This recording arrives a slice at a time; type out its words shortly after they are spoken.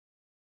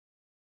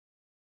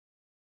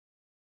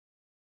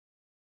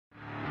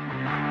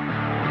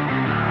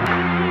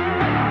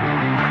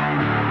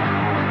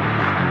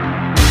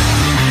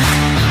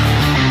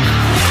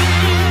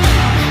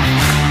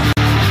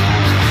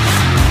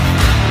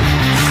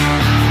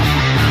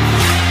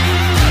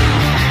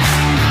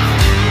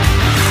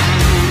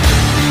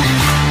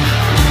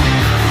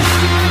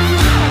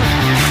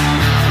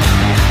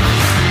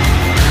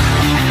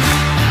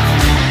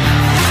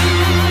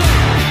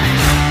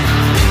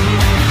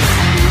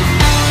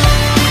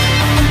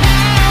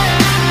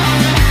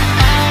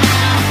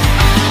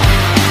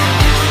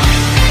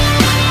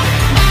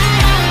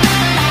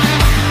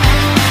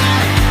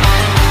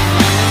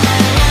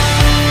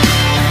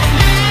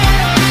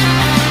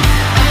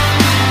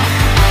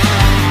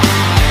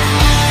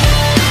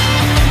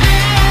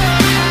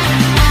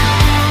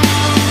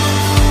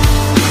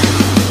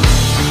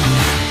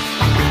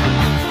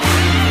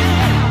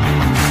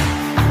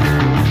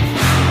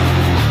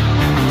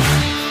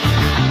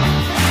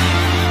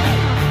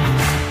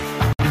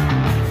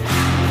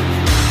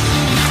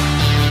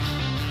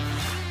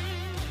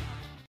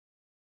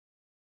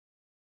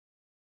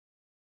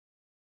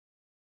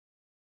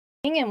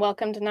evening and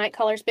welcome to Night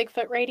Callers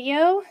Bigfoot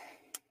Radio.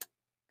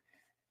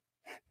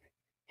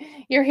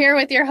 You're here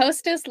with your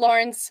hostess,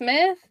 Lauren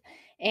Smith,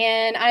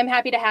 and I'm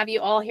happy to have you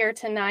all here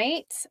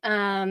tonight.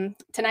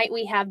 Tonight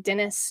we have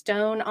Dennis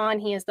Stone on.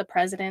 He is the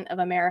president of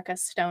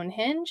America's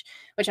Stonehenge,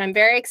 which I'm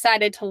very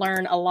excited to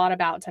learn a lot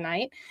about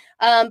tonight.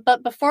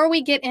 But before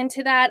we get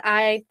into that,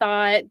 I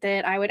thought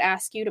that I would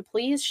ask you to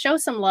please show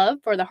some love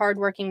for the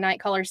hardworking Night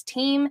Callers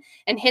team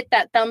and hit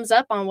that thumbs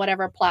up on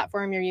whatever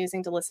platform you're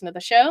using to listen to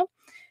the show.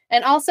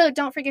 And also,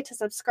 don't forget to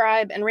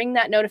subscribe and ring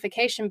that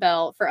notification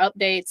bell for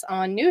updates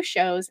on new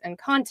shows and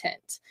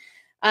content.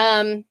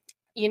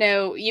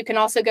 You can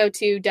also go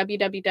to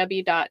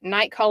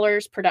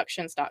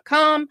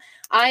www.nightcallersproductions.com.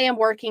 I am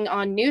working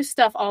on new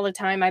stuff all the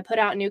time. I put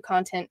out new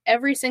content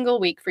every single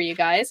week for you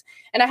guys.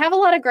 And I have a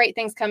lot of great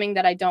things coming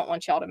that I don't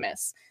want y'all to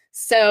miss.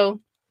 So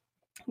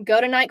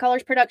go to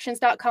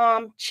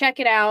nightcallersproductions.com, check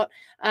it out.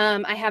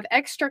 I have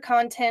extra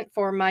content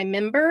for my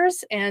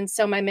members. And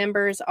so my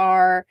members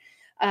are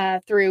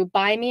through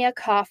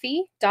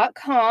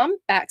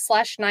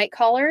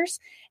buymeacoffee.com/nightcallers.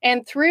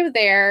 And through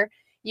there,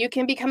 you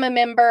can become a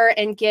member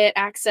and get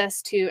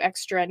access to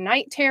extra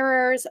night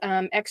terrors,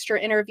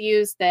 extra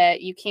interviews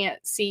that you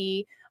can't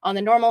see on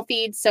the normal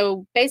feed.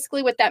 So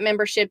basically with that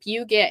membership,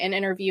 you get an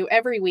interview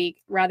every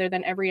week rather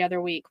than every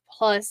other week,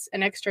 plus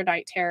an extra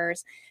night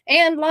terrors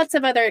and lots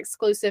of other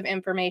exclusive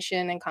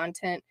information and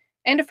content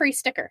and a free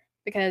sticker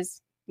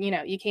because,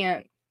 you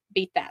can't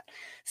beat that.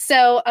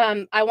 So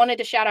I wanted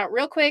to shout out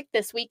real quick.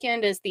 This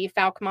weekend is the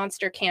Fouke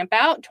Monster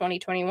Campout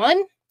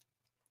 2021.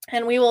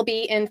 And we will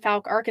be in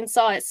Fouke,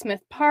 Arkansas at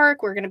Smith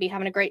Park. We're going to be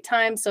having a great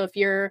time. So if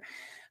you're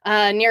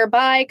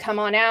nearby, come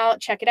on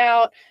out, check it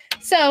out.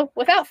 So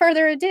without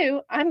further ado,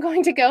 I'm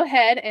going to go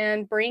ahead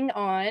and bring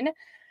on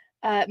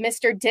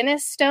Mr.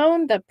 Dennis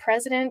Stone, the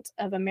president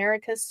of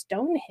America's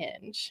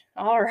Stonehenge.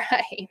 All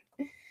right.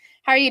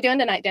 How are you doing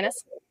tonight,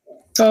 Dennis?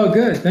 Oh,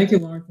 good. Thank you,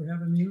 Lauren, for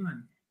having me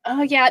on.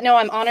 Oh, yeah. No,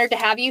 I'm honored to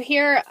have you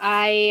here.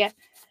 I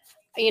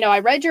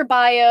read your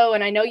bio,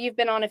 and I know you've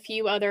been on a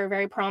few other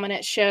very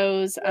prominent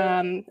shows,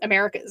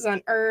 America's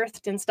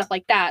Unearthed and stuff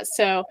like that.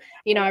 So,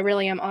 I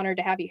really am honored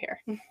to have you here.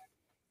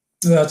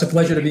 Well, it's a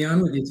pleasure to be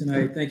on with you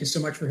tonight. Thank you so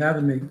much for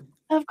having me.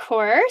 Of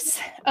course.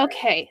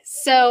 Okay.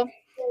 So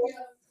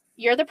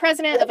you're the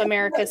president of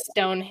America's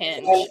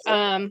Stonehenge.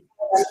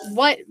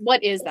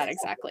 What is that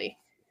exactly?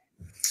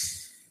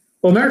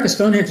 Well, America's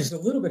Stonehenge is a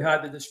little bit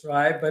hard to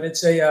describe, but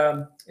it's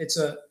about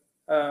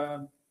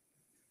a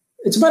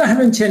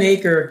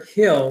 110-acre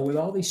hill with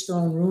all these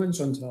stone ruins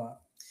on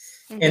top.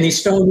 Mm-hmm. And these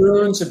stone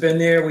ruins have been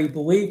there, we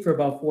believe, for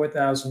about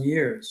 4,000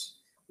 years.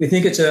 We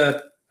think it's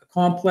a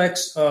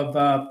complex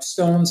of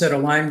stones that are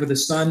lined with the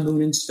sun,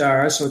 moon, and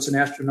stars, so it's an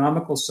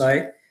astronomical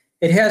site.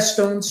 It has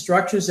stone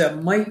structures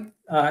that might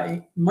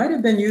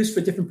have been used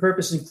for different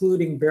purposes,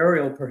 including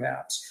burial,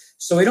 perhaps.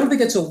 So I don't think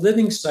it's a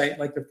living site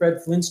like the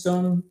Fred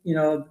Flintstone, it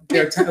looks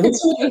like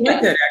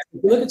that, actually.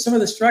 If you look at some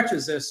of the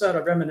structures, they're sort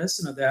of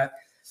reminiscent of that.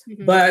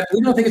 Mm-hmm. But we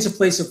don't think it's a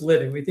place of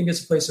living. We think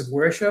it's a place of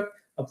worship,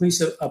 a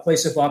place of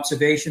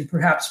observation,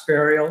 perhaps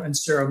burial and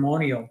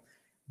ceremonial.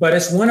 But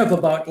it's one of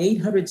about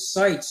 800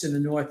 sites in the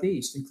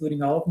Northeast,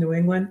 including all of New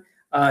England,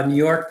 New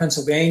York,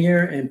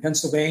 Pennsylvania,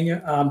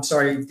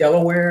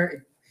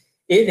 Delaware.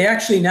 It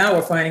actually, now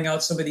we're finding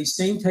out some of these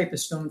same type of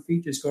stone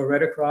features go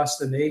right across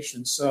the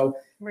nation. So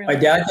really? My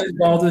dad got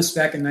involved with this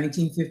back in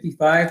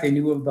 1955. They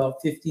knew of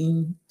about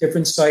 15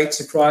 different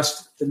sites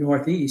across the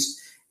Northeast.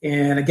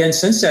 And again,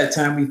 since that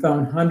time, we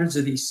found hundreds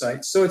of these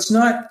sites. So it's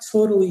not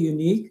totally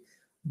unique,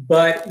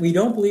 but we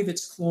don't believe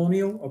it's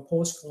colonial or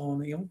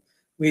post-colonial.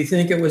 We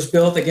think it was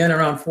built, again,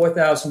 around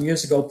 4,000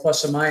 years ago,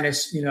 plus or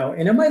minus,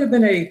 and it might have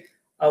been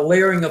a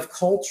layering of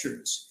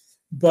cultures.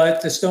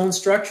 But the stone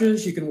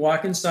structures, you can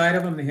walk inside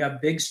of them. They have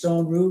big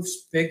stone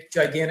roofs, big,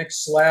 gigantic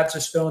slabs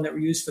of stone that were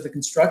used for the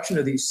construction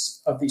of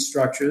these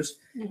structures.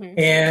 Mm-hmm.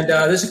 And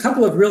there's a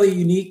couple of really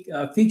unique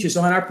features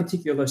on our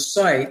particular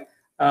site.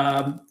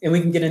 And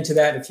we can get into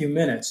that in a few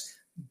minutes.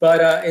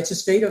 But it's a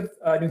state of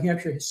New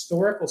Hampshire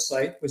historical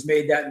site. It was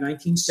made that in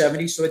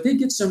 1970. So it did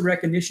get some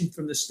recognition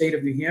from the state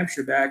of New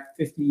Hampshire back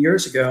 50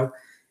 years ago.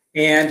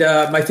 And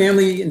my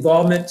family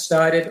involvement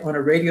started on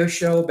a radio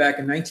show back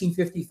in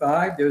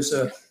 1955. There's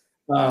a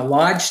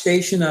Lodge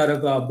station out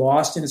of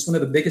Boston. It's one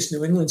of the biggest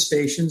New England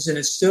stations, and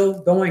it's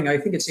still going. I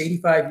think it's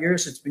 85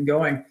 years it's been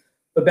going.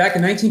 But back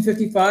in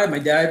 1955, my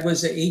dad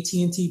was an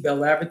AT&T Bell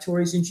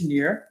Laboratories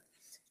engineer.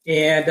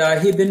 And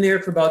he had been there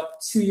for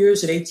about 2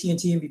 years at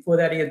AT&T, and before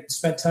that, he had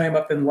spent time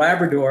up in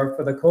Labrador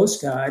for the Coast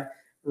Guard,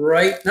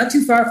 right, not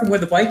too far from where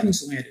the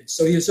Vikings landed.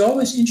 So he was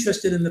always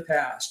interested in the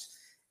past.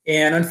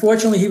 And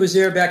unfortunately, he was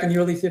there back in the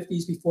early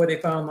 50s before they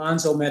found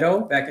Lonzo Meadow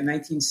back in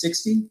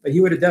 1960. But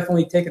he would have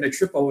definitely taken a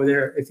trip over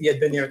there if he had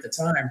been there at the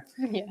time.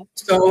 Yeah.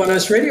 So on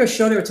this radio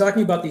show, they were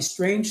talking about these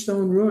strange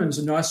stone ruins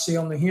in North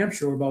Salem, New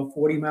Hampshire, about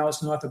 40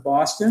 miles north of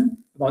Boston,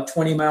 about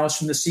 20 miles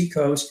from the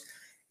seacoast.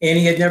 And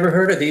he had never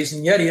heard of these,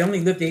 and yet he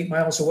only lived 8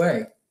 miles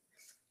away.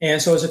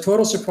 And so it was a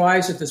total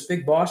surprise that this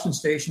big Boston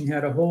station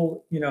had a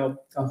whole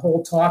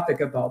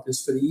topic about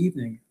this for the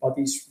evening, about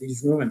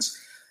these ruins.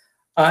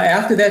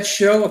 After that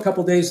show, a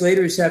couple days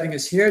later, he's having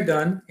his hair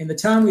done. And the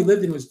town we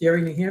lived in was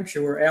Derry, New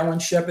Hampshire, where Alan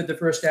Shepard, the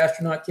first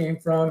astronaut, came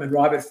from, and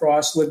Robert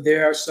Frost lived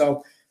there.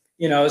 So,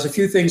 there's a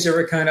few things that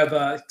were kind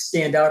of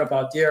stand out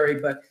about Derry,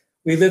 but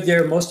we lived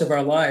there most of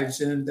our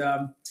lives. And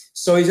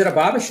so he's at a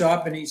barber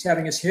shop and he's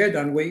having his hair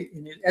done.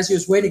 And as he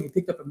was waiting, he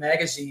picked up a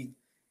magazine.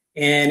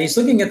 And he's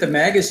looking at the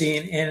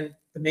magazine, and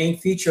the main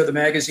feature of the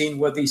magazine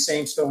were these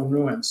same stone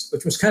ruins,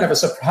 which was kind of a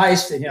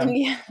surprise to him.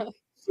 Yeah.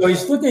 So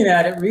he's looking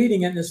at it,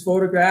 reading it, and there's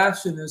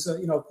photographs, and there's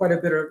quite a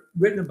bit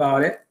written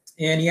about it.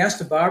 And he asked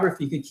the barber if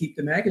he could keep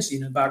the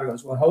magazine. And the barber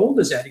goes, "Well, how old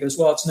is that?" He goes,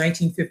 "Well, it's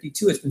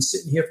 1952. It's been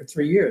sitting here for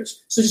 3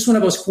 years." So just one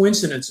of those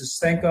coincidences.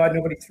 Thank God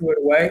nobody threw it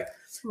away.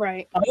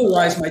 Right.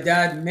 Otherwise, my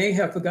dad may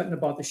have forgotten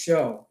about the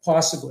show,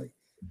 possibly.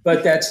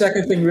 But that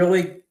second thing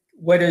really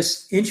whet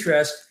his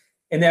interest.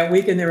 And that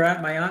weekend, they were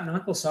at my aunt and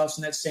uncle's house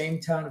in that same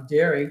town of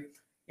Derry.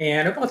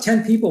 And about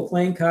 10 people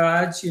playing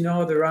cards,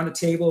 they're on a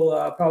table,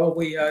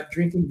 probably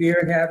drinking beer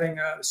and having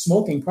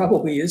smoking,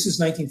 probably. This is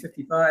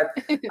 1955.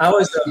 I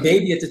was a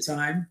baby at the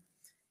time.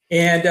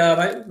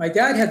 And my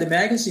dad had the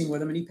magazine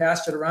with him, and he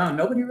passed it around.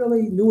 Nobody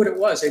really knew what it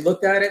was. They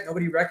looked at it.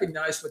 Nobody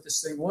recognized what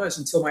this thing was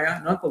until my aunt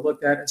and uncle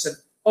looked at it and said,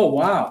 "Oh,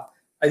 wow.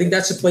 I think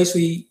that's the place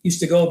we used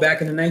to go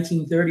back in the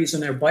 1930s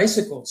on their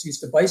bicycles.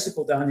 Used to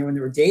bicycle down there when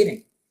they were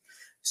dating."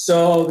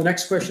 So the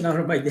next question out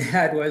of my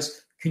dad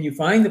was, "Can you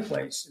find the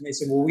place?" And they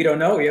said, "Well, we don't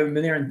know. We haven't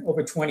been there in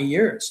over 20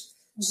 years.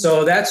 Mm-hmm.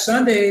 So that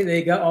Sunday,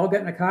 they all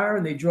got in a car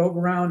and they drove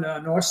around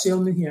North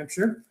Salem, New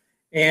Hampshire.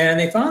 And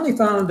they finally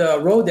found a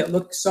road that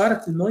looked sort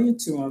of familiar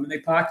to them. And they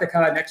parked the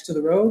car next to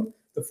the road.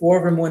 The four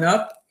of them went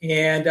up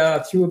and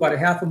through about a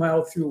half a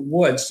mile through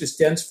woods, just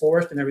dense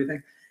forest and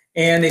everything.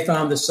 And they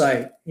found the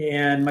site.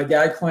 And my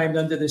dad climbed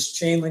under this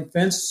chain link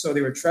fence. So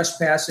they were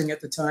trespassing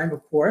at the time,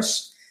 of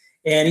course.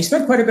 And he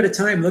spent quite a bit of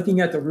time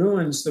looking at the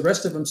ruins. The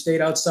rest of them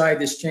stayed outside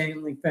this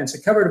chain link fence.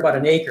 It covered about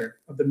an acre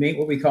of the main,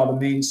 what we call the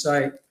main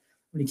site.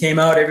 When he came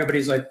out,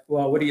 everybody's like,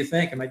 "Well, what do you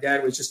think?" And my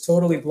dad was just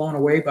totally blown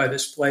away by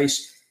this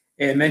place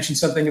and mentioned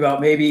something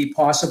about maybe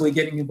possibly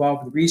getting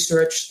involved with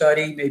research,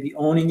 study, maybe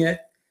owning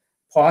it,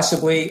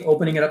 possibly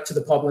opening it up to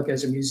the public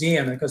as a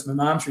museum. Because my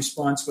mom's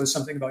response was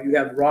something about, "You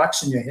have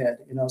rocks in your head,"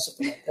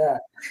 something like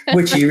that,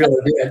 which he really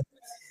did.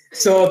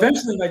 So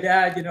eventually my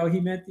dad, he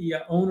met the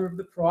owner of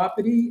the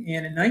property.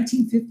 And in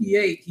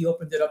 1958, he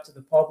opened it up to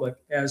the public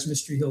as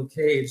Mystery Hill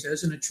Caves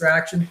as an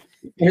attraction.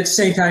 And at the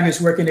same time, he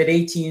was working at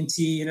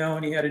AT&T,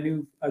 and he had a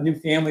new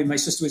family. My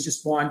sister was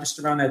just born just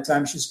around that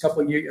time. She's a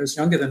couple of years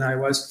younger than I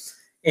was.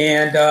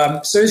 And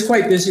so he was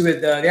quite busy with,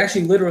 they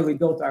actually literally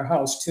built our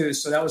house too.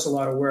 So that was a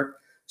lot of work.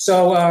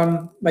 So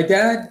my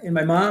dad and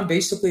my mom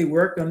basically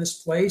worked on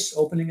this place,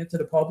 opening it to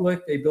the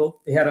public. They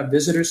had a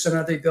visitor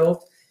center they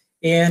built.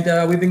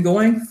 And we've been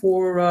going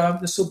for,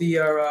 this will be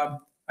our,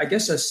 I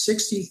guess, a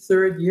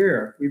 63rd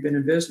year we've been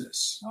in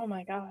business. Oh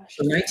my gosh.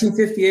 So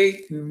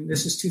 1958, and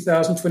this is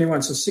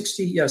 2021. So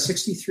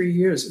 63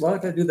 years. Well, I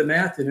got to do the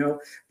math,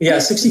 Yeah,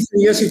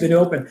 63 years we've been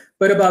open,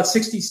 but about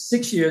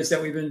 66 years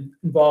that we've been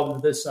involved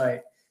with this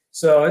site.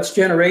 So it's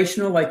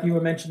generational, like you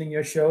were mentioning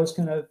your show is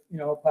kind of,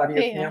 part of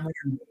your family.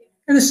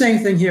 And the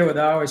same thing here with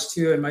ours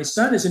too. And my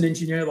son is an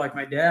engineer like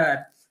my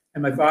dad,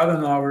 and my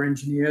father-in-law were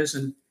engineers.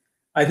 And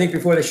I think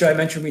before the show, I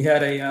mentioned we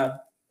had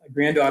a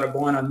granddaughter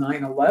born on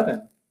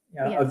 9/11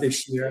 of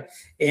this year,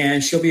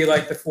 and she'll be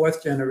like the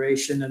fourth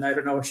generation. And I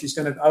don't know if she's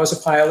going to, I was a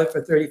pilot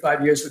for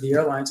 35 years with the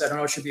airlines. I don't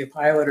know if she'll be a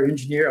pilot or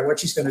engineer or what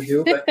she's going to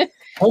do, but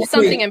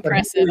hopefully something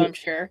impressive, I'm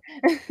sure.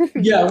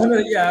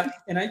 Yeah.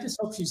 And I just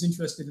hope she's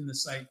interested in the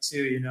site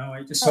too.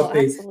 I just hope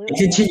it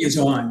continues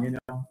on,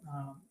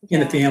 in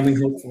the family,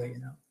 hopefully,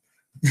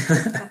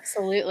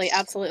 Absolutely.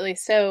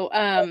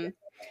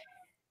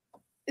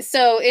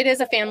 So it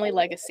is a family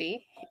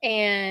legacy.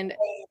 And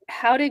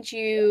how did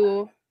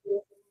you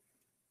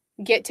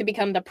get to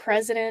become the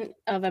president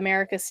of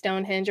America's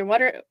Stonehenge?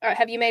 Or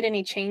have you made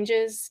any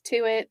changes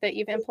to it that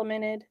you've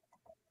implemented?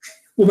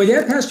 Well, my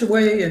dad passed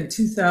away in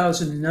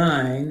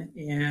 2009.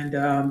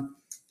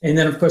 And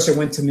then, of course, it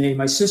went to me.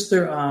 My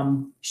sister,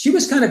 she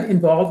was kind of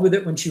involved with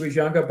it when she was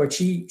younger, but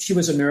she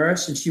was a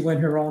nurse and she went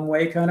her own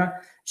way kind of.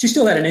 She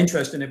still had an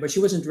interest in it, but she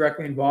wasn't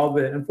directly involved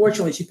with it.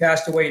 Unfortunately, she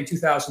passed away in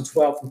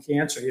 2012 from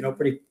cancer,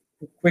 pretty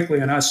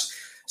quickly on us.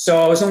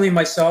 So it was only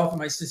myself and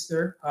my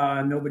sister,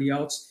 nobody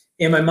else.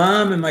 And my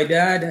mom and my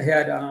dad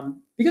had,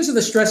 because of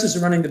the stresses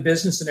of running the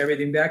business and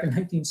everything back in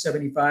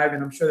 1975,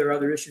 and I'm sure there are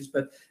other issues,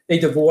 but they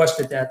divorced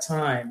at that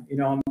time.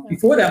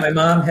 Before that, my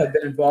mom had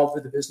been involved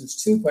with the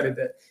business too quite a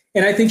bit.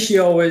 And I think she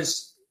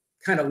always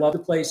kind of loved the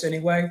place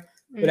anyway.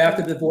 But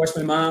after the divorce,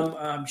 my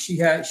mom, she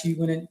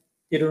went and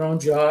did her own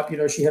job.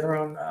 She had her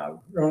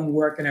own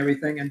work and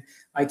everything. And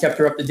I kept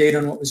her up to date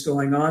on what was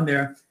going on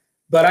there.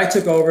 But I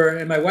took over,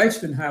 and my wife's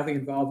been highly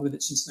involved with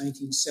it since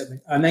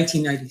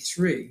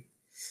 1993.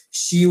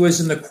 She was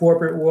in the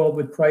corporate world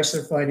with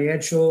Chrysler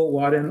Financial,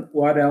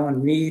 Waddell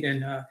and Reed,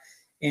 and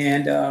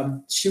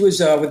she was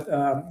with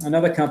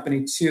another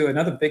company too,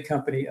 another big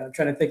company. I'm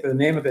trying to think of the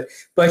name of it.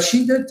 But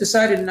she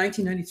decided in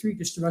 1993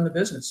 just to run the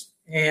business.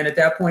 And at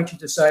that point, she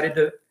decided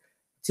to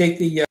take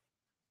the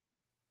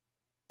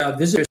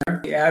visitors,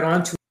 we add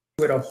on to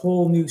it a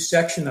whole new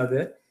section of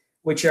it,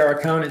 which our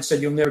accountant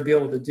said you'll never be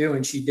able to do,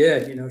 and she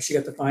did. She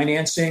got the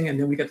financing, and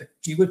then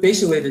she was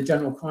basically the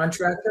general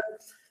contractor,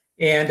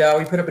 and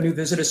we put up a new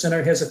visitor center.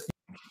 It has a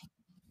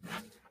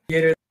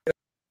theater,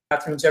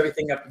 bathrooms,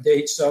 everything up to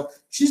date. So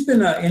she's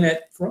been in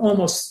it for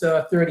almost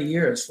 30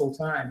 years full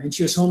time, and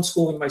she was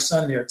homeschooling my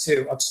son there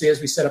too. Upstairs,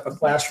 we set up a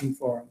classroom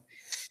for him.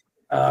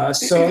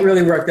 So it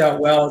really worked out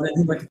well. And then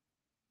he went to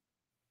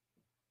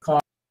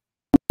college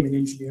and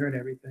engineer and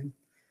everything.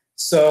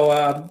 So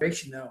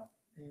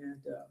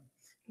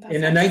and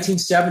in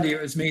 1970,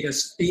 it was made a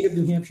State of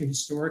New Hampshire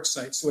historic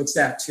site. So it's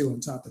that too on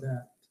top of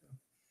that.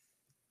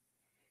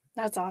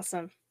 That's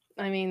awesome.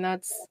 I mean,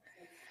 that's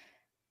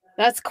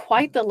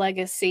quite the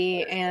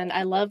legacy, and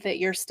I love that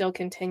you're still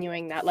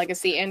continuing that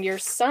legacy, and your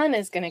son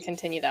is going to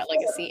continue that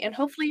legacy, and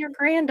hopefully your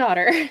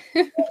granddaughter.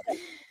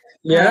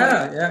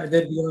 Yeah,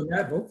 they'd be on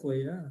that,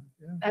 hopefully, yeah.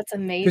 That's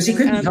amazing. Because it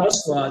could be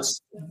house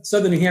lots.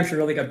 Southern New Hampshire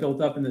really got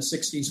built up in the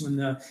 60s when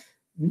the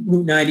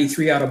Route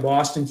 93 out of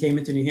Boston came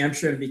into New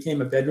Hampshire and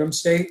became a bedroom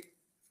state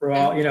for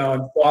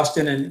all,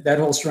 Boston and that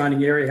whole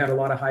surrounding area had a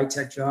lot of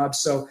high-tech jobs.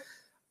 So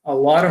a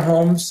lot of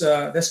homes,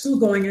 they're still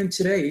going in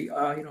today,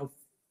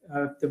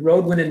 the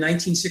road went in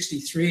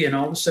 1963, and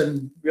all of a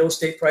sudden real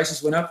estate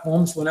prices went up,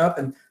 homes went up,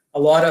 and a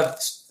lot of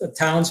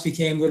towns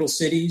became little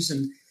cities.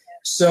 And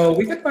so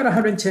we got about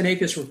 110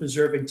 acres we're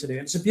preserving today.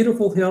 It's a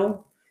beautiful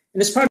hill,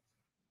 and it's probably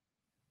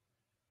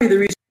the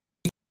reason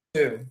we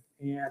do.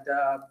 And we have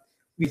a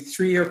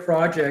 3-year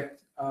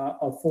project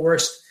of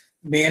forest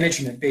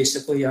management,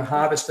 basically a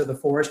harvest of the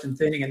forest and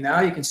thinning. And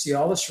now you can see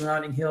all the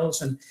surrounding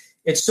hills, and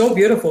it's so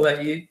beautiful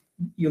that you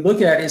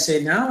look at it and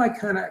say, now I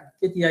kind of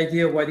get the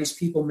idea why these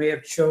people may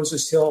have chose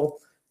this hill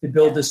to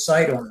build this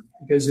site on,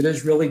 because it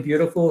is really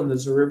beautiful, and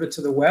there's a river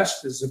to the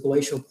west. There's a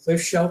glacial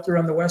cliff shelter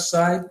on the west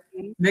side.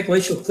 In that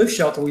glacial cliff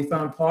shelter, we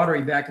found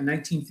pottery back in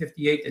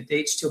 1958 that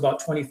dates to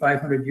about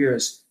 2,500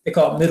 years. They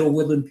call it Middle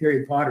Woodland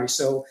Period pottery.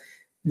 So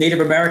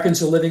Native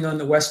Americans are living on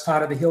the west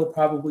part of the hill,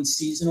 probably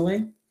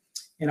seasonally.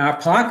 In our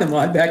parking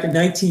lot back in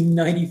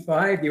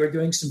 1995, they were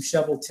doing some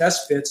shovel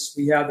test pits.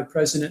 We have the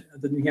president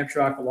of the New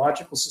Hampshire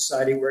Archaeological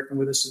Society working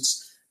with us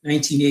since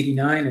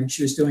 1989, and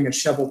she was doing a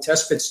shovel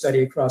test pit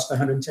study across the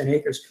 110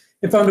 acres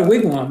and found a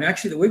wigwam.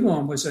 Actually, the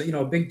wigwam was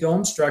a big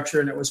dome structure,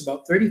 and it was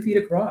about 30 feet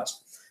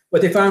across.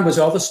 What they found was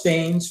all the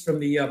stains from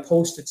the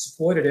post that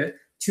supported it,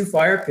 2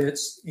 fire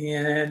pits,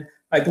 and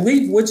I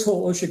believe Woods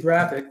Hole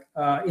Oceanographic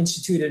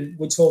Institute in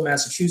Woods Hole,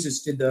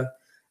 Massachusetts, did the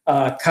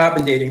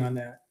carbon dating on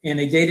that. And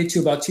they dated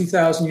to about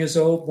 2,000 years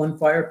old, one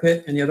fire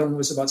pit, and the other one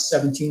was about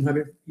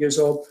 1,700 years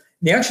old.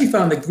 And they actually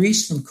found the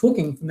grease from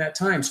cooking from that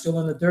time still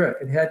in the dirt.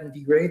 It hadn't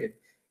degraded.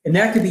 And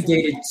that could be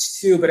dated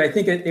too, but I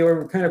think they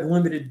were kind of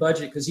limited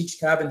budget because each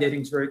carbon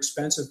dating is very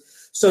expensive.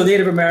 So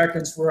Native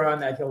Americans were on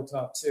that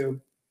hilltop too.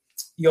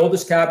 The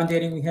oldest carbon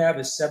dating we have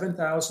is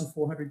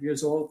 7,400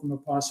 years old from a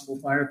possible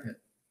fire pit.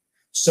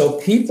 So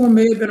people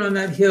may have been on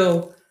that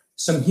hill,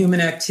 some human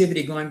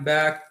activity going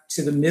back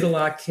to the Middle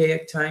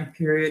Archaic time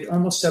period,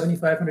 almost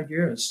 7,500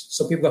 years.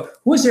 So people go,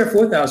 who was there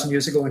 4,000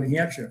 years ago in New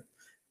Hampshire?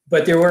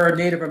 But there were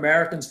Native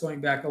Americans going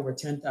back over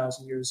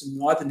 10,000 years in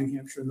northern New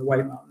Hampshire in the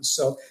White Mountains.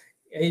 So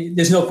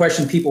there's no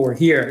question people were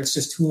here. It's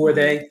just, who were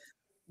they?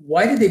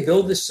 Why did they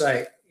build this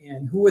site?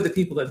 And who were the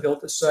people that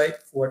built the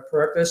site? For what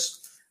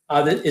purpose?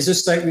 Is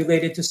this site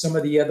related to some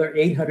of the other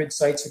 800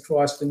 sites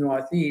across the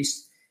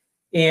Northeast?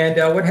 And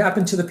what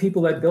happened to the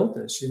people that built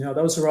this?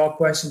 Those are all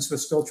questions we're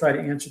still trying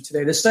to answer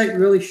today. The site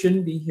really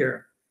shouldn't be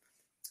here.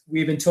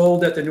 We've been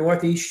told that the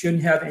Northeast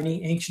shouldn't have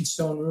any ancient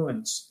stone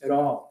ruins at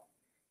all.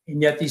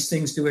 And yet these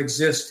things do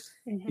exist.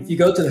 Mm-hmm. If you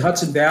go to the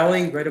Hudson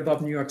Valley, right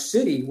above New York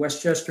City,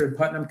 Westchester and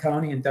Putnam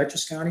County and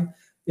Dutchess County,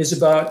 there's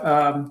about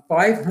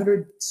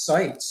 500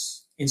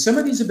 sites. And some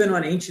of these have been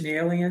on Ancient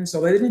Aliens,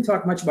 although they didn't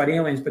talk much about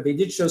aliens, but they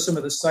did show some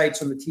of the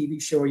sites on the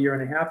TV show a year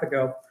and a half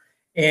ago.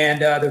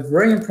 And they're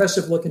very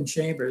impressive looking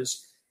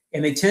chambers.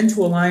 And they tend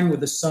to align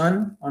with the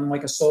sun on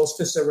like a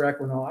solstice or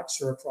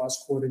equinox or a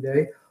cross quarter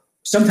day.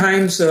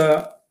 Sometimes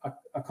a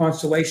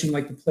constellation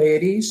like the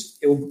Pleiades.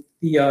 It will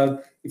be,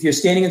 if you're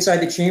standing inside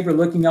the chamber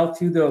looking out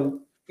through the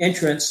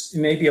entrance,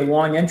 it may be a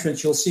long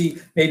entrance, you'll see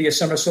maybe a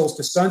summer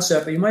solstice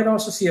sunset, but you might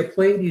also see a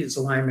Pleiades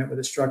alignment with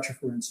a structure,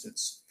 for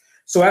instance.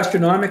 So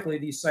astronomically,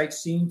 these sites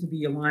seem to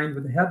be aligned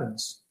with the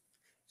heavens.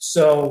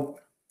 So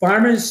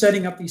farmers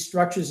setting up these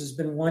structures has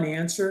been one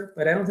answer,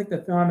 but I don't think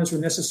the farmers were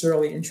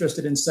necessarily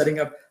interested in setting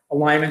up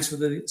alignments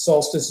with the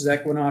solstices,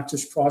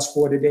 equinoxes,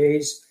 cross-quarter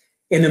days.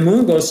 And the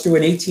moon goes through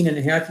an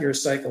 18-and-a-half-year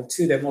cycle,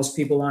 too, that most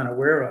people aren't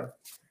aware of.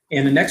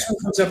 And the next one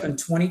comes up in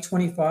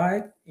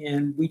 2025,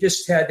 and we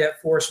just had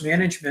that forest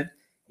management.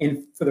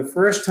 And for the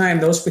first time,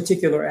 those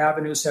particular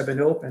avenues have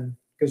been open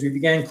because we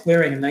began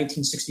clearing in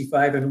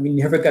 1965, and we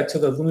never got to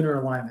the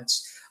lunar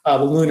alignments,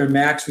 the lunar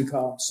max, we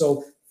call them.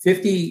 So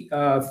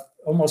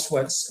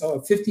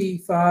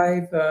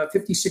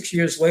 56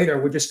 years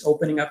later, we're just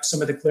opening up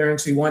some of the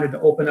clearings we wanted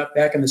to open up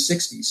back in the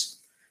 60s.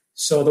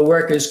 So the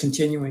work is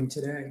continuing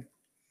today.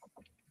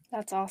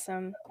 That's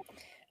awesome.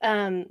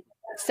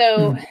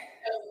 So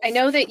I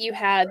know that you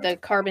had the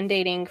carbon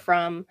dating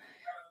from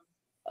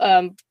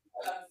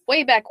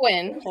way back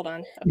when. Hold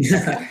on.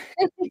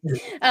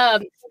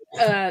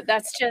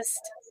 That's just,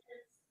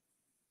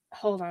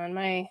 hold on.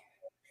 My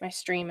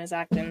stream is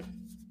acting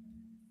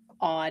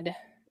odd.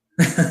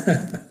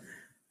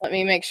 Let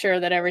me make sure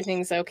that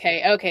everything's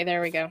okay. Okay,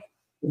 there we go.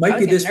 It might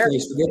be this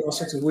place. We get all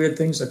sorts of weird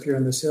things up here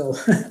on this hill.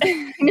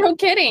 No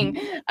kidding.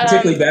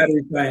 Particularly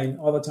battery flying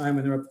all the time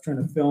when they're up trying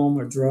to film,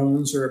 or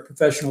drones, or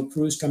professional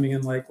crews coming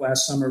in, like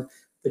last summer,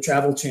 the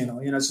Travel Channel.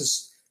 It's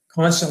just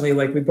constantly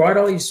like, we brought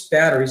all these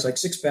batteries, like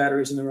 6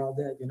 batteries, and they're all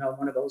dead.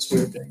 One of those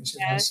weird things.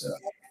 So,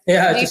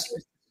 yeah.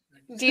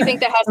 Do you think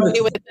that has to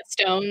do with the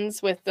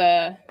stones? With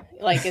the,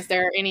 like, is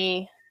there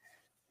any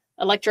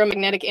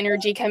electromagnetic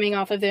energy coming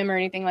off of them or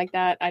anything like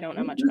that? I don't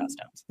know much about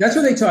stones. That's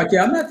what they talk.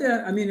 Yeah, I'm not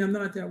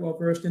that well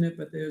versed in it,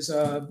 but there's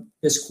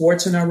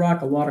quartz in our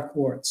rock, a lot of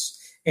quartz.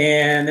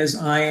 And there's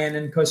iron,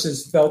 and of course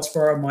there's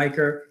feldspar,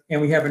 mica, and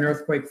we have an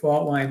earthquake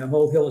fault line. The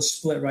whole hill is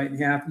split right in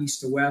half,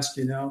 east to west,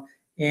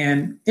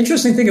 And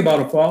interesting thing about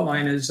a fault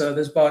line is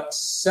there's about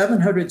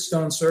 700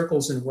 stone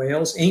circles in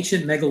Wales,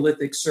 ancient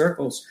megalithic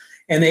circles,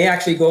 and they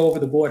actually go over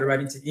the border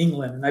right into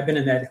England. And I've been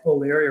in that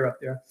whole area up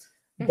there.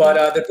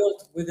 But they're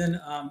built within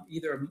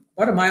either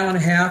about a mile and a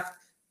half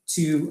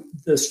to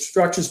the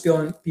structures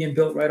being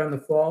built right on the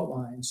fault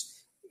lines.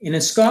 And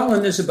in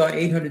Scotland, there's about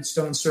 800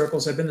 stone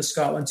circles. I've been to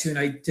Scotland too, and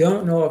I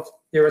don't know if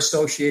they're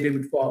associated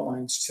with fault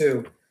lines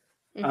too.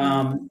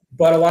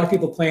 But a lot of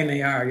people claim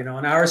they are,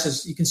 and ours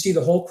is, you can see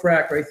the whole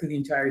crack right through the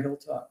entire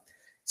hilltop.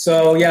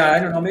 So yeah, I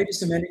don't know, maybe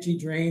some energy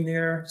drain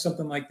there,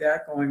 something like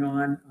that going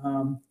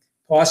on,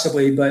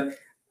 possibly, but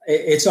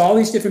it's all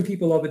these different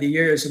people over the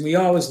years, and we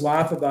always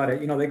laugh about it.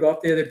 They go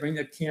up there, they bring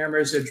their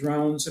cameras, their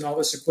drones, and all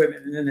this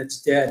equipment, and then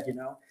it's dead, and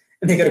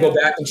they got to go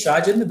back and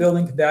charge it in the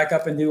building, come back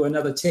up and do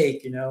another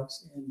take, And,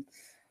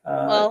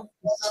 well,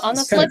 on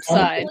the flip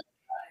side,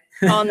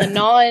 on the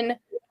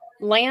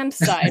non-land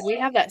side, we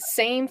have that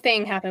same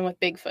thing happen with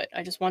Bigfoot.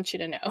 I just want you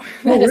to know.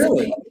 Oh,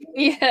 really?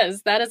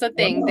 Yes, that is a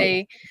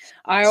thing.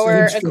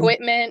 Our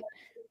equipment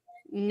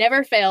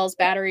never fails.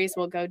 Batteries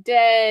will go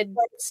dead.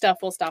 Stuff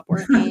will stop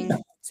working.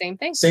 Same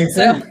thing. Same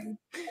thing.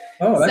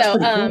 That's pretty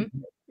cool.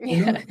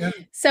 Yeah.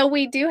 So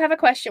we do have a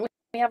question.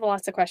 We have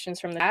lots of questions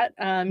from that.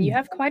 You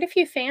have quite a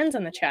few fans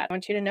in the chat. I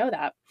want you to know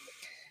that.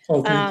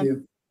 Oh, thank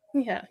you.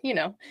 Yeah,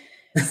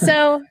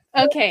 So,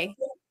 okay.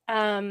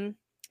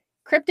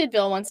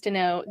 Cryptidville wants to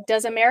know,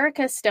 does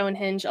America's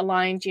Stonehenge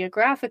align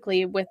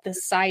geographically with the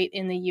site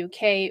in the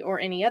UK or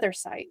any other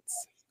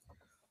sites?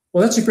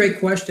 Well, that's a great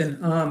question.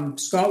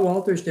 Scott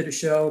Walters did a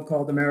show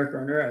called America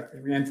on Earth.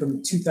 It ran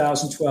from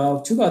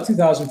 2012 to about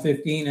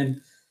 2015.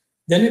 And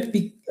then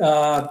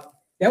that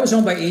was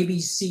owned by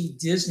ABC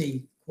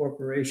Disney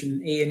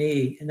Corporation,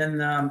 A&E. And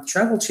then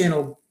Travel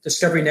Channel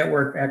Discovery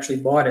Network actually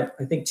bought it,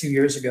 I think 2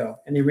 years ago.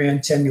 And they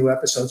ran 10 new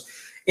episodes.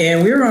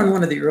 And we were on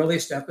one of the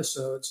earliest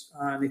episodes.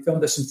 They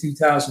filmed us in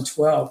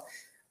 2012.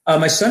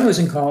 My son was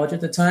in college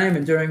at the time.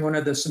 And during one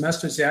of the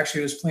semesters, he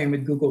actually was playing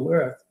with Google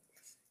Earth.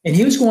 And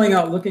he was going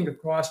out looking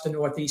across the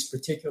Northeast,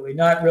 particularly,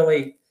 not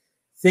really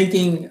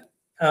thinking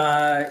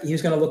he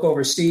was going to look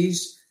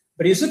overseas,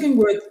 but he was looking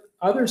with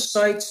other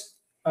sites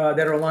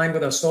that are aligned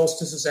with our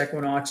solstices,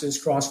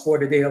 equinoxes,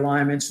 cross-border day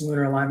alignments,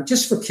 lunar alignment,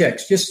 just for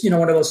kicks, just,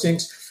 one of those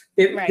things.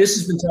 Right. This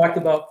has been talked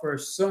about for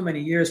so many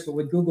years, but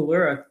with Google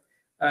Earth,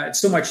 it's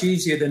so much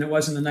easier than it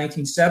was in the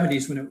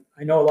 1970s when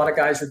I know a lot of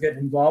guys were getting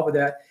involved with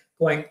that,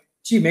 going,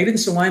 gee, maybe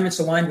this alignment's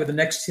aligned with the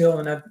next hill,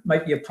 and that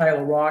might be a pile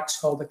of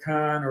rocks called a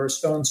cairn or a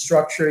stone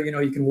structure,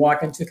 you can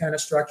walk into kind of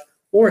structure,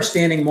 or a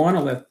standing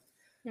monolith.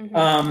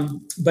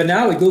 But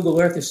now with Google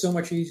Earth, it's so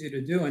much easier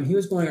to do. And he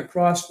was going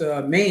across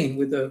Maine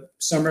with the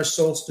summer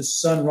solstice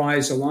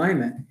sunrise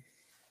alignment.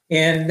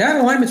 And that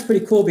alignment's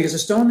pretty cool because the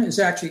stone is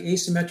actually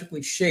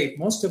asymmetrically shaped.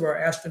 Most of our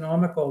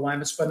astronomical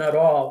alignments, but not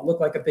all, look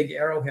like a big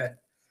arrowhead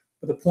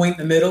with a point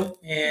in the middle,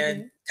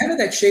 and kind of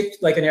that shape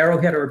like an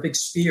arrowhead or a big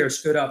spear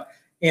stood up.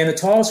 And the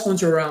tallest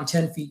ones are around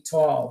 10 feet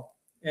tall.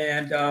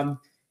 And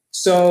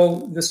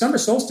so the summer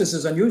solstice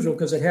is unusual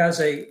because it has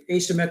a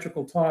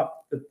asymmetrical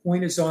top. The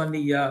point is on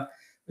the,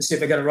 let's see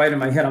if I got it right in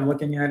my head. I'm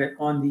looking at it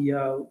on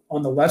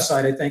the left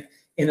side, I think.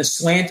 And the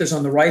slant is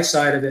on the right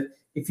side of it.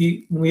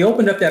 When we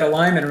opened up that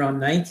alignment around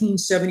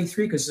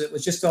 1973, because it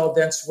was just all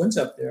dense winds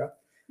up there,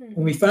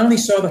 when we finally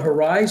saw the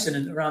horizon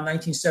in around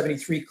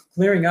 1973,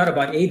 clearing out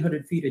about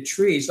 800 feet of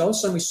trees, all of a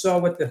sudden we saw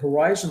what the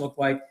horizon looked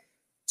like.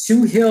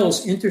 Two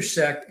hills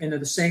intersect into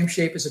the same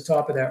shape as the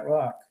top of that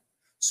rock.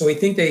 So we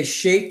think they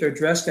shaped or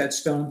dressed that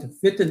stone to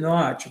fit the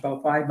notch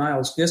about 5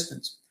 miles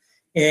distance.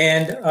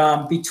 And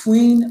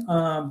between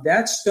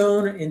that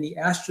stone and the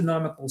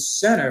astronomical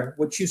center,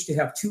 which used to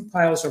have 2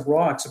 piles of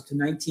rocks up to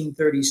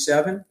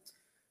 1937,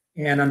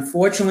 and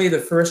unfortunately the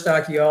first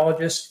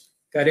archaeologist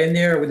got in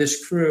there with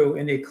his crew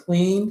and they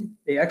cleaned,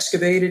 they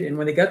excavated, and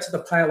when they got to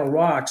the pile of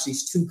rocks,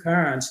 these 2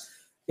 cairns,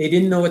 they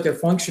didn't know what their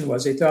function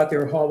was. They thought they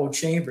were hollow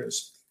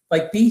chambers,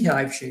 like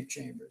beehive-shaped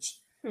chambers.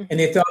 And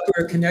they thought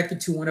they were connected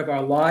to one of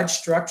our large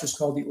structures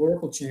called the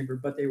Oracle Chamber,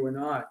 but they were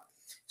not.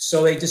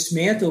 So they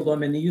dismantled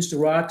them and they used the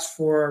rocks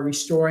for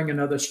restoring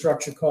another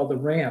structure called the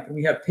ramp. And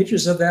we have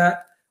pictures of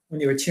that when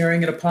they were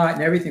tearing it apart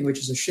and everything, which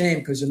is a shame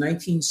because in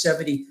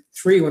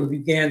 1973, when we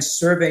began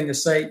surveying the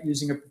site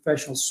using a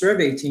professional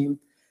survey team,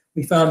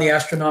 we found the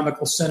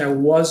astronomical center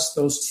was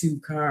those two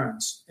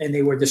cairns, and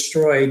they were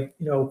destroyed,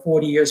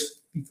 40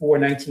 years before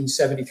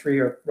 1973,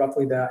 or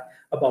roughly that,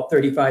 about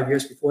 35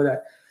 years before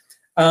that.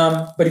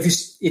 But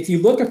if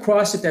you look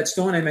across at that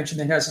stone I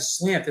mentioned that has a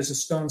slant, there's a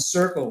stone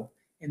circle,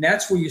 and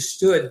that's where you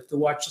stood to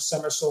watch the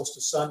summer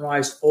solstice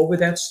sunrise over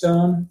that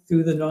stone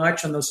through the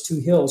notch on those two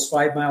hills,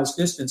 5 miles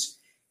distance.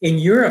 In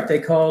Europe, they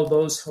call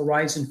those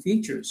horizon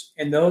features,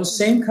 and those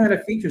same kind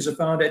of features are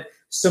found at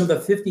some of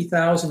the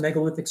 50,000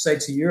 megalithic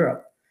sites of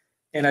Europe.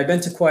 And I've been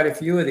to quite a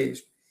few of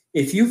these.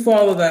 If you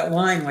follow that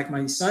line like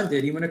my son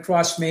did, he went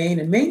across Maine,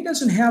 and Maine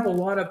doesn't have a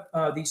lot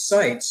of these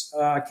sites.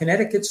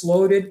 Connecticut's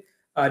loaded.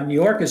 New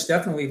York is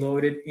definitely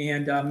loaded,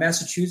 and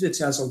Massachusetts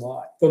has a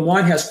lot.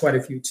 Vermont has quite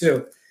a few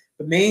too.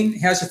 But Maine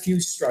has a few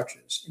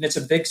structures, and it's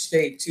a big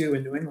state too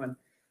in New England.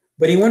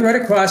 But he went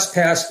right across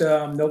past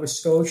Nova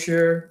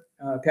Scotia,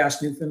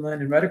 past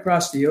Newfoundland, and right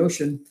across the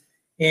ocean,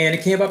 and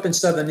it came up in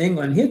southern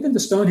England. He had been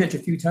to Stonehenge a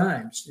few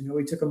times.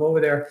 We took him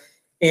over there.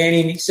 And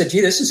he said,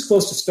 gee, this is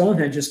close to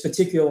Stonehenge, this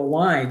particular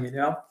line,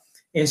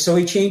 And so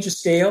he changed the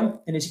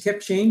scale. And as he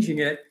kept changing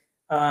it,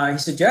 he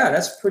said, yeah,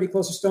 that's pretty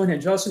close to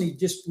Stonehenge. All of a sudden, he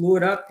just blew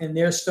it up, and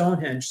there's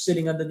Stonehenge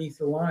sitting underneath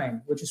the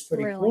line, which is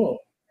pretty cool.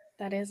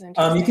 That is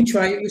interesting. You can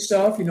try it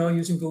yourself,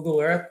 using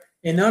Google Earth.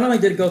 And not only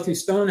did it go through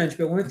Stonehenge,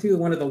 but it went through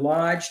one of the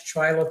large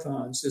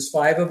trilithons. There's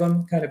 5 of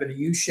them, kind of in a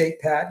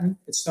U-shaped pattern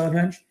at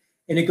Stonehenge.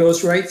 And it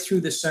goes right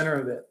through the center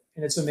of it.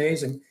 And it's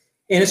amazing.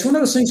 And it's one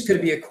of those things, could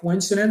it be a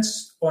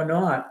coincidence or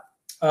not?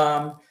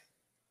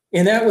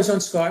 And that was on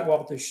Scott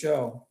Walter's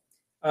show.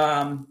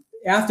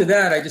 After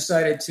that, I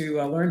decided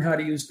to learn how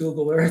to use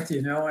Google Earth,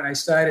 and I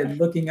started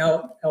looking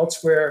out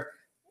elsewhere,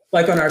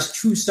 like on our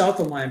true south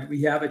alignment.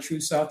 We have a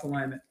true south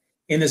alignment,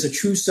 and there's a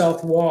true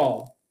south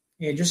wall.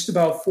 And just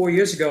about 4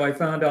 years ago, I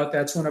found out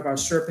that's one of our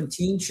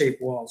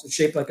serpentine-shaped walls. It's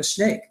shaped like a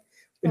snake.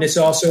 And it's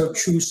also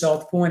true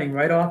south pointing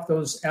right off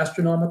those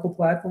astronomical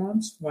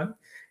platforms.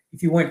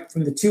 If you went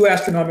from the 2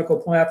 astronomical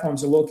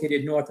platforms are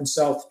located north and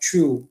south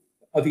true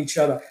of each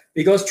other.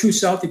 If it goes true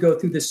south, you go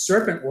through this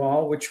serpent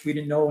wall, which we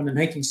didn't know in the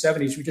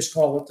 1970s. We just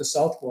call it the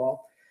south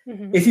wall.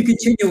 Mm-hmm. If you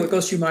continue, it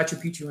goes through Machu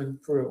Picchu in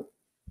Peru,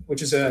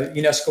 which is a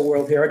UNESCO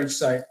World Heritage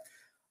Site.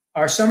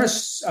 Our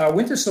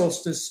winter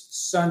solstice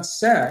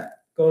sunset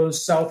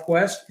goes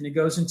southwest, and it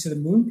goes into the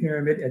moon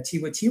pyramid at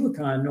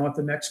Teotihuacan, north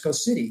of Mexico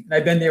City. And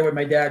I've been there with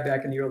my dad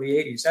back in the early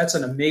 80s. That's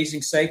an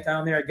amazing site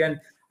down there. Again,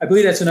 I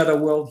believe that's another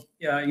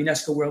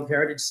UNESCO World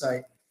Heritage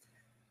Site.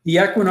 The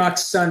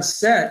equinox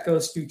sunset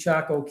goes through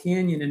Chaco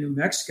Canyon in New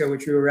Mexico,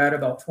 which we were at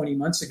about 20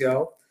 months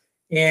ago,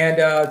 and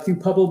through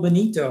Pueblo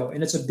Bonito.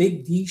 And it's a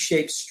big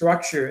D-shaped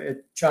structure at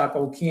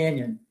Chaco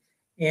Canyon.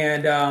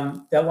 And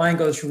that line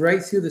goes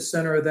right through the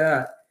center of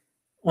that.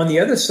 On the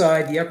other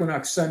side, the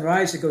equinox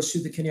sunrise, it goes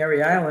through the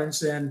Canary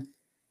Islands. And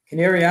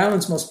Canary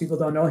Islands, most people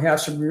don't know,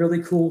 have some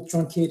really cool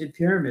truncated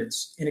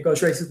pyramids. And it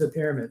goes right through the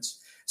pyramids.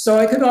 So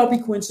it could all be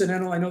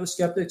coincidental. I know the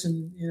skeptics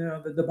and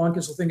the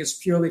debunkers will think it's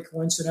purely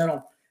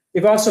coincidental.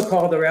 They've also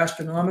called their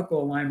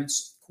astronomical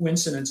alignments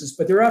coincidences,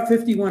 but there are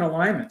 51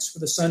 alignments for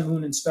the sun,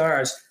 moon, and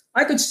stars.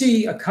 I could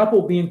see a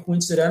couple being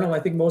coincidental. I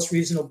think most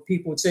reasonable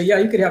people would say, yeah,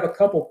 you could have a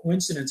couple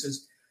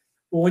coincidences.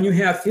 But when you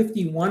have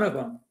 51 of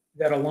them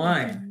that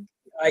align,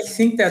 I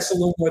think that's a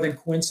little more than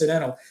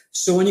coincidental.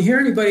 So when you hear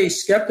anybody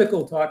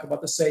skeptical talk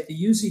about the site, they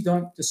usually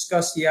don't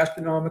discuss the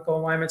astronomical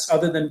alignments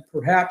other than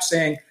perhaps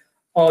saying,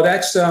 oh,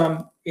 that's,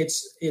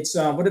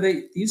 what do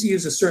they usually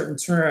use a certain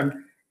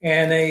term?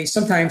 And they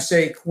sometimes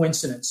say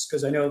coincidence,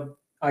 because I know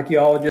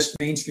archaeologists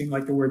mainstream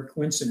like the word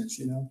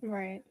coincidence,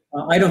 Right.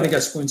 I don't think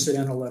that's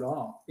coincidental at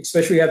all,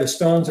 especially you have the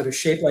stones that are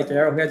shaped like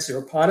arrowheads. They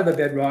were part of the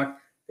bedrock.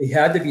 They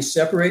had to be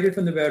separated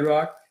from the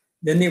bedrock.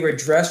 Then they were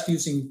dressed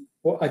using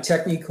a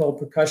technique called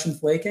percussion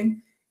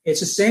flaking. It's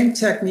the same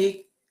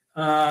technique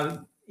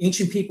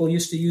ancient people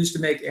used to use to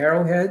make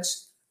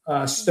arrowheads,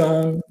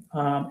 stone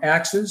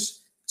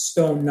axes,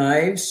 stone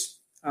knives,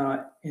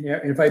 and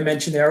if I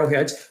mentioned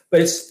arrowheads,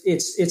 but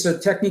it's a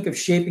technique of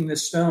shaping the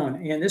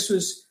stone. And this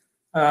was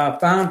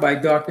found by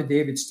Dr.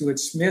 David Stewart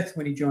Smith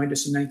when he joined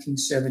us in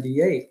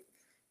 1978.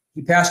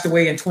 He passed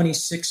away in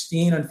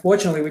 2016.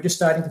 Unfortunately, we're just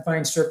starting to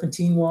find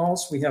serpentine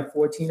walls. We have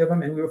 14 of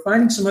them, and we were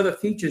finding some other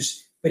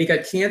features, but he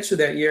got cancer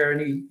that year,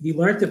 and he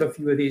learned of a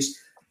few of these.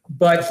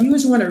 But he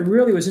was the one that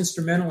really was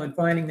instrumental in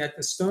finding that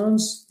the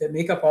stones that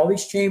make up all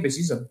these chambers,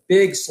 these are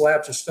big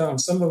slabs of stone.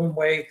 Some of them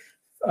weigh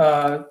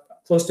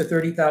close to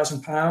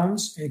 30,000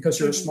 pounds, and because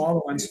they're smaller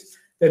ones,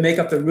 they make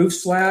up the roof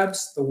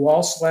slabs, the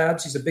wall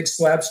slabs. These are big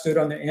slabs stood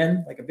on the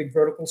end, like a big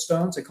vertical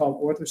stones. They're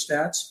called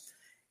orthostats.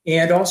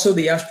 And also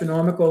the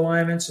astronomical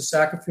alignments, the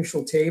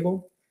sacrificial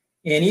table,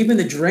 and even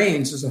the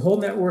drains. There's a whole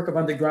network of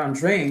underground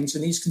drains,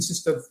 and these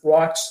consist of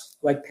rocks,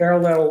 like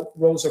parallel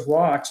rows of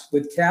rocks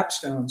with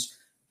capstones.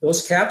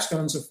 Those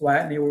capstones are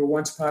flat, and they were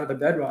once part of the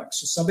bedrock.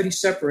 So somebody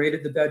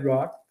separated the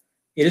bedrock.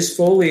 It is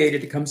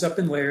foliated. It comes up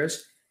in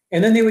layers.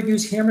 And then they would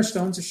use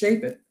hammerstones to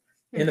shape it.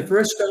 And the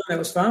first stone that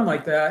was found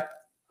like that,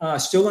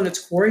 still in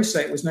its quarry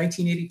site, was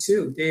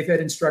 1982. Dave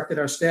had instructed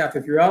our staff,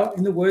 if you're out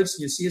in the woods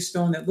and you see a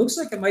stone that looks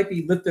like it might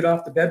be lifted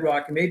off the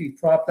bedrock and maybe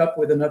propped up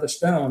with another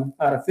stone,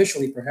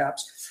 artificially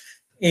perhaps,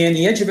 and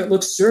the edge of it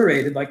looks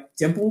serrated, like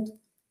dimpled,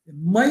 it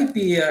might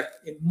be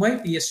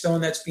a stone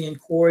that's being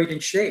quarried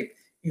and shaped.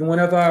 And one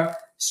of our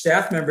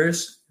staff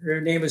members,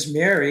 her name is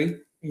Mary,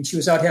 and she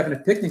was out having a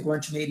picnic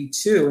lunch in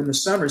 82 in the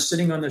summer,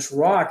 sitting on this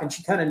rock, and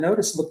she kind of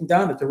noticed, looking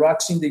down, that the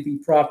rock seemed to be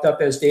propped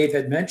up, as Dave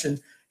had mentioned.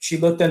 She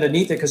looked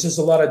underneath it because there's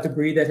a lot of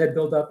debris that had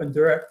built up in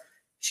dirt.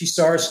 She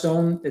saw a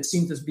stone that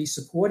seemed to be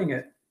supporting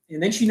it.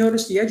 And then she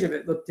noticed the edge of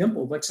it looked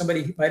dimpled, like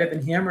somebody might have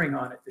been hammering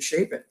on it to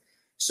shape it.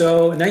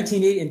 So in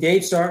 1980, and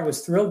Dave saw it and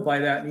was thrilled by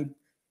that. And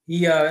he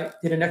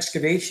did an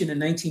excavation in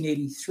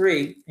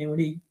 1983. And when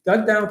he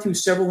dug down through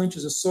several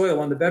inches of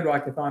soil on the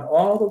bedrock, they found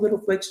all the little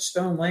flakes of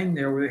stone laying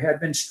there where it had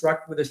been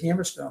struck with a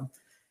hammerstone.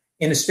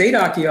 And a state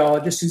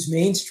archaeologist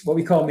who's what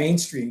we call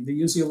mainstream, they're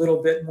usually a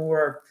little bit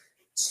more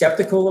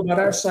skeptical about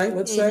our site,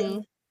 let's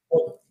say.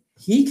 Well,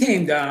 he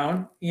came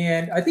down,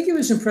 and I think he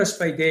was impressed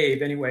by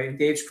Dave anyway, and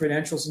Dave's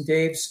credentials and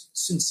Dave's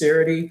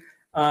sincerity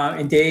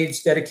and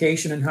Dave's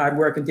dedication and hard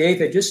work. And Dave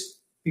had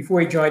just,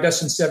 before he joined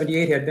us in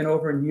 78, had been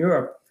over in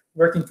Europe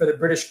working for the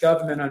British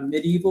government on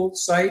medieval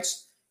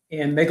sites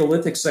and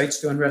megalithic sites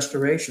doing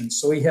restoration.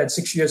 So he had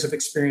 6 years of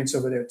experience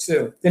over there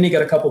too. Then he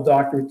got a couple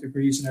doctorate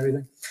degrees and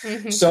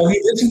everything. So he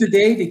listened to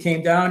Dave. He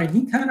came down and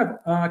he kind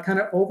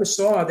of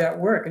oversaw that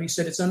work. And he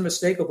said, it's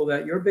unmistakable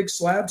that your big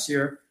slabs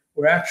here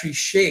were actually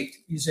shaped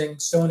using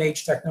Stone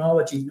Age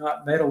technology,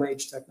 not Metal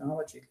Age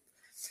technology.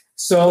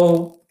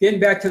 So getting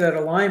back to that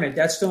alignment,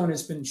 that stone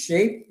has been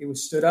shaped, it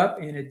was stood up,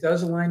 and it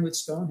does align with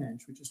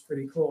Stonehenge, which is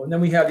pretty cool. And then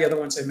we have the other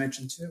ones I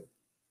mentioned too.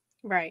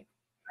 Right.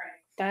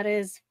 That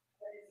is,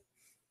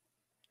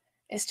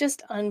 it's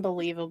just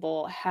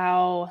unbelievable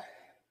how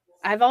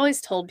I've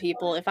always told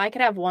people, if I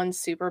could have one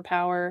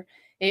superpower,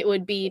 it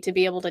would be to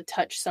be able to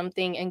touch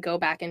something and go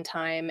back in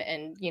time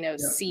and,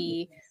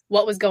 see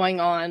what was going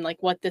on, like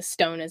what this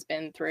stone has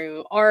been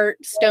through,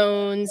 art,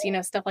 stones,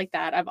 stuff like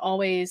that.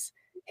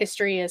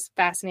 History is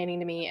fascinating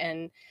to me.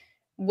 And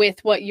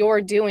with what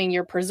you're doing,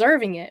 you're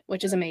preserving it,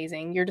 which is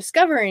amazing. You're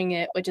discovering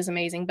it, which is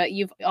amazing. But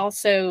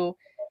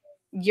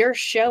you're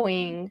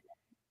showing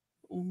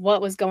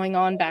what was going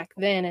on back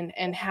then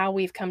and how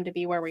we've come to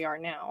be where we are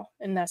now.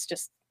 And that's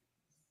just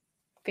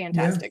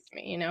fantastic to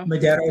me, My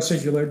dad always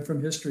says you learn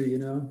from history,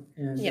 and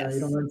yes.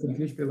 You don't learn from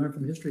history, you learn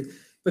from history.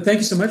 But thank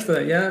you so much for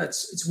that. Yeah,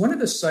 it's one of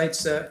the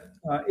sites that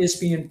is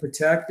being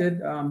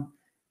protected.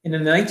 In the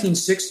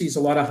 1960s, a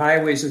lot of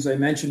highways, as I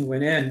mentioned,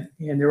 went in,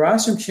 and there are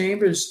some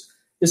chambers.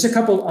 There's a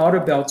couple outer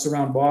belts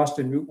around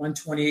Boston, Route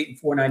 128 and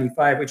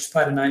 495, which is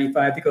part of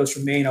 95 that goes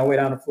from Maine all the way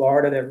down to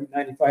Florida, that Route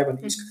 95 on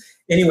the east.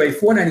 Anyway,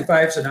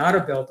 495 is an outer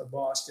belt of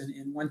Boston,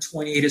 and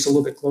 128 is a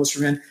little bit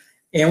closer in.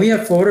 And we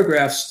have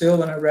photographs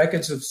still in our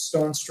records of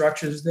stone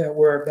structures that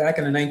were back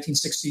in the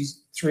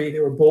 1963, they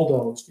were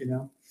bulldozed,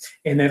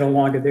 and they're no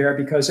longer there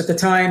because at the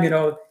time,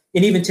 and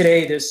even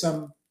today, there's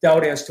some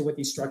doubt as to what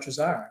these structures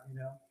are,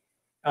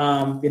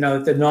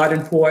 they're not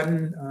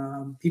important.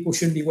 People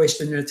shouldn't be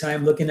wasting their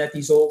time looking at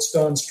these old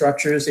stone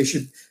structures. They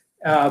should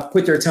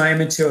put their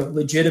time into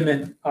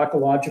legitimate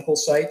archaeological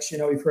sites.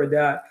 We've heard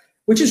that,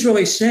 which is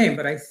really a shame.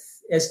 But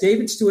as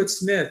David Stuart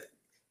Smith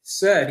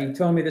said, he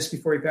told me this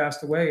before he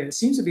passed away, it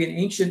seems to be an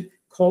ancient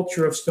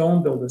culture of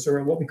stone builders,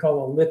 or what we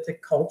call a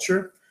lithic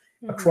culture,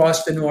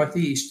 across the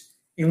Northeast.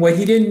 And what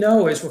he didn't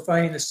know is we're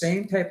finding the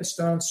same type of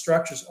stone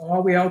structures all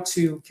the way out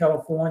to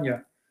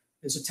California.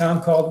 There's a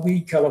town called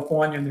Weed,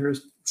 California, and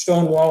there's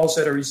stone walls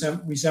that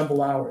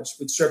resemble ours,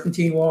 with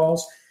serpentine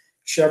walls,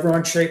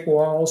 chevron-shaped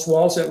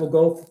walls that will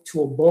go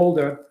to a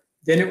boulder.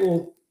 Then it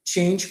will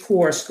change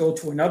course, go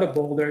to another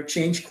boulder,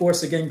 change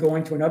course again,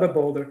 going to another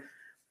boulder.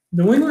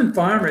 New England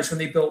farmers, when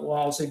they built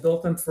walls, they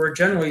built them for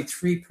generally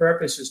three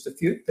purposes: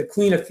 to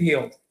clean a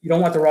field. You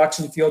don't want the rocks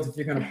in the field if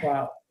you're going to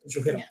plow, because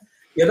you'll hit them.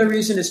 The other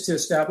reason is to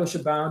establish a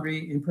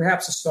boundary and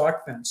perhaps a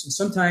stock fence. And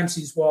sometimes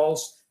these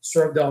walls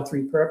served all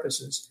three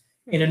purposes.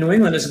 And in New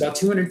England, there's about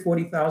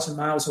 240,000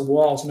 miles of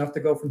walls, enough to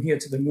go from here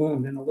to the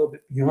moon and a little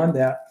bit beyond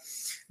that.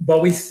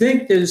 But we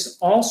think there's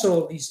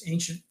also these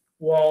ancient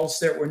walls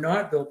that were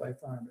not built by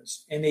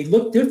farmers. And they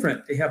look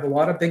different. They have a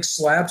lot of big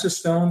slabs of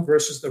stone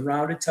versus the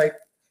rounded type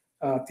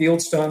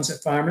field stones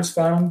that farmers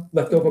found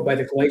left over by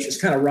the glaciers,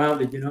 kind of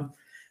rounded,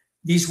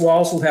 These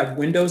walls will have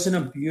windows in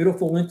them,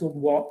 beautiful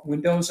linteled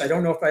windows. I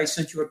don't know if I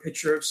sent you a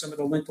picture of some of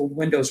the linteled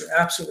windows. They're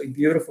absolutely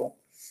beautiful.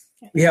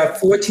 We have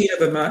 14 of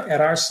them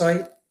at our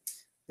site.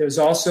 There's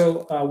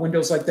also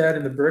windows like that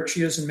in the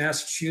Berkshires in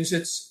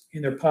Massachusetts,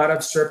 and they're part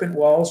of serpent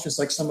walls, just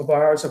like some of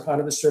ours are part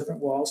of the serpent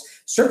walls.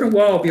 Serpent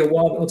wall will be a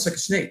wall that looks like a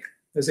snake.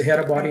 There's a head,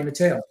 a body, and a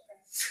tail.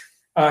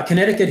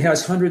 Connecticut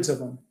has hundreds of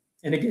them.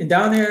 And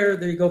down there,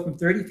 they go from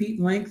 30 feet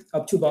in length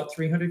up to about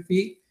 300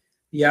 feet.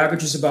 The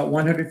average is about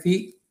 100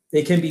 feet.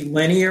 They can be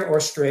linear or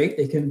straight.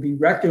 They can be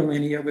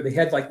rectilinear with the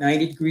head like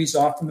 90 degrees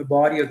off from the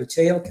body, or the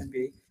tail can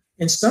be.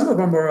 And some of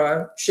them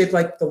are shaped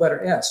like the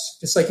letter S,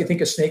 just like you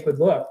think a snake would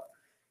look.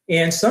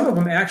 And some of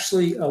them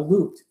actually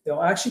looped.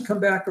 They'll actually come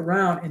back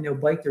around and they'll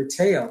bite their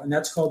tail, and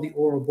that's called the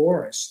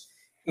Ouroboros.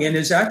 And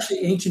there's actually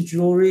ancient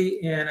jewelry,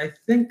 and I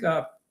think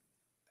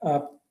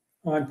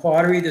on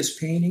pottery there's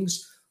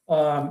paintings,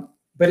 but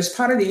it's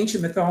part of the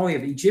ancient mythology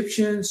of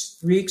Egyptians,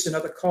 Greeks, and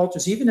other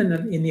cultures. Even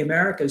in the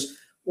Americas,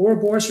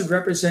 Ouroboros would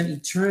represent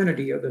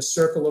eternity or the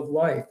circle of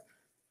life.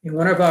 And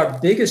one of our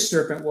biggest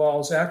serpent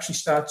walls actually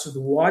starts with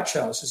the watch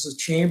house. It's a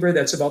chamber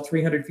that's about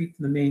 300 feet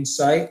from the main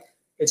site.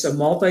 It's a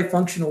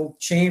multifunctional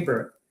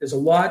chamber. There's a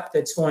lot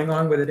that's going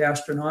on with it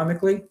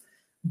astronomically,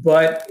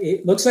 but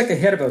it looks like the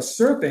head of a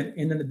serpent,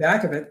 and in the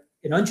back of it,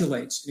 it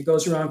undulates. It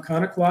goes around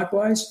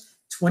counterclockwise,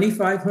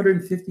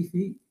 2,550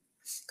 feet,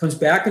 comes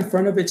back in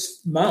front of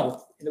its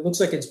mouth, and it looks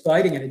like it's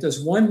biting it. It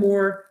does one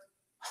more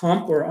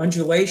hump or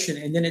undulation,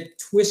 and then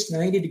it twists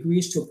 90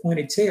 degrees to a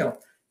pointed tail.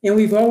 And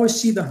we've always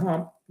seen the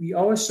hump. We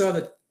always saw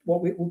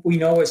what we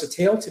know as a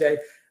tail today.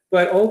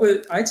 But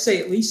over, I'd say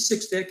at least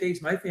 6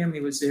 decades, my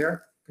family was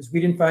there, because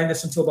we didn't find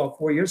this until about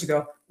 4 years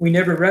ago. We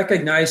never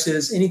recognized it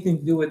as anything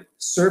to do with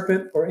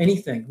serpent or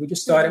anything. We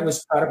just thought it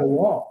was part of a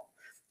wall.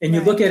 And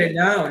you look at it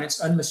now, and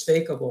it's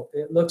unmistakable.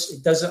 It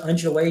does the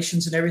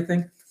undulations and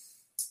everything.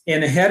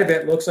 And the head of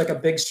it looks like a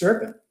big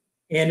serpent.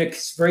 And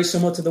it's very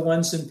similar to the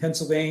ones in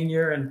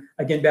Pennsylvania. And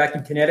again, back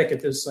in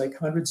Connecticut, there's like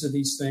hundreds of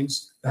these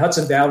things. The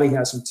Hudson Valley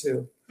has them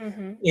too.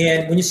 Mm-hmm.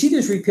 And when you see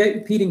these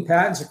repeating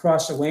patterns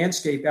across the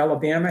landscape,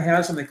 Alabama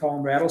has them. They call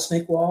them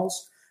rattlesnake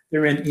walls.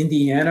 They're in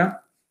Indiana.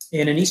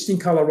 And in eastern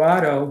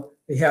Colorado,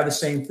 they have the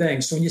same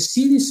thing. So when you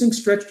see these things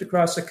stretched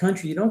across the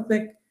country, you don't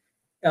think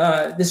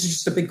this is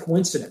just a big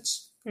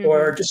coincidence, mm-hmm.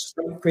 or just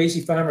a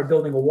crazy farmer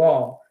building a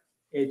wall.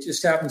 It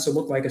just happens to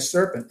look like a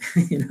serpent,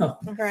 you know?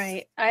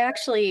 Right. I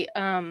actually,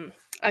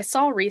 I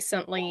saw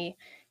recently,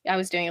 I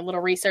was doing a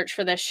little research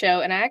for this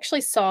show, and I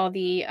actually saw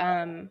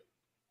the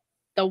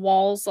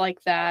walls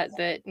like that,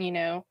 you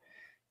know,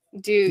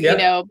 you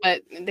know,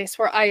 but they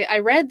swear, I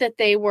read that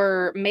they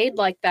were made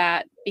like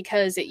that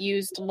because it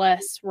used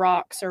less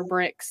rocks or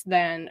bricks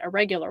than a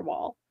regular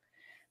wall.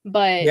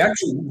 But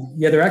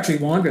they're actually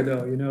longer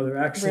though. You know, they're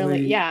actually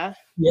really, yeah.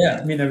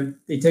 I mean,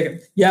 they take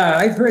it. Yeah,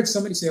 I've heard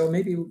somebody say, "Oh,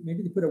 maybe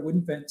they put a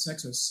wooden fence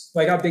next to us."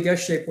 Like our big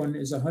S-shaped one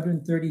is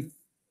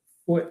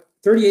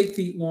 38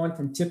 feet long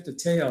from tip to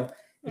tail.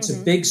 It's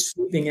mm-hmm. a big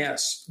sweeping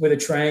S with a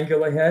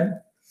triangular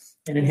head,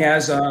 and it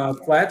has a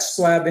flat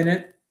slab in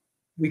it,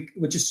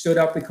 which is stood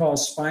up. We call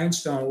spine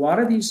stone. A lot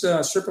of these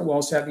serpent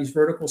walls have these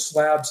vertical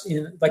slabs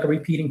in like a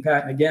repeating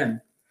pattern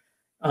again,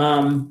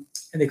 and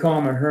they call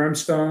them a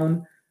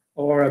hermstone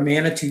or a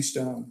Manitou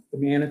stone, the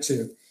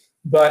Manitou.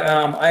 But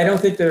I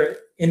don't think they're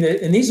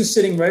and these are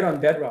sitting right on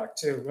bedrock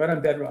too, right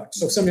on bedrock.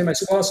 So somebody might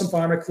say, "Well, some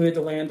farmer cleared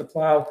the land to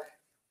plow."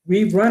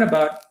 We've run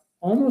about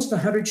almost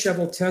 100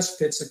 shovel test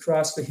pits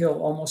across the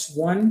hill, almost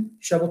one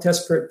shovel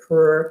test pit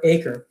per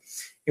acre.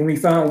 And we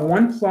found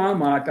one plow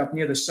mark up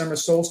near the summer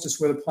solstice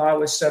where the plow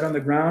was set on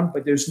the ground,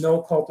 but there's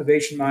no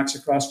cultivation marks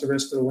across the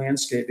rest of the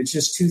landscape. It's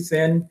just too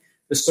thin.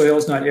 The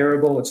soil's not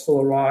arable. It's full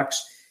of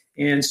rocks.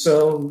 And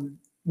so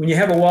when you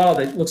have a wall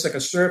that looks like a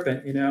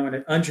serpent, you know, and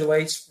it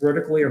undulates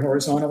vertically or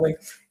horizontally,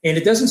 and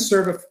it doesn't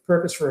serve a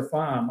purpose for a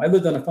farm. I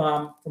lived on a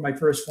farm for my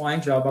first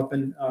flying job up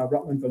in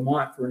Rutland,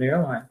 Vermont for an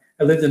airline.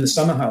 I lived in the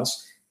summer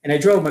house, and I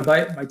drove my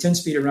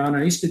 10-speed around. And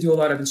I used to do a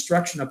lot of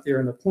instruction up there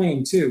in the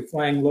plane too,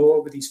 flying low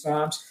over these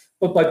farms.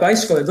 But by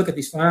bicycle, I'd look at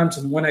these farms,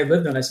 and when I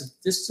lived on, I said,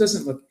 this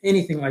doesn't look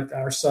anything like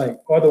our site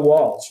or the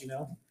walls, you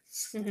know.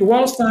 Mm-hmm. The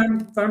walls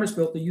farmers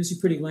built, they're usually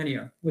pretty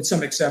linear, with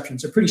some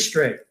exceptions. They're pretty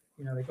straight.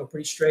 You know, they go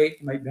pretty straight,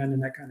 you might bend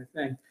and that kind of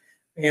thing.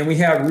 And we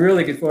have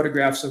really good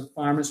photographs of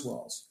farmers'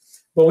 walls.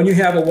 But when you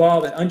have a wall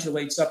that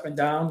undulates up and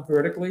down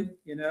vertically,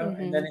 you know,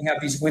 mm-hmm. and then you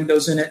have these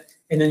windows in it,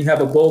 and then you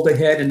have a boulder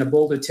head and a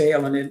boulder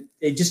tail, and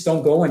they just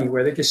don't go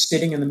anywhere. They're just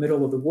sitting in the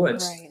middle of the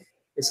woods. Right.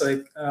 It's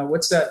like,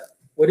 what's that?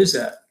 What is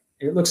that?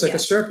 It looks like a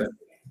serpent.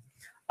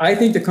 I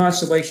think the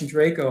constellation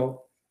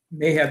Draco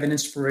may have been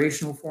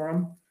inspirational for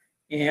them.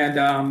 And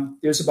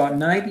there's about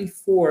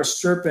 94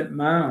 serpent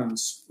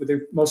mounds, where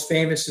the most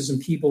famous is in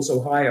Peebles,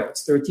 Ohio.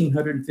 It's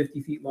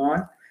 1,350 feet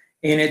long.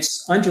 And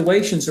its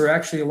undulations are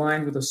actually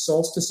aligned with the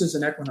solstices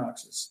and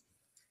equinoxes.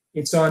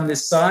 It's on the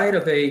side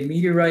of a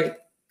meteorite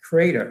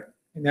crater.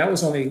 And that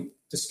was only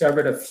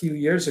discovered a few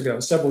years ago,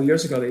 several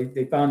years ago.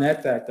 They found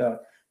that fact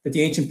out, that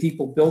the ancient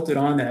people built it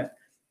on that.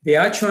 They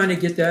are trying to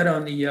get that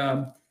on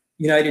the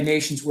United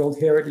Nations World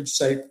Heritage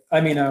Site.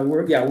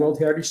 World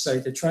Heritage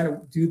Site. They're trying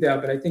to do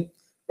that, but I think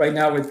right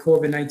now with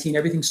COVID-19,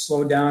 everything's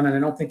slowed down, and I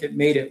don't think it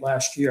made it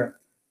last year.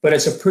 But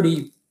it's a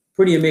pretty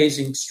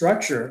amazing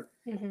structure.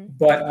 Mm-hmm.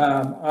 But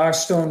our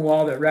stone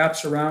wall that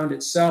wraps around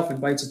itself and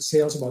bites its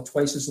tail is about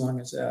twice as long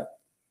as that.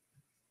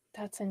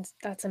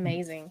 That's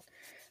amazing.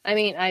 I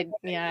mean,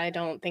 I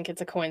don't think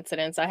it's a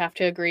coincidence. I have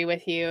to agree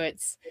with you.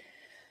 It's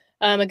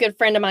a good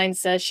friend of mine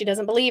says she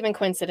doesn't believe in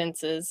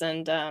coincidences,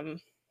 and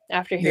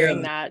after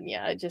hearing that,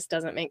 it just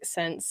doesn't make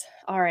sense.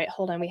 All right,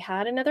 hold on. We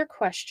had another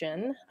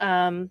question.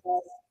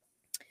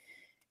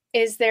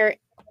 Is there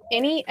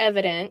any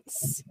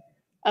evidence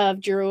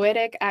of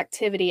Druidic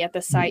activity at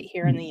the site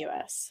here in the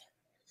U.S.?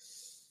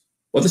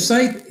 Well, the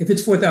site, if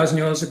it's 4,000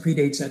 years, it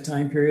predates that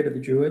time period of the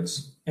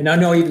Druids. And I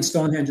know even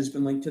Stonehenge has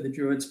been linked to the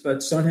Druids,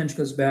 but Stonehenge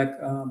goes back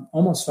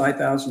almost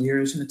 5,000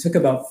 years, and it took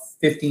about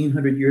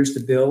 1,500 years to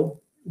build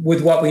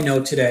with what we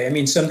know today. I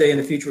mean, someday in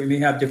the future, we may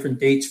have different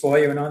dates for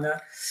you and on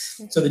that.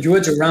 So the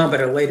Druids are around,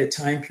 but at a later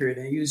time period.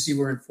 They usually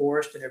were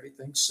enforced and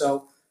everything.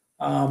 So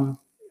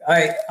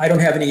I don't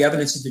have any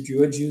evidence that the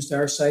Druids used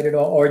our site at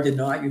all or did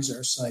not use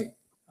our site.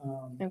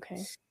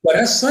 Okay. But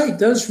our site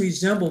does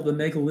resemble the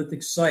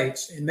megalithic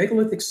sites. And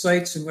megalithic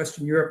sites in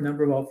Western Europe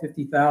number about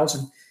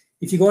 50,000.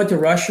 If you go into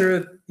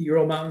Russia, the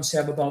Ural Mountains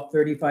have about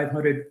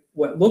 3,500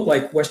 what look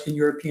like Western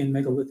European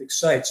megalithic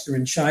sites. They're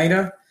in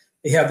China.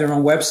 They have their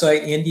own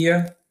website,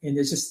 India, and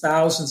there's just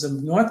thousands of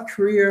them. North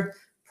Korea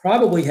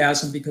probably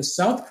has them because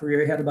South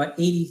Korea had about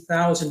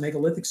 80,000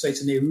 megalithic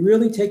sites, and they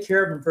really take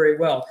care of them very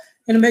well.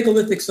 And a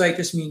megalithic site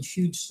just means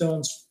huge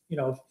stones,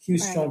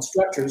 huge stone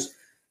structures.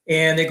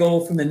 And they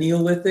go from the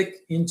Neolithic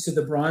into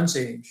the Bronze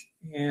Age.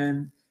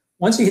 And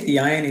once you hit the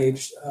Iron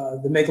Age,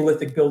 the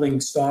megalithic building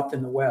stopped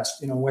in the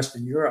West,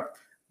 Western Europe.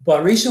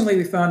 But recently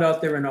we found out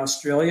they're in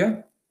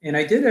Australia. And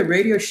I did a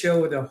radio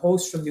show with a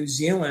host from New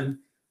Zealand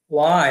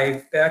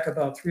live back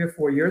about 3 or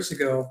 4 years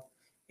ago.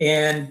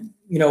 And,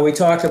 we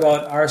talked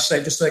about our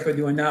site just like we're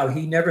doing now.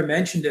 He never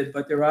mentioned it,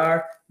 but there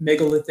are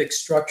megalithic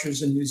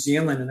structures in New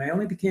Zealand. And I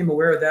only became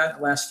aware of that in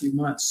the last few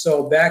months.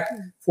 So back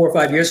 4 or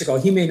 5 years ago,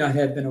 he may not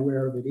have been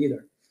aware of it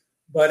either.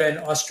 But in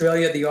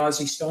Australia, the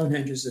Aussie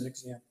Stonehenge is an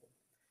example.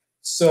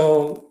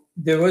 So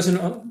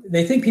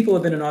they think people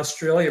have been in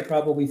Australia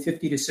probably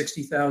 50 to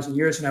 60,000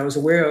 years. And I was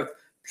aware of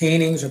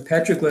paintings or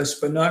petroglyphs,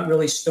 but not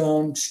really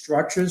stone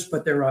structures,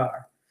 but there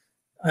are.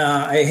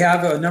 I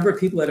have a number of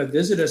people that have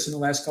visited us in the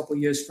last couple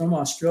of years from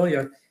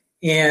Australia,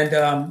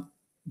 and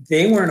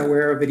they weren't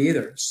aware of it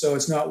either. So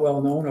it's not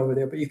well known over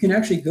there, but you can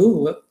actually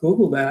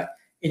Google that,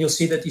 and you'll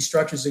see that these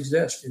structures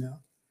exist,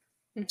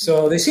 Mm-hmm.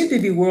 So they seem to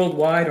be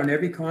worldwide on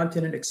every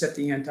continent except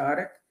the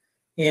Antarctic.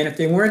 And if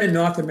they weren't in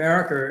North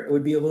America, it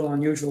would be a little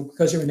unusual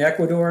because they're in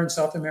Ecuador and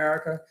South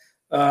America.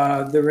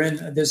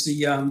 There's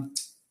the,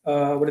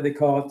 what do they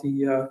call it?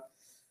 The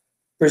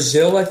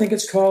Brazil, I think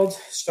it's called,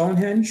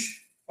 Stonehenge,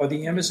 or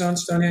the Amazon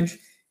Stonehenge.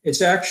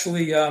 It's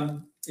actually,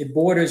 it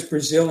borders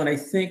Brazil and I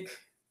think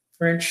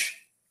French,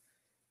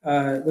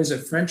 was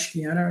it French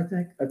Guiana, I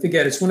think? I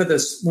forget. It's one of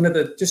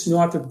the, just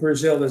north of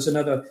Brazil, there's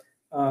another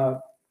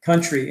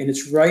country, and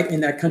it's right in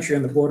that country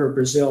on the border of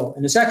Brazil.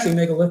 And it's actually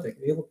megalithic.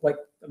 They look like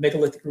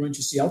megalithic ruins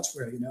you see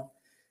elsewhere,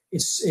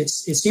 It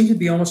seems to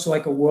be almost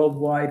like a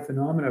worldwide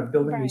phenomenon of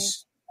building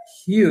these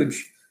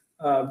huge,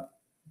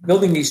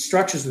 building these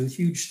structures with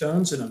huge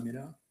stones in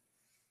them,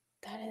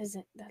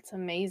 That's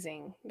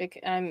amazing.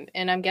 And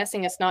I'm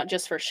guessing it's not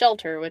just for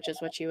shelter, which is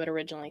what you would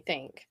originally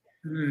think.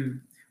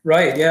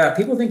 Right. Yeah.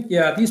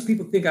 These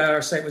people think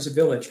our site was a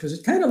village because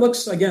it kind of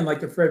looks, again, like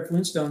the Fred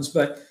Flintstones,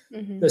 but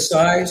the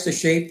size, the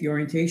shape, the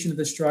orientation of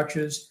the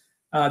structures,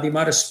 the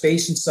amount of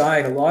space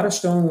inside, a lot of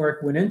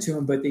stonework went into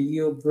them, but they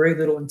yield very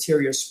little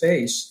interior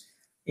space.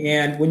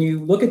 And when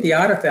you look at the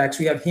artifacts,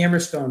 we have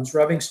hammerstones,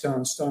 rubbing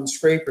stones, stone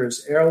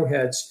scrapers,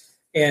 arrowheads,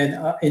 and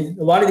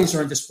a lot of these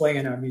are on display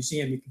in our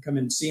museum. You can come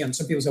in and see them.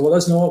 Some people say, well,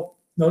 there's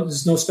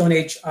no Stone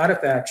Age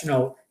artifacts,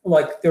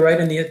 like they're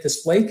right in the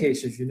display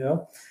cases,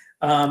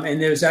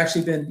 and there's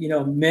actually been,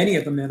 many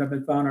of them that have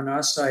been found on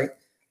our site.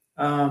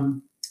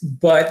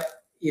 But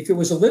if it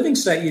was a living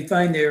site, you'd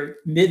find their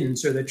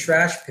middens or the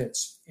trash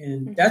pits.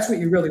 And that's what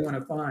you really want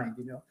to find,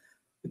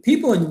 The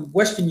people in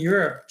Western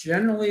Europe,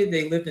 generally,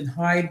 they lived in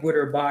hide, wood,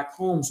 or bark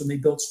homes when they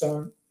built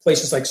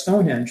places like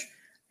Stonehenge.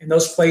 And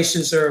those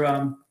places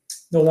are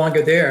no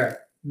longer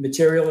there.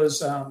 Material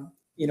is,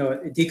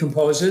 it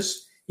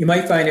decomposes. You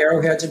might find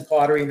arrowheads and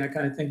pottery and that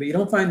kind of thing, but you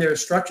don't find their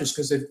structures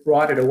because they've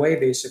brought it away,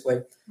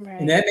 basically. Right.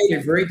 And that made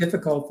it very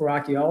difficult for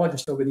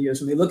archaeologists over the years.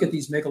 When they look at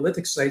these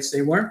megalithic sites,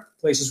 they weren't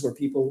places where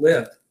people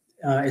lived,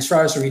 as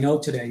far as we know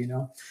today,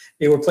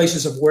 They were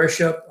places of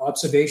worship,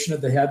 observation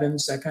of the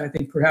heavens, that kind of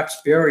thing,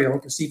 perhaps burial,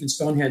 because even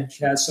Stonehenge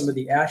has some of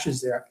the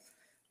ashes there.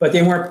 But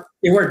they weren't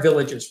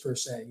villages per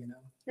se,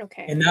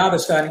 Okay. And now they're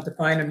starting to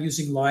find them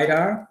using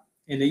LiDAR,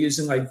 and they're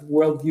using like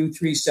WorldView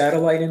 3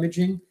 satellite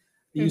imaging,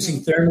 they're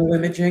using thermal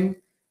imaging,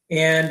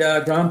 and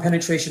ground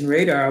penetration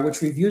radar, which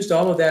we've used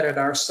all of that at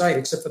our site,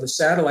 except for the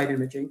satellite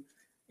imaging.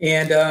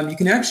 And you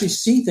can actually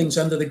see things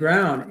under the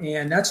ground.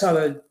 And that's how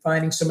they're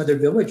finding some of their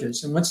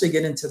villages. And once they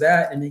get into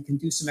that and they can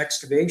do some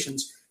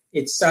excavations,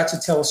 it starts to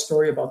tell a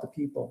story about the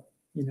people,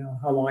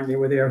 how long they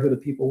were there, who the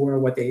people were,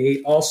 what they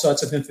ate, all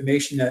sorts of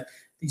information that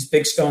these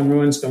big stone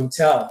ruins don't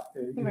tell.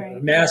 They're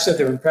massive,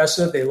 they're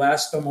impressive, they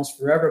last almost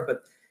forever,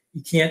 but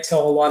you can't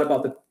tell a lot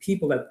about the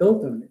people that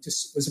built them. It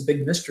just was a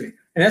big mystery.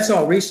 And that's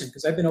all recent,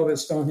 because I've been over to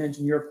Stonehenge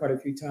in Europe quite a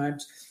few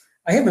times.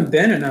 I haven't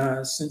been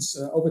in since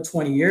over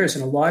 20 years,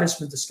 and a lot has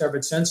been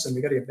discovered since then.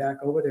 We got to get back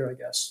over there, I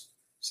guess.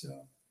 So.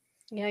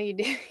 Yeah, you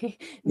do.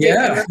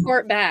 Yeah.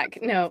 Report back.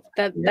 No,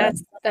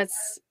 that's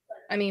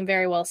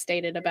very well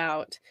stated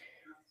about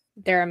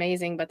they're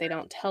amazing, but they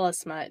don't tell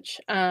us much.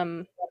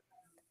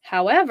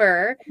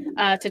 However,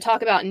 to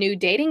talk about new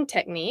dating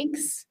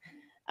techniques,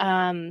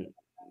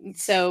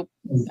 So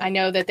I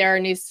know that there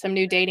are some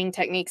new dating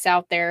techniques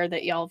out there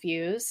that y'all have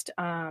used.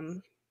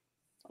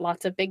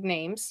 Lots of big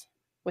names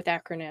with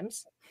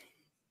acronyms.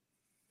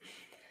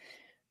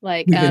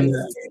 Like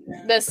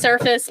the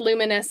surface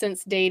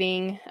luminescence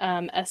dating,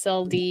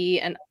 SLD,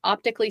 and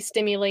optically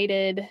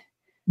stimulated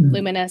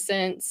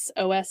luminescence,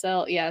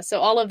 OSL. Yeah. So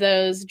all of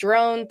those,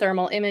 drone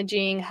thermal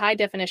imaging, high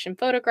definition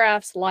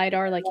photographs,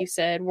 LiDAR, like you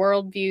said,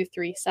 WorldView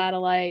 3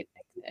 satellite,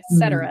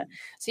 etc.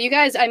 So you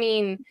guys, I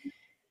mean,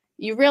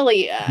 you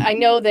really, I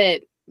know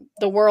that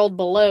the world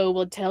below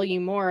will tell you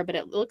more, but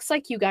it looks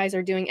like you guys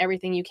are doing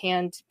everything you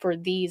can for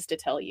these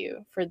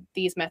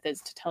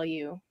methods to tell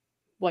you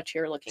what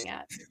you're looking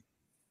at.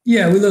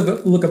 Yeah, we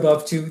look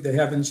above to the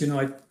heavens,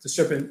 like the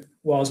serpent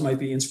walls might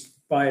be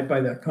inspired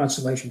by the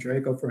constellation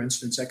Draco, for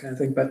instance, that kind of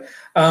thing.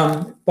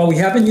 But we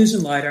have been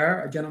using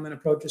LiDAR. A gentleman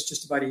approached us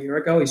just about a year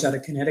ago. He's out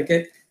of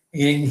Connecticut,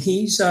 and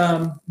he's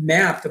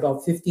mapped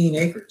about 15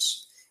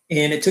 acres.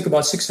 And it took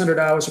about 600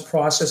 hours of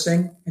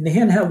processing. And the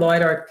handheld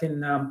LiDAR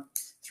can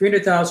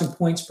 300,000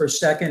 points per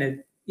second.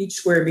 And each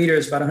square meter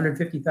is about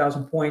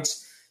 150,000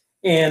 points.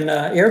 And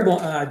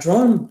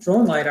drone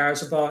LiDAR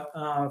is about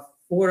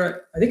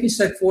I think he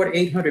said 400 to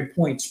 800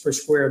 points per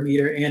square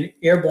meter, and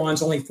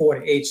airborne's only 4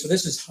 to 8. So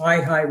this is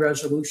high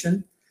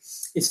resolution.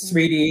 It's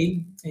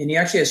 3D, and he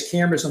actually has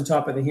cameras on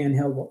top of the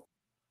handheld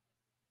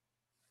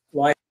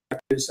LiDAR,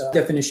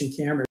 definition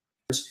cameras.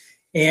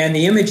 And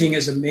the imaging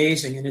is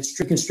amazing, and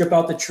you can strip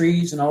out the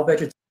trees and all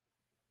vegetation,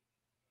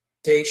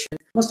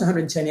 almost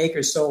 110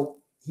 acres. So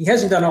he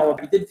hasn't done all of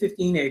it. He did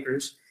 15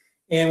 acres.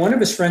 And one of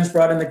his friends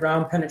brought in the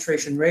ground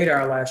penetration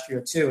radar last year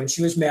too, and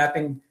she was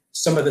mapping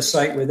some of the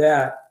site with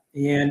that.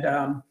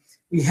 And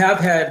we have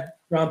had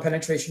ground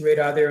penetration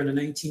radar there in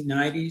the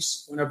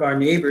 1990s. One of our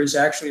neighbors,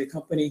 actually a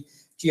company,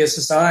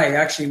 GSSI,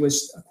 actually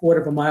was a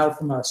quarter of a mile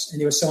from us,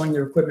 and they were selling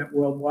their equipment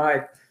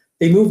worldwide.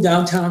 They moved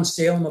downtown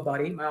Salem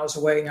about 8 miles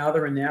away. Now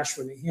they're in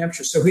Nashville, New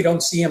Hampshire, so we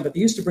don't see them. But they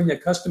used to bring their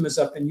customers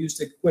up and use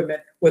the equipment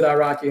with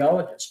our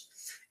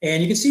archaeologists.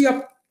 And you can see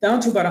up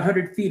down to about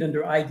 100 feet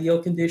under ideal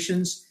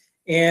conditions.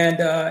 And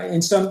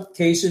in some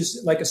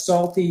cases, like a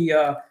salty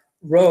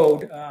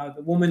road,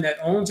 the woman that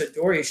owns it,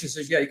 Doria, she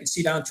says, yeah, you can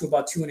see down to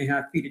about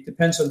 2.5 feet. It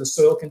depends on the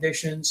soil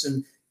conditions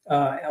and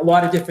a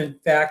lot of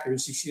different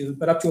factors,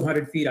 but up to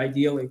 100 feet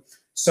ideally.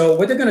 So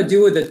what they're going to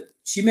do with it,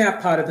 she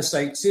mapped part of the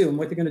site too. And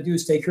what they're going to do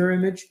is take her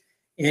image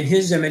and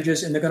his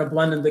images, and they're going to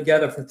blend them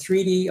together for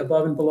 3D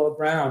above and below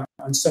ground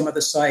on some of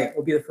the site. It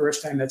will be the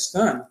first time that's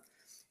done.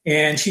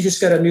 And she just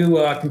got a new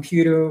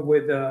computer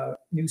with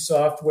new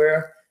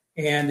software.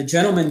 And the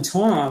gentleman,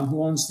 Tom,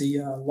 who owns the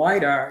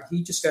LiDAR,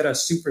 he just got a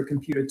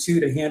supercomputer too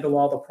to handle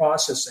all the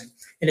processing.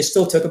 And it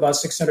still took about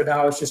 600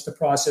 hours just to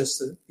process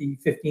the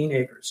 15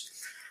 acres.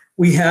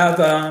 We have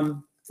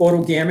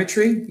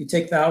photogrammetry. You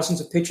take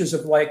thousands of pictures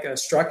of like a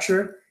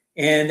structure,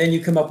 and then you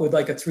come up with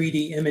like a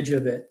 3D image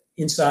of it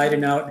inside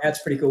and out. And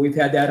that's pretty cool. We've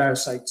had that at our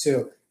site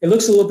too. It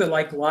looks a little bit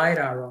like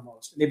LiDAR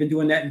almost. They've been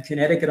doing that in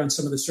Connecticut on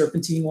some of the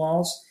serpentine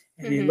walls,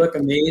 and they look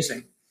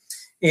amazing.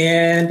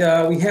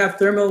 And we have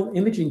thermal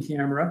imaging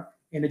camera.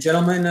 And a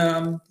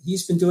gentleman,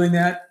 he's been doing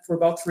that for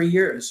about 3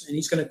 years. And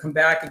he's going to come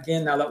back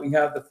again now that we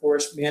have the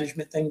forest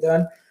management thing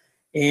done.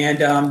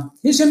 And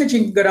his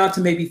imaging can go down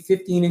to maybe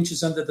 15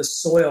 inches under the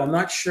soil. I'm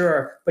not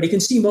sure, but he can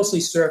see mostly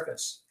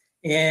surface.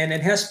 And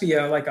it has to be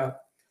like a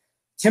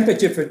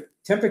temperature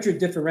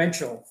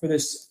differential for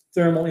this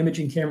thermal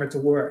imaging camera to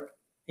work.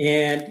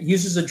 And he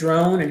uses a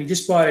drone, and he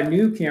just bought a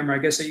new camera. I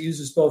guess it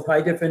uses both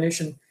high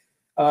definition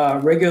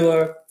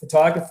regular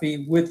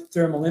photography with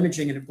thermal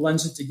imaging, and it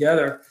blends it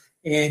together.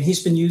 And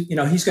he's been,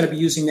 he's going to be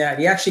using that.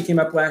 He actually came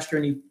up last year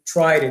and he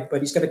tried it,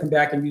 but he's got to come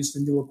back and use the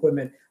new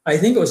equipment. I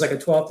think it was like a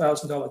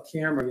 $12,000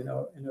 camera,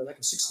 and like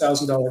a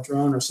 $6,000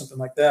 drone or something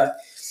like that.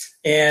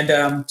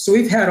 And so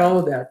we've had all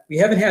of that. We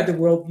haven't had the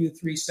WorldView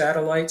 3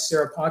 satellite.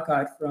 Sarah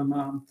Packard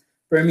from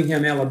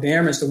Birmingham,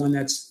 Alabama is the one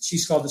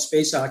she's called the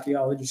space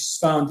archaeologist. She's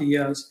found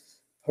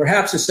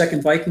perhaps the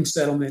second Viking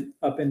settlement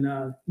up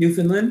in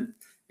Newfoundland,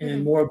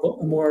 and more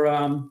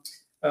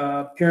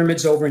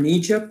pyramids over in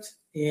Egypt.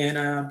 And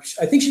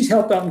I think she's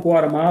helped out in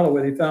Guatemala,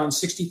 where they found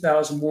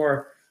 60,000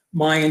 more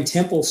Mayan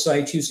temple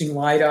sites using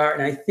LiDAR,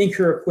 and I think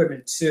her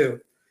equipment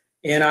too.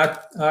 And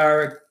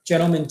our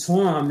gentleman,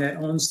 Tom, that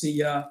owns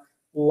the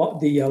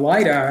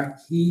LiDAR,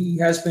 he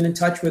has been in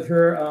touch with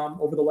her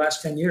over the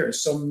last 10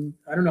 years. So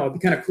I don't know, it'd be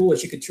kind of cool if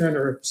she could turn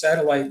her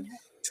satellite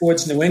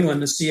towards New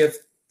England to see if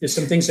there's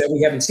some things that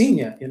we haven't seen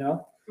yet,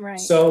 Right.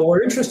 So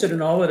we're interested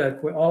in all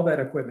that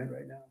equipment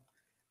right now.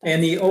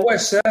 And the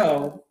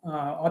OSL,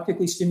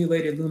 optically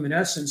stimulated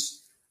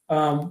luminescence,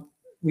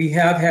 we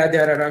have had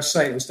that at our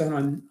site. It was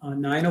done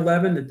on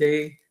 9/11, the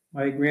day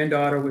my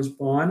granddaughter was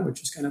born, which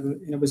was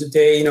it was a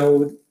day,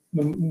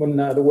 when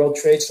the World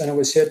Trade Center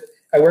was hit.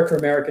 I work for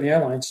American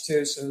Airlines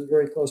too, so it was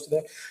very close to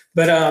that.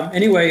 But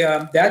anyway,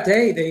 that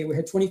day they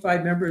had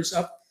 25 members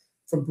up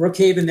from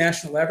Brookhaven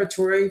National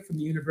Laboratory, from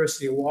the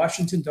University of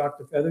Washington.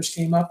 Dr. Feathers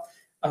came up.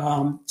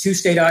 2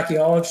 state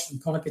archaeologists from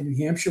Concord, New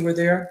Hampshire were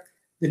there.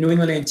 the New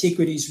England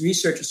Antiquities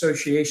Research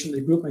Association,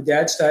 the group my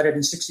dad started in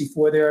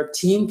 1964, their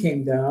team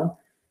came down,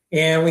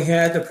 and we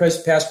had the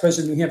past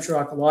president of the New Hampshire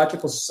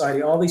Archaeological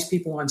Society, all these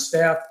people on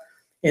staff,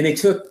 and they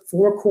took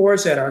 4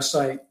 cores at our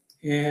site.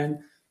 And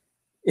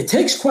it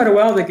takes quite a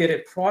while to get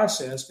it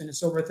processed, and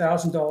it's over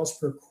 $1,000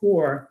 per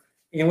core.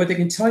 And what they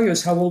can tell you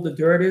is how old the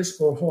dirt is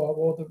or how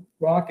old the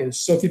rock is.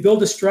 So if you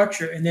build a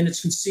structure and then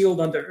it's concealed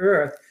under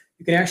earth,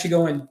 you can actually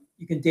go and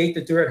you can date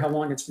the dirt, how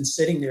long it's been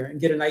sitting there, and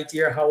get an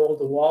idea how old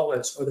the wall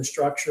is or the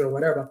structure or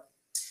whatever.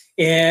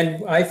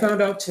 And I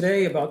found out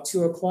today about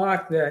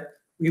 2:00 that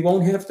we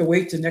won't have to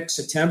wait till next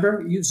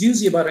September. It's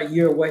usually about a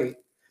year wait.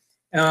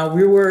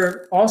 We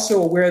were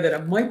also aware that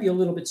it might be a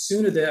little bit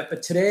sooner than that,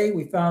 but today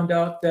we found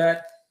out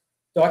that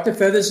Dr.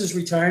 Feathers is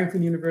retiring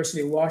from the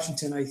University of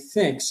Washington, I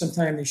think,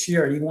 sometime this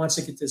year, and he wants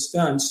to get this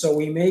done. So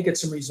we may get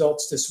some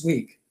results this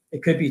week.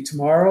 It could be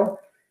tomorrow.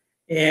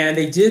 And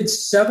they did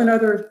 7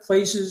 other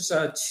places.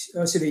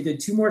 So they did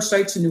 2 more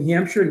sites in New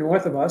Hampshire,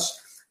 north of us.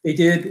 They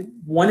did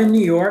 1 in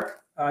New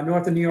York,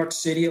 north of New York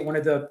City, at one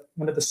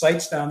of the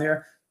sites down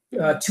there.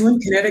 2 in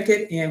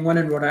Connecticut and 1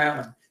 in Rhode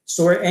Island.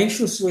 So we're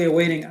anxiously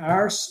awaiting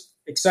ours,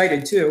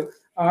 excited too,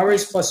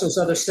 ours plus those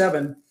other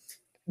 7.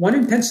 1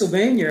 in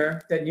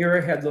Pennsylvania that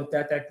NERA had looked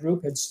at, that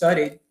group had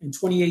studied in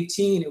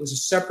 2018. It was a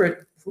separate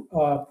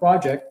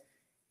project.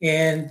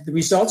 And the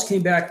results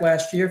came back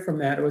last year from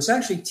that. It was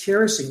actually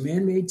terracing,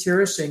 man-made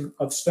terracing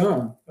of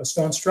stone, a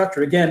stone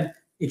structure. Again,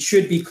 it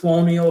should be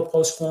colonial,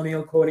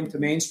 post-colonial, according to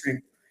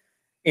mainstream.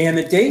 And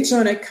the dates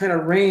on it kind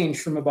of range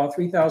from about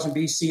 3000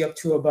 BC up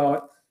to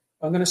about,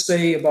 I'm going to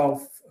say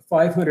about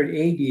 500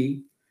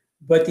 AD.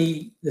 But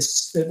the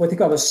what they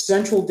call the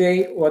central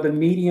date or the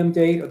medium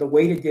date or the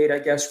weighted date, I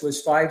guess, was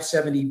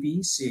 570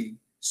 BC.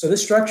 So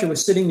this structure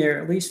was sitting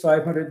there at least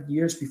 500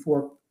 years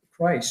before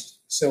Christ.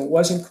 So it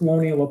wasn't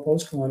colonial or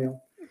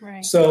post-colonial.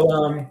 Right. So,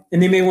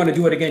 and they may want to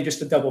do it again just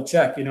to double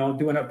check, doing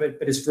it,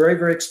 but it's very,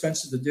 very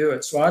expensive to do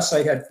it. So our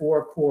site had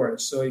 4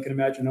 cores. So you can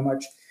imagine how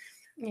much.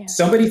 Yeah.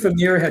 Somebody from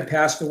there had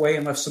passed away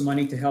and left some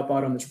money to help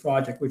out on this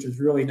project, which is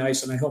really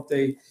nice. And I hope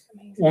they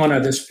honor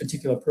this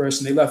particular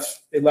person. They left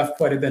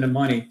quite a bit of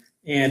money.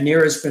 And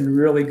NERA has been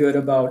really good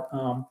about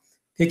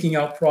picking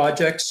out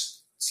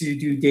projects to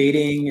do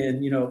dating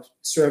and,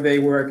 survey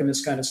work and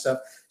this kind of stuff.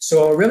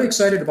 So we're really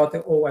excited about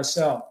the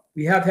OSL.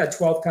 We have had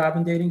 12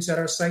 carbon datings at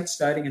our site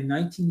starting in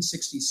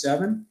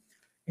 1967.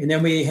 And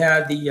then we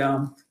had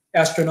the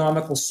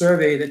astronomical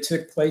survey that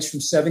took place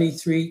from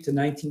 73 to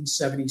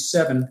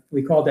 1977.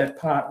 We called that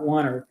Part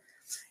 1.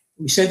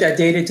 We sent that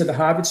data to the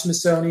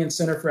Harvard-Smithsonian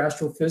Center for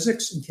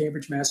Astrophysics in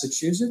Cambridge,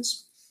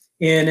 Massachusetts.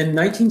 And in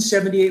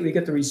 1978, we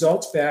got the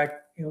results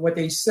back. And what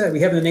they said,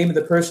 we have the name of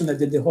the person that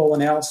did the whole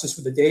analysis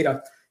with the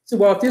data. So,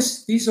 well,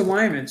 if these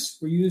alignments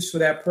were used for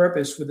that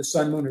purpose with the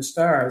sun, moon, and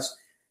stars,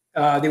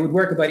 they would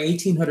work about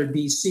 1800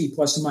 BC,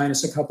 plus or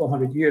minus a couple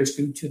hundred years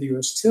due to the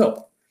Earth's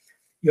tilt.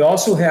 You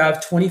also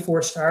have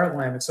 24 star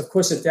alignments. Of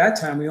course, at that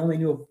time, we only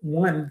knew of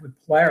 1 with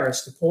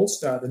Polaris, the pole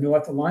star, the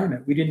north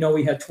alignment. We didn't know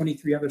we had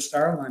 23 other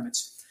star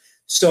alignments.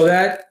 So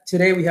that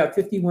today we have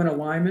 51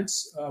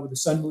 alignments with the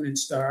sun, moon, and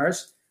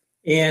stars.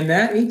 And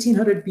that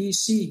 1800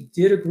 BC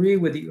did agree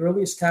with the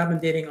earliest carbon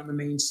dating on the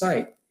main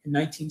site in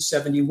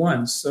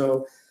 1971.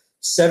 So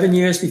 7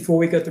 years before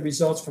we got the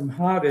results from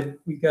Harvard,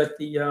 we got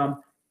the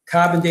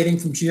carbon dating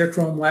from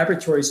Geochrome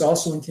Laboratories,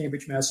 also in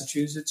Cambridge,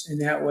 Massachusetts, and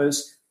that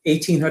was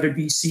 1800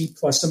 BC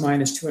plus or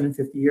minus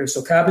 250 years.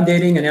 So carbon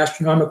dating and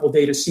astronomical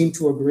data seem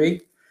to agree.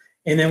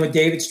 And then with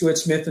David Stewart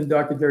Smith and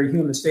Dr. Gary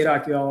Hume, the state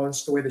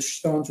archaeologist, the way the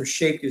stones are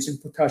shaped using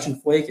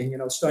percussion flaking,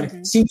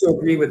 seem to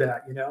agree with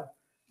that,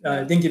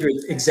 didn't give you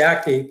an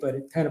exact date, but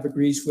it kind of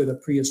agrees with a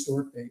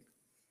prehistoric date.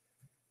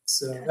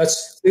 So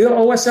that's the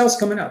OSL's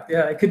coming up.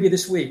 Yeah, it could be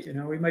this week.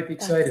 We might be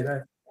excited. I'm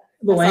a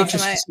little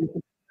anxious to see.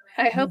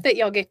 I hope that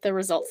y'all get the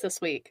results this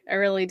week. I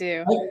really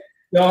do.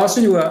 I'll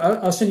send you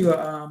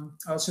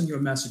a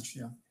message.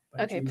 Yeah.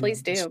 Okay,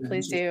 please do.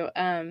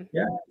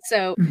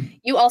 So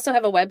you also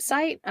have a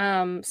website.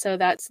 So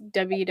that's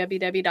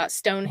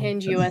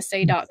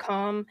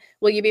www.stonehengeusa.com.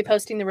 Will you be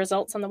posting the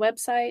results on the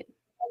website?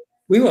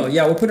 We will.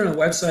 Yeah, we'll put it on the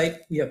website.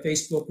 We have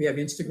Facebook. We have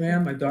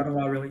Instagram. My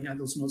daughter-in-law really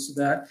handles most of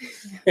that.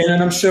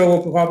 And I'm sure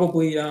we'll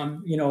probably,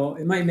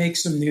 it might make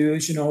some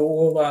news.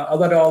 I'll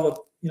let all of,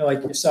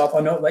 like yourself,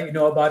 I'll let you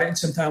know about it. And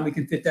sometime we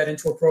can fit that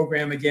into a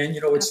program again,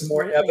 with some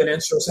more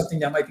evidence or something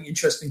that might be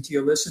interesting to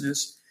your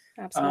listeners.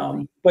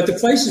 Absolutely. But the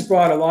place has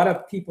brought a lot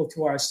of people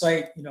to our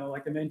site,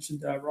 like I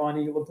mentioned,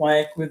 Ronnie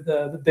LeBlanc with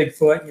the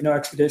Bigfoot,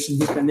 expedition.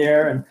 He's been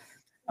there. And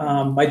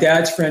my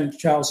dad's friend,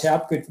 Charles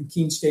Hapgood from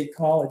Keene State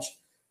College,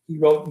 he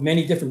wrote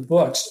many different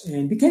books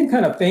and became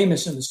kind of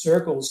famous in the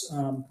circles.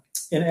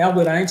 And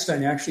Albert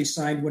Einstein actually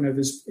signed one of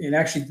his, and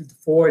actually did the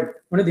forward,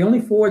 one of the only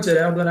forwards that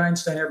Albert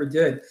Einstein ever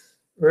did.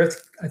 I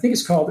think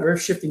it's called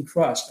Earth Shifting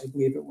Crust, I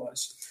believe it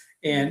was.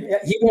 And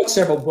he wrote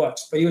several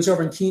books, but he was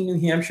over in Keene, New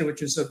Hampshire,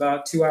 which is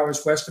about 2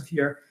 hours west of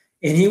here.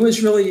 And he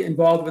was really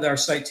involved with our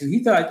site too.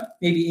 He thought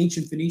maybe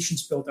ancient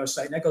Phoenicians built our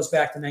site, and that goes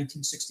back to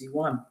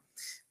 1961.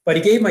 But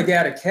he gave my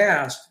dad a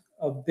cast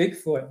of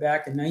Bigfoot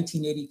back in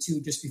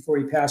 1982, just before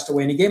he passed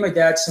away. And he gave my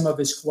dad some of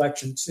his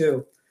collection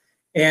too.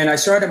 And I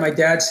saw it at my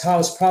dad's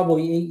house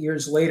probably 8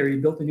 years later. He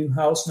built a new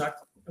house not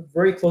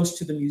very close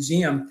to the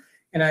museum.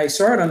 And I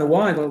saw it on the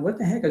wall. I go, what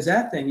the heck is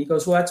that thing? He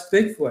goes, well, that's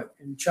Bigfoot.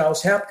 And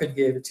Charles Hapgood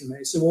gave it to me.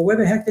 I said, well, where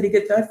the heck did he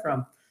get that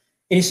from?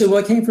 And he said, well,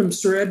 it came from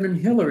Sir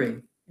Edmund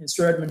Hillary. And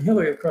Sir Edmund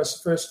Hillary, of course,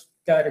 the first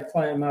guy to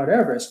climb Mount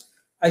Everest.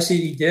 I said,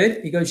 he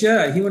did? He goes,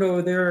 yeah, he went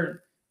over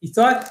there. He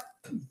thought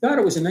it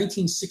was in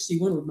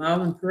 1961 with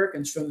Marlin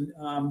Perkins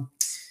from,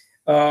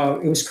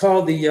 it was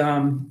called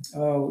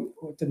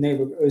what the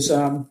name of it was,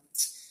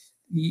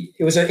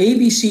 it was an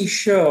ABC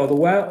show, the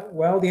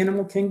Wild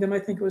Animal Kingdom, I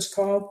think it was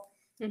called,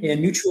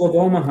 and Mutual of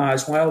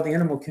Omaha's Wild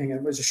Animal Kingdom.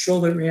 It was a show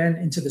that ran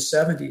into the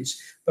 70s.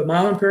 But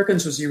Marlin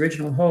Perkins was the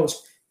original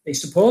host. They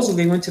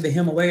supposedly went to the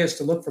Himalayas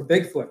to look for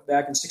Bigfoot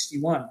back in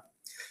 61.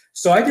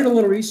 So I did a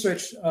little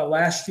research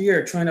last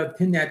year trying to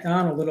pin that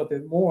down a little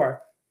bit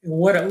more. And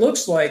what it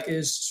looks like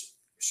is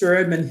Sir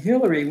Edmund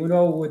Hillary went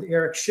over with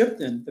Eric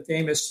Shipton, the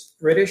famous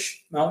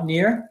British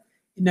mountaineer,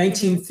 in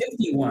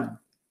 1951.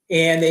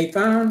 And they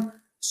found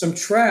some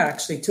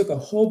tracks. They took a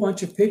whole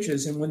bunch of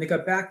pictures. And when they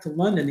got back to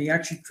London, they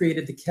actually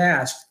created the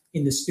cast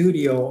in the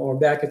studio or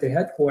back at the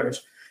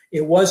headquarters.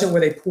 It wasn't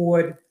where they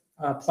poured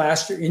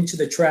plaster into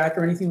the track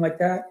or anything like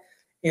that.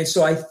 And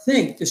so I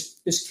think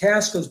this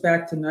cast goes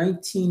back to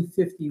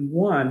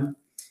 1951.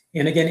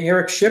 And again,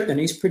 Eric Shipton,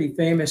 he's pretty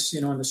famous,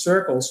 in the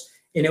circles.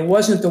 And it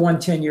wasn't the one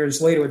 10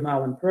 years later with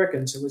Marlin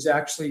Perkins. It was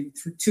actually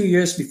 2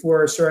 years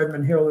before Sir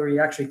Edmund Hillary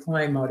actually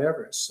climbed Mount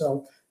Everest.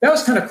 So that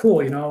was kind of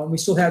cool, and we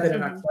still have it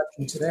in our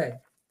collection today.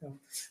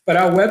 But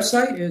our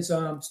website is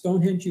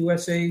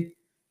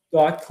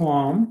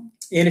StonehengeUSA.com.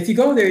 And if you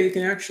go there, you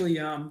can actually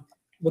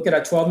look at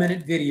our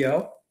 12-minute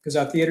video, because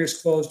our theater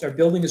is closed. Our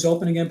building is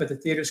open again, but the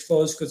theater is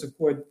closed because of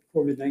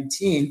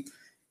COVID-19.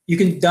 You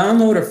can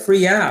download a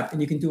free app,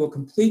 and you can do a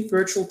complete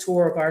virtual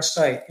tour of our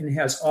site. And it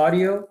has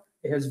audio,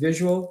 it has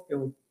visual,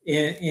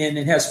 and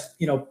it has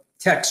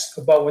text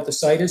about what the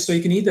site is. So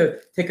you can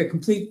either take a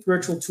complete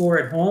virtual tour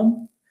at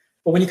home,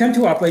 but when you come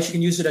to our place, you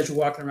can use it as you're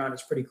walking around.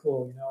 It's pretty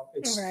cool,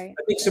 It's right.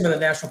 I think some of the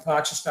national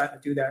parks are starting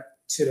to do that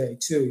today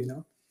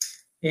too,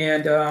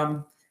 And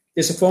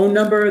there's a phone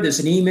number,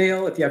 there's an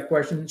email. If you have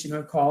questions,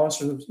 call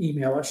us or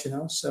email us,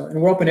 So, and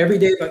we're open every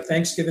day but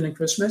Thanksgiving and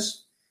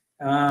Christmas.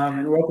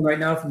 And we're open right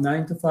now from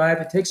 9 to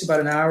 5. It takes about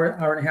an hour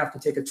and a half to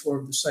take a tour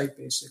of the site,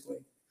 basically.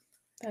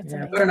 That's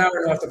about an hour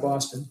north of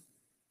Boston.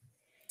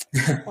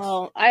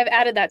 Well, I've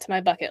added that to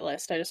my bucket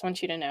list. I just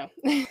want you to know.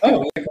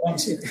 Oh,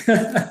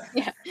 yeah.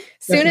 Yeah.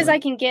 Soon as I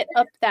can get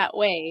up that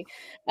way.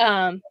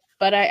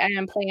 But I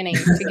am planning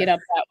to get up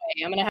that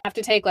way. I'm going to have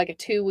to take like a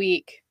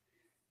 2-week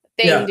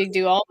thing to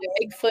do all the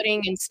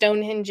Bigfooting and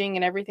Stonehenging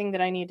and everything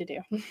that I need to do.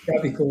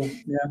 That'd be cool.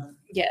 Yeah.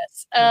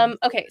 Yes.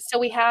 Okay. So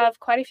we have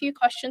quite a few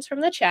questions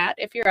from the chat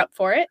if you're up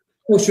for it.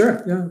 Oh,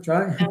 sure. Yeah,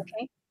 try.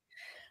 Okay.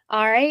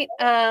 All right.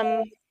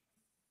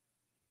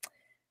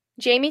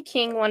 Jamie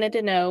King wanted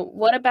to know,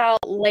 what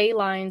about ley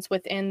lines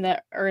within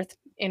the Earth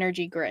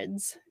energy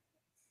grids?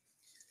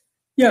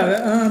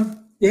 Yeah,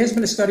 there has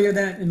been a study of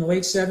that in the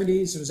late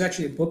 70s. There was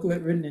actually a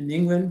booklet written in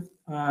England.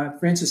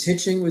 Francis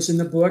Hitching was in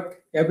the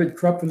book, Edward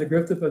Krupp from the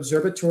Griffith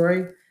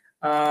Observatory.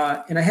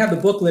 And I have the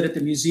booklet at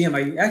the museum.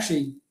 I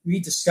actually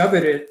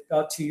rediscovered it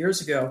about 2 years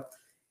ago.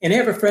 And I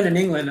have a friend in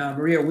England,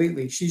 Maria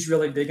Wheatley. She's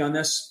really big on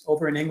this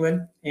over in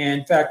England.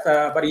 And in fact,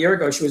 about a year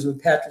ago, she was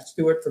with Patrick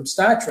Stewart from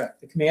Star Trek,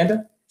 the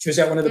commander. She was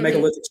at one of the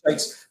megalithic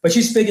sites, but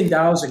she's big in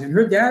dowsing. And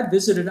her dad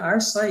visited our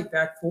site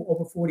back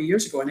over 40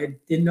 years ago, and I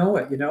didn't know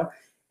it,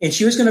 And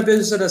she was going to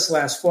visit us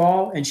last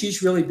fall, and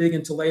she's really big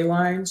into ley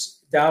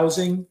lines,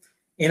 dowsing.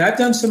 And I've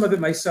done some of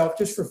it myself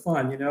just for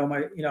fun,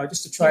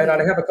 just to try it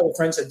out. I have a couple of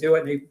friends that do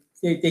it, and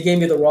they gave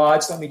me the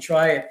rods, let me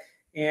try it.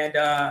 And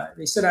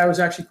they said I was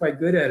actually quite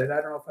good at it.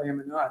 I don't know if I am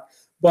or not.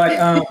 But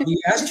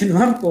the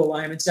astronomical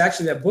alignments,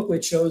 actually that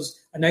booklet shows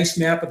a nice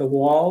map of the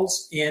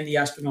walls and the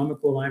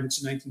astronomical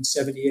alignments in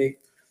 1978.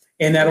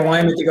 And that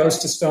alignment that goes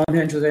to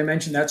Stonehenge, as I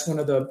mentioned, that's one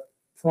of the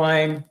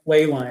prime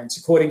ley lines,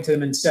 according to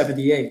them in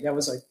 78. That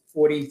was like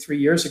 43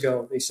 years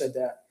ago, they said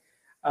that.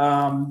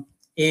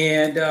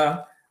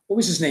 What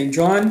was his name?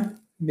 John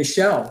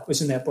Michel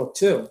was in that book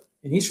too.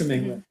 And he's from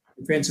England.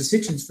 Mm-hmm. Francis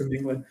Hitchens from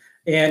England.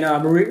 And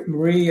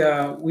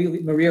Maria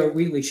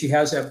Wheatley, she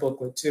has that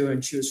booklet too,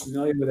 and she was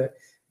familiar with it.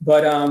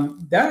 But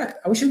I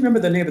wish I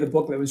remember the name of the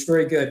booklet. It was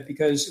very good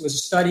because it was a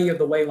study of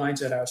the ley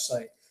lines at our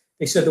site.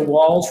 They said the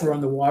walls were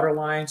on the water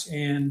lines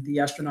and the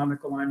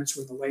astronomical alignments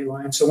were the ley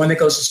lines. So when it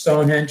goes to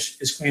Stonehenge,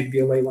 it's claimed to be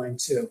a ley line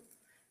too.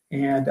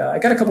 And I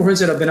got a couple of friends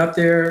that have been up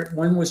there.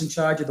 One was in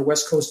charge of the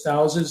West Coast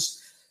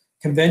Dowsers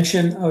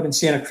convention out in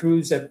Santa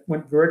Cruz that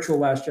went virtual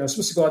last year. I was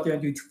supposed to go out there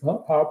and do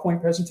PowerPoint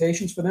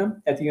presentations for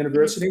them at the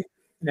university,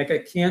 and that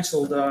got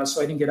canceled,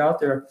 so I didn't get out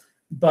there.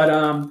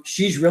 But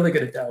she's really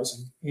good at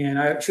dowsing,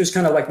 and she was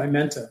kind of like my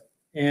mentor.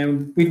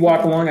 And we'd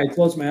walk along, I'd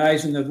close my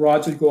eyes, and the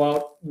rods would go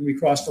out when we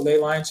crossed the ley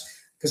lines,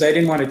 because I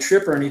didn't want to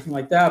trip or anything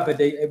like that. But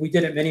we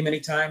did it many, many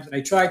times, and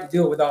I tried to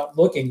do it without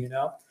looking,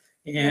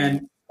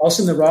 And all of a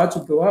sudden the rods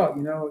would go out,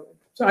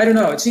 It's So I don't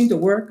know. It seemed to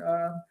work.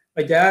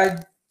 My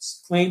dad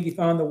claimed he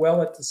found the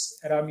well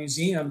at our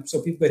museum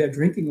so people could have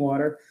drinking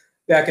water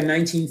back in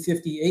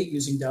 1958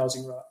 using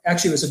dowsing rod.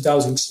 Actually, it was a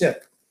dowsing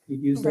stick.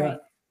 He'd used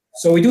that.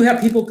 So we do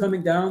have people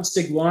coming down.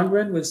 Stig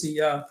Longren was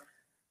the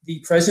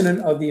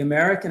president of the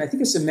American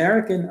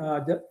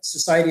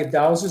Society of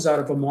Dowsers out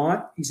of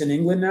Vermont. He's in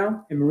England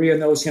now, and Maria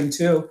knows him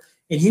too.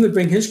 And he would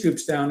bring his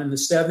groups down in the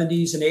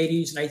 70s and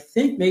 80s. And I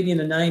think maybe in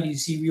the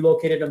 90s, he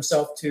relocated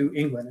himself to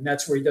England. And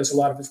that's where he does a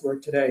lot of his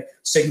work today,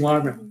 Stig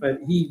Longren. But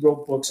he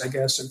wrote books, I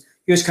guess, and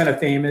he was kind of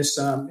famous.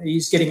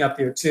 He's getting up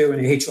there too,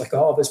 in age like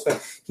all of us. But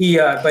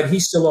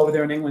he's still over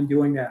there in England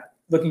doing that,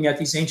 looking at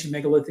these ancient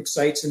megalithic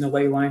sites and the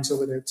ley lines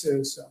over there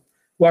too. So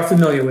we're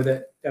familiar with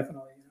it,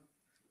 definitely.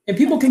 And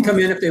people can come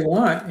in if they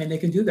want, and they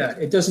can do that.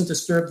 It doesn't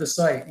disturb the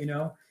site,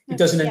 It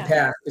doesn't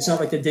impact. It's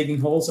not like they're digging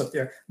holes up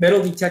there.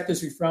 Metal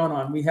detectors we frown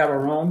on. We have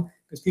our own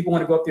because people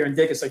want to go up there and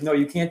dig. It's like, no,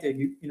 you can't dig.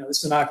 This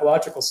is an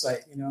architectural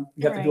site. You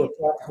have to do it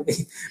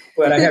properly.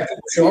 But I had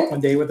people show up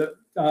one day with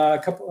a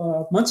couple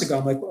of months ago.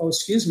 I'm like, oh,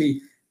 excuse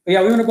me. But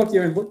yeah, we want to go up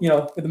there and with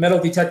the metal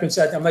detector and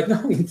set. I'm like,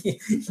 no, you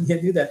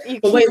can't do that.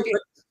 But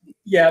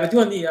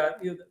doing the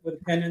with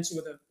the pendants or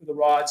with the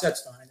rods,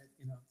 that's fine.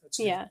 That's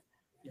fine. Yeah,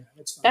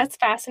 that's fine. That's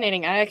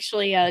fascinating. I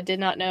actually did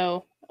not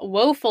know.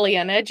 Woefully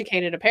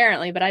uneducated,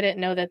 apparently, but I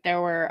didn't know that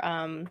there were.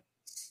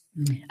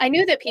 I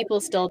knew that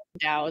people still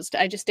dowsed.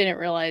 I just didn't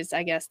realize,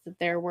 I guess, that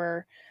there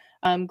were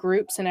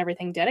groups and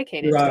everything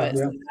dedicated to it.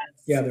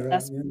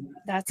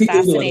 That's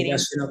fascinating.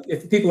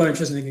 If people are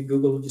interested, they can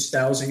Google just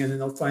dowsing, and then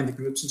they'll find the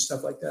groups and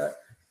stuff like that.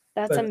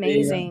 That's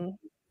amazing.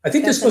 I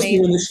think there's supposed to be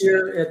one this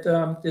year.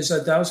 There's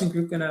a dowsing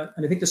group, and I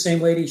think the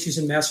same lady. She's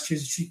in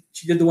Massachusetts.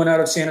 She did the one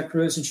out of Santa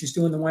Cruz, and she's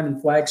doing the one in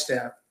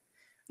Flagstaff.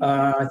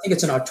 I think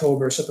it's in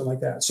October or something like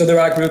that. So there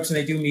are groups, and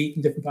they do meet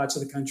in different parts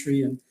of the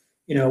country, and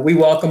we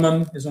welcome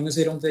them as long as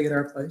they don't dig at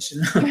our place.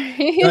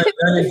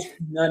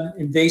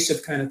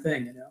 Non-invasive kind of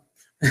thing.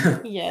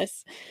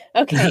 Yes.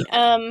 Okay.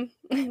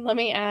 Let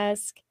me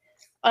ask.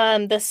 Are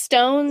the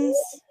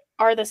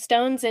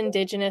stones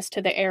indigenous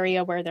to the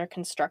area where they're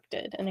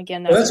constructed? And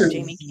again, that's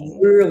Jamie King.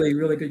 Really,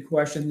 really good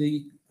question.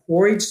 The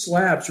quarried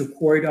slabs were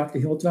quarried off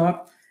the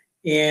hilltop,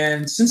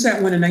 and since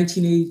that one in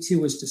 1982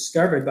 was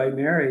discovered by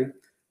Mary.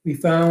 We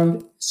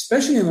found,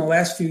 especially in the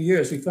last few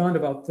years, we found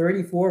about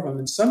 34 of them.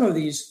 And some of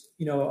these,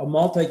 are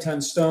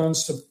multi-ton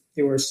stones. So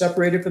they were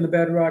separated from the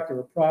bedrock. They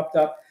were propped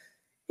up.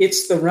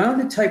 It's the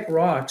rounded type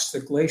rocks, the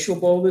glacial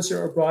boulders that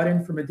are brought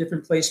in from a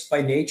different place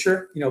by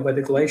nature, by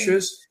the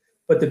glaciers.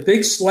 But the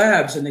big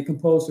slabs, and they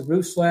compose the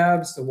roof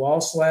slabs, the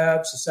wall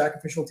slabs, the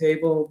sacrificial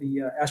table,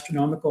 the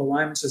astronomical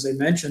alignments, as I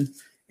mentioned.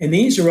 And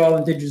these are all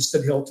indigenous to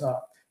the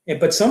hilltop.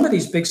 But some of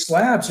these big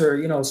slabs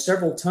are,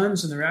 several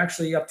tons, and they're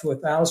actually up to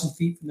 1,000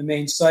 feet from the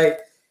main site.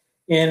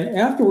 And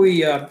after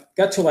we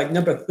got to like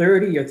number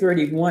 30 or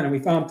 31, and we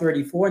found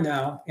 34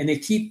 now, and we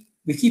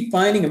keep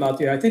finding them out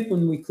there. I think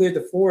when we cleared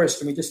the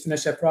forest and we just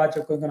finished that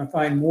project, we're going to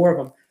find more of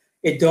them.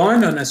 It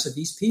dawned on us that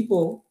these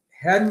people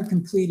hadn't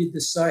completed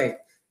the site.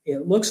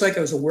 It looks like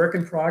it was a work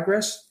in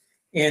progress.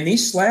 And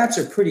these slabs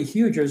are pretty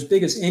huge. They're as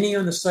big as any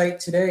on the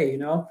site today,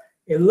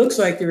 It looks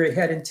like they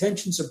had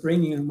intentions of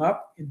bringing them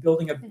up and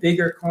building a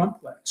bigger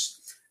complex.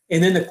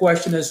 And then the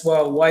question is,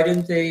 well, why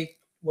didn't they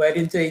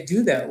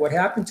do that? What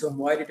happened to them?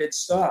 Why did it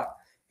stop?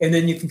 And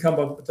then you can come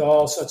up with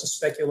all sorts of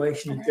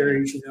speculation and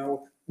theories,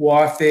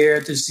 warfare,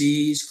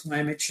 disease,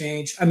 climate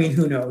change. I mean,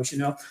 who knows,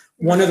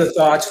 One of the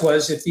thoughts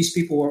was if these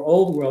people were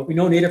old world, we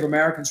know Native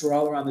Americans were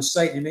all around the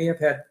site. They may have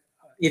had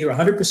either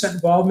 100%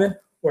 involvement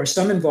or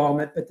some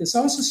involvement, but this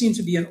also seems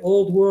to be an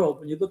old world.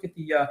 When you look at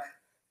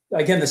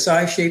the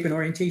size, shape, and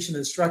orientation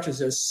of the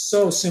structures are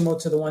so similar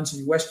to the ones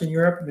in Western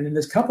Europe. I mean,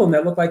 there's a couple of them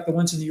that look like the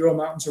ones in the Ural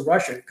Mountains of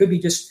Russia. It could be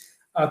just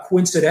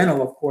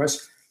coincidental, of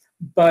course.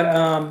 But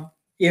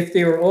if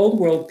they were old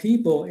world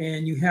people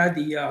and you had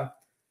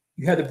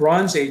the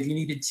Bronze Age, you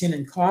needed tin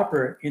and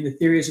copper, and the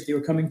theory is that they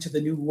were coming to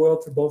the New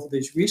World for both of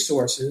these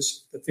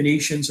resources, the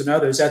Phoenicians and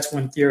others. That's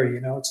one theory,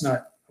 it's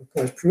not, of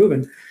course,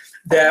 proven.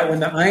 That when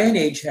the Iron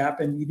Age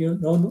happened, you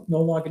no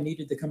longer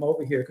needed to come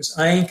over here because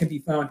iron can be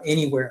found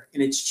anywhere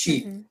and it's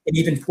cheap. Mm-hmm. And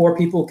even poor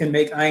people can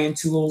make iron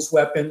tools,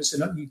 weapons,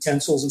 and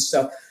utensils and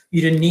stuff. You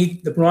didn't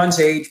need the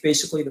Bronze Age.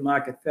 Basically, the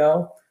market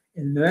fell.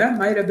 And that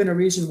might have been a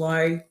reason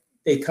why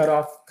they cut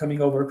off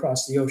coming over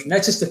across the ocean.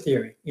 That's just a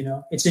theory.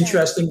 It's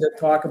interesting to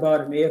talk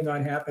about. It may have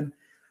not happened,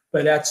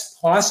 but that's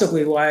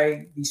possibly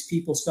why these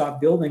people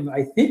stopped building.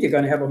 I think they're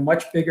going to have a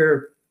much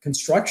bigger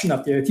construction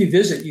up there. If you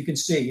visit, you can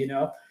see,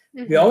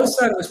 Mm-hmm. We always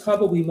thought it was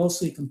probably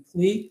mostly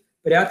complete,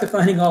 but after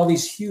finding all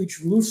these huge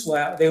roof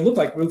slabs, they look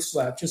like roof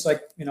slabs, just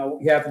like what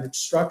we have in the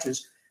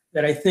structures,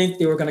 that I think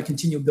they were going to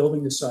continue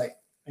building the site.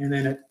 And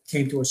then it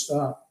came to a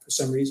stop for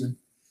some reason.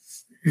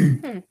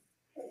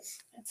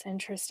 That's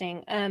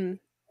interesting.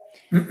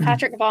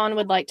 Patrick Vaughn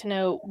would like to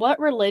know, what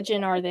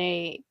religion are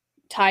they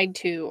tied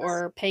to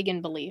or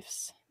pagan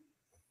beliefs?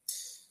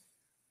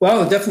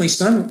 Well, definitely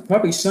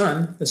probably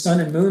sun. The sun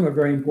and moon were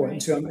very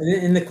important to him.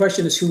 And the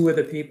question is, who were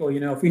the people?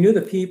 If we knew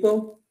the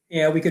people,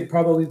 we could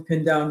probably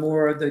pin down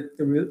more of the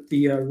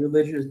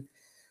religion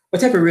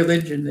what type of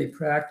religion they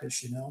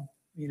practice, And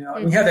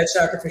we have that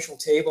sacrificial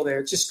table there.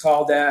 It's just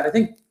called that. I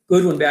think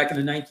Goodwin back in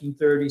the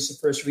 1930s, the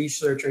first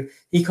researcher,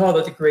 he called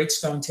it the Great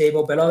Stone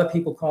Table, but other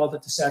people called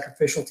it the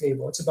sacrificial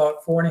table. It's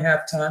about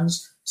 4.5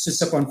 tons,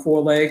 sits up on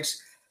 4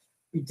 legs.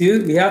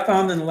 We have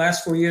found in the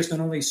last 4 years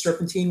not only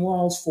serpentine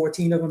walls,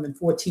 14 of them, and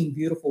 14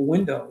 beautiful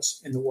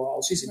windows in the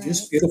walls. These are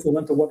just beautiful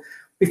window walls.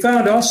 We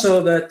found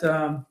also that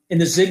in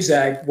the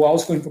zigzag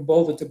walls going from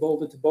boulder to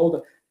boulder to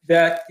boulder,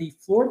 that the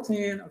floor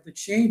plan of the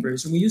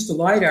chambers, and we used the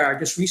LiDAR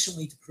just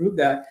recently to prove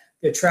that,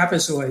 they're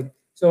trapezoid.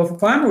 So if a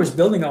farmer was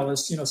building all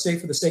this, say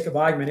for the sake of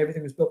argument,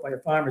 everything was built by a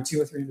farmer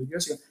 200 or 300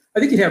 years ago, I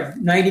think you'd have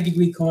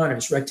 90-degree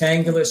corners,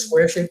 rectangular,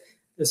 square shape.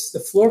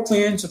 The floor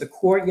plans of the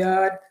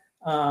courtyard,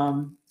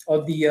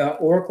 of the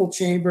oracle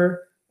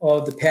chamber,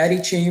 of the patty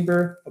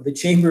chamber, of the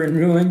chamber in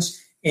ruins.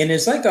 And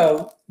it's like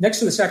next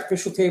to the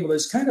sacrificial table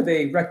is kind of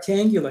a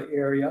rectangular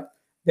area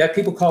that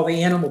people call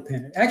the animal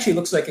pen. It actually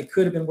looks like it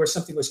could have been where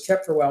something was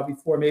kept for a while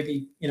before,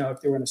 maybe,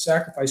 if they were in a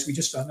sacrifice, we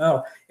just don't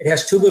know. It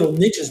has 2 little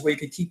niches where you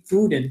could keep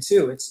food in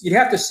too. You'd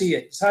have to see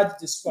it. It's hard to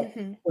describe.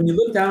 Mm-hmm. When you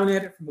look down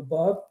at it from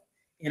above,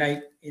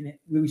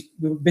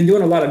 we've been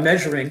doing a lot of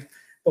measuring,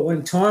 but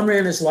when Tom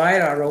ran his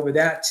LiDAR over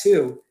that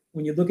too,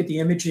 when you look at the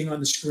imaging on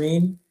the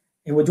screen,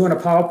 and we're doing a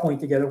PowerPoint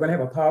together. We're going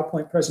to have a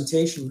PowerPoint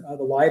presentation of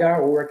the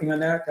LiDAR. We're working on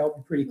that. That'll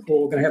be pretty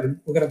cool. We're going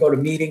to go to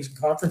meetings and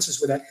conferences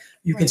with that.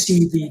 You can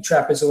see the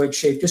trapezoid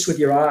shape just with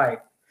your eye.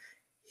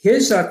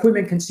 His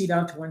equipment can see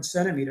down to 1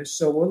 centimeter.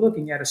 So we're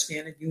looking at a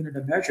standard unit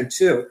of measure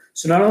too.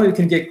 So not only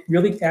can get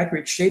really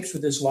accurate shapes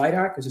with his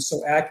LiDAR because it's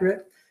so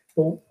accurate,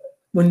 but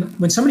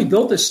when somebody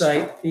built this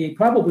site, they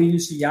probably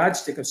used a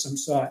yardstick of some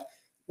sort.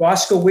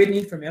 Roscoe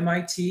Whitney from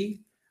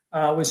MIT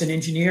was an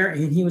engineer,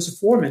 and he was a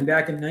foreman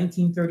back in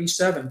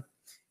 1937.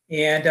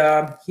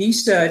 And he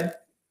said,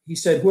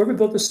 whoever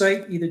built the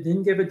site either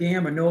didn't give a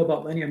damn or know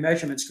about linear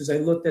measurements because I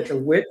looked at the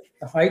width,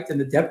 the height, and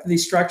the depth of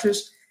these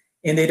structures,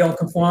 and they don't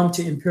conform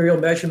to imperial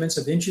measurements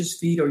of inches,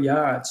 feet, or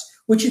yards,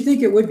 which you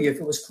think it would be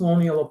if it was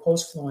colonial or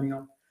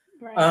post-colonial.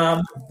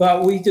 Right.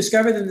 But we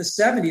discovered in the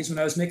 70s when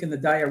I was making the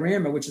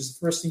diorama, which is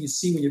the first thing you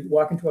see when you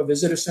walk into a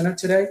visitor center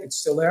today, it's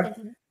still there.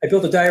 Mm-hmm. I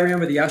built a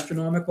diorama of the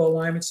astronomical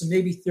alignments, and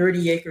maybe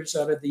 30 acres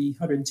out of the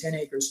 110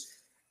 acres.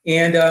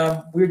 And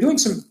we were doing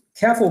some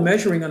careful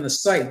measuring on the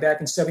site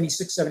back in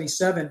 76,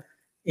 77,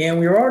 and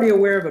we were already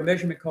aware of a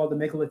measurement called the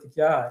megalithic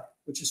yard,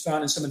 which is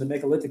found in some of the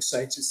megalithic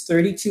sites. It's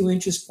 32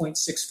 inches,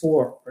 0.64,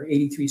 or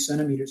 83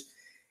 centimeters.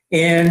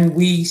 And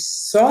we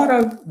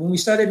when we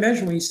started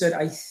measuring, we said,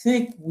 I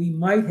think we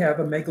might have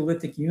a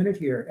megalithic unit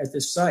here at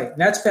this site. And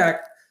that's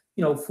back,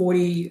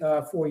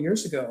 44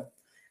 years ago.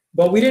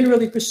 But we didn't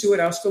really pursue it.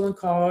 I was still in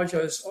college.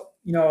 I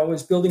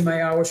was building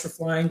my hours for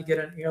flying to get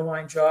an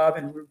airline job,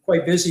 and we were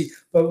quite busy,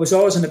 but it was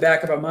always in the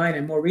back of our mind.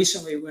 And more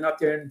recently, we went up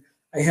there and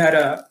I had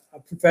a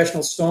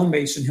professional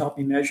stonemason help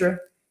me measure.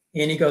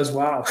 And he goes,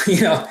 wow,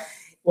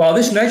 well,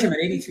 this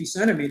measurement, 83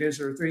 centimeters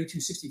or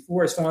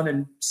 3264, is found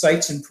in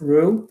sites in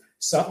Peru,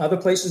 some other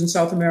places in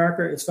South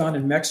America. It's found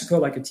in Mexico,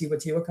 like at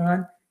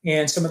Teotihuacan,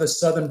 and some of the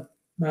southern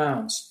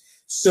mounds.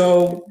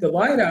 So the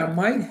LiDAR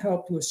might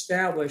help to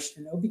establish,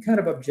 and it'll be kind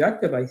of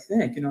objective, I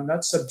think,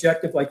 not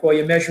subjective, like, well,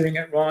 you're measuring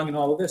it wrong and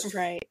all of this.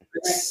 Right.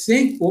 I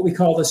think what we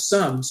call the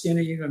sum,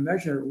 standard unit of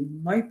measure, we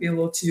might be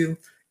able to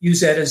use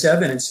that as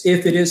evidence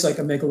if it is like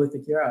a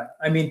megalithic yard.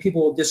 I mean,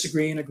 people will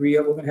disagree and agree.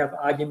 We're going to have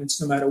arguments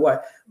no matter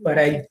what. But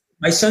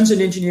my son's an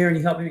engineer, and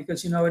he helped me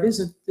because,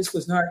 this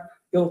was not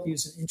built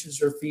using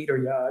inches or feet or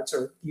yards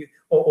or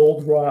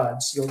old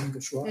rods, the old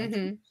English rods.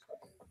 Mm-hmm.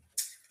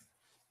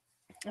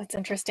 That's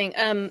interesting.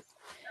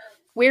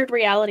 Weird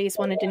Realities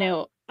wanted to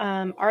know,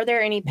 are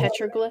there any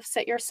petroglyphs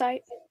at your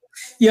site?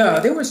 Yeah,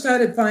 they were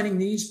started finding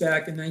these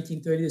back in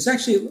 1930. It's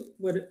actually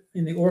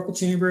in the oracle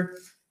chamber.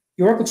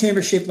 The oracle chamber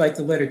is shaped like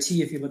the letter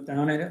T if you look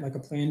down at it, like a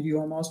plan view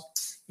almost.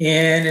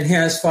 And it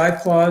has 5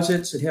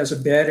 closet. It has a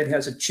bed. It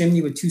has a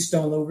chimney with 2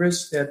 stone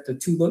louvers. That the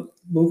 2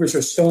 louvers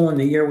are stolen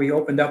the year we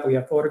opened up. We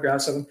have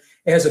photographs of them.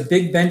 It has a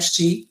big bench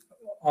seat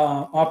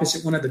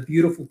opposite one of the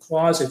beautiful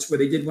closets where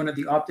they did one of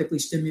the optically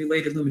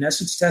stimulated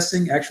luminescence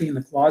testing, actually in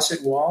the closet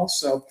wall.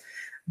 So,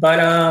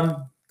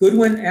 but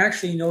Goodwin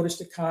actually noticed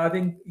a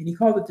carving, and he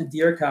called it the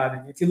deer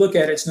carving. If you look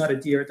at it, it's not a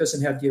deer. It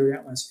doesn't have deer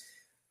antlers.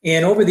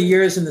 And over the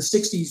years in the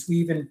 60s, we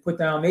even put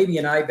down maybe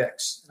an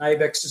ibex. An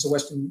ibex is a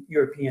Western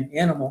European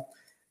animal.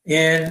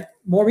 And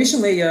more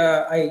recently,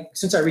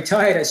 since I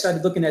retired, I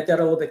started looking at that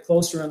a little bit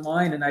closer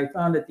online, and I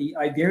found that the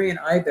Iberian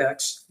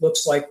ibex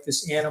looks like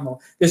this animal.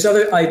 There's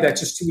other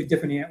ibexes too with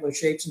different antler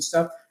shapes and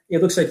stuff.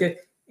 It looks like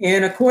it.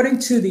 And according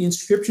to the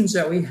inscriptions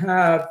that we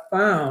have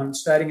found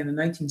starting in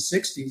the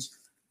 1960s,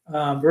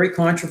 very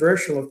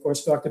controversial, of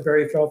course, Dr.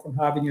 Barry Feld from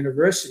Harvard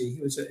University.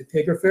 He was an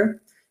epigrapher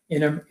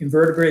and an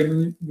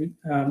invertebrate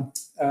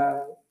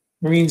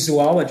marine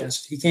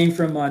zoologist. He came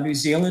from New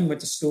Zealand, went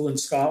to school in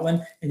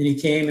Scotland, and then he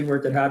came and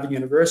worked at Harvard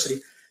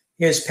University.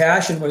 His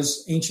passion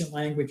was ancient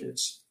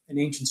languages and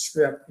ancient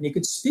script. And he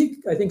could speak,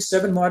 I think,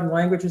 7 modern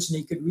languages, and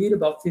he could read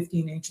about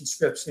 15 ancient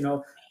scripts,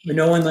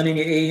 Minoan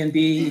linear A and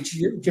B,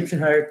 Egyptian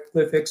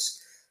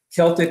hieroglyphics,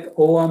 Celtic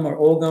Ogham or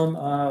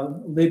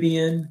Ogham,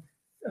 Libyan,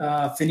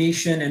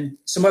 Phoenician, and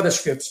some other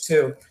scripts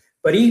too.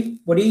 But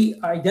what he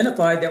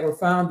identified that were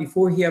found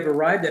before he ever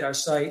arrived at our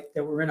site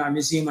that were in our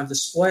museum on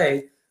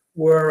display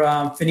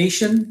were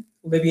Phoenician,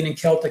 Libyan, and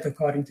Celtic,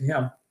 according to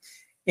him.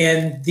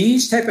 And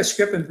these type of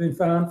script have been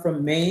found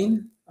from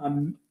Maine,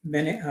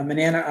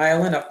 Manana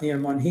Island, up near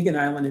Monhegan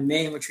Island in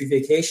Maine, which we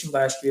vacationed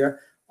last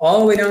year, all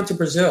the way down to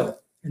Brazil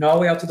and all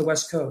the way out to the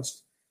West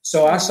Coast.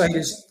 So our site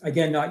is,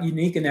 again, not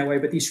unique in that way,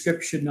 but these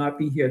scripts should not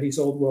be here, these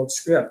old world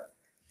scripts.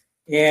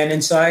 And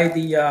inside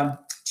the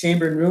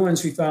chamber and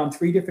ruins, we found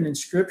 3 different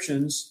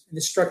inscriptions. And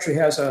this structure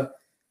has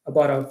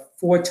about a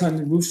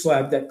 4-ton roof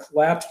slab that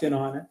collapsed in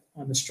on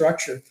the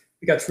structure.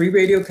 We got 3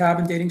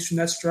 radiocarbon datings from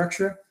that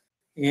structure,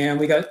 and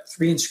we got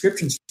 3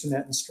 inscriptions from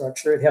that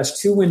structure. It has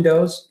 2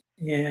 windows,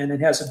 and it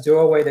has a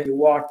doorway that you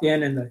walked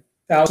in, and the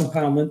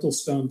 1,000-pound lintel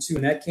stone too,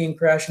 and that came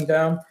crashing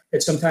down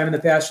at some time in the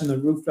past, and the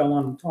roof fell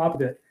on top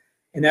of it.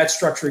 And that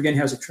structure, again,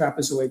 has a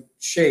trapezoid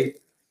shape.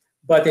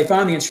 But they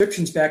found the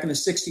inscriptions back in the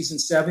 60s and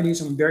 70s.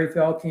 And when Barry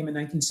Fell came in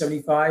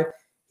 1975,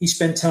 he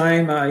spent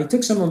time, he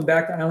took some of them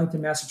back to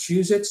Arlington,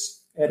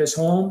 Massachusetts at his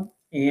home.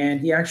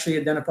 And he actually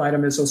identified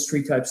them as those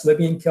 3 types,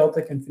 Libyan,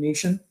 Celtic, and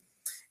Phoenician.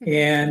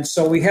 And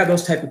so we have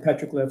those type of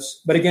petroglyphs.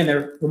 But again,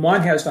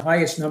 Vermont has the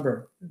highest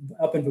number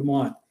up in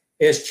Vermont.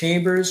 It has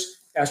chambers,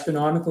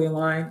 astronomically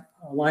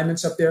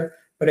alignments up there,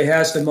 but it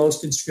has the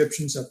most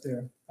inscriptions up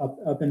there,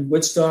 up in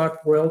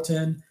Woodstock,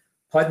 Royalton,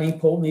 Putney,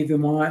 Poultney,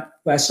 Vermont.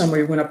 Last summer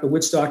we went up to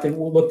Woodstock and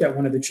looked at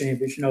one of the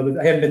chambers. You know,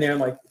 I hadn't been there in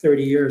like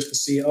 30 years to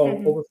see,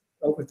 over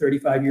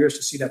 35 years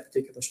to see that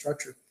particular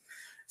structure.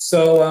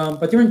 So,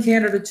 but they're in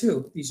Canada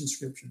too, these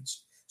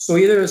inscriptions. So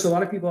either there's a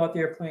lot of people out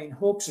there playing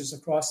hoaxes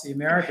across the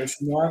Americas,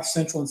 from North,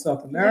 Central, and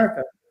South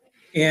America.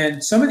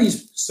 And some of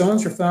these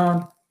stones were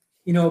found,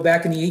 you know,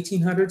 back in the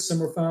 1800s. Some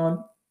were found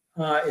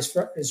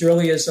as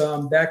early as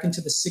back into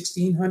the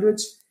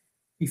 1600s,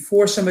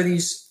 before some of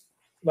these,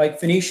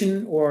 like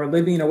Phoenician or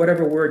Libyan or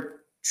whatever word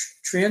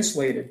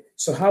translated.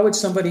 So how would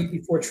somebody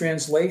before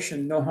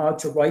translation know how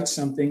to write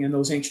something in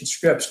those ancient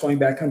scripts going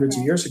back hundreds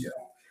of years ago,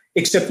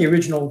 except the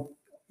original,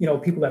 you know,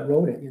 people that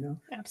wrote it, you know?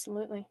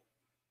 Absolutely.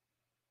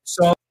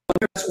 So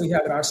that's what we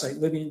have at our site,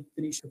 Libyan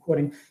Phoenician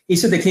recording. He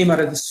said they came out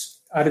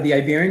of the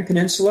Iberian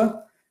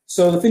Peninsula.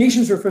 So the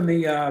Phoenicians were from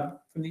the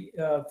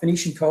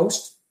Phoenician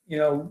coast. You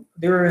know,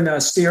 they were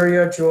in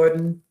Syria,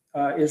 Jordan,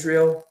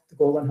 Israel, the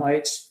Golan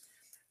Heights.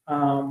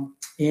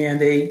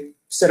 And they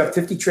set up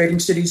 50 trading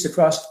cities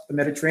across the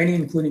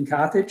Mediterranean, including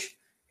Carthage.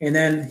 And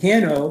then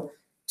Hanno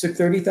took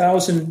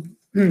 30,000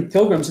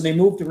 pilgrims, and they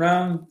moved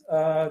around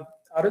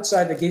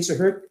outside the gates of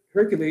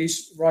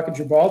Hercules, Rock of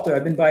Gibraltar.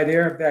 I've been by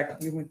there.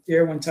 We went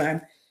there one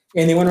time.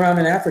 And they went around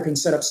in Africa and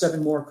set up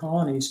 7 more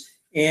colonies.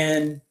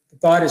 And the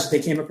thought is they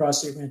came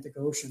across the Atlantic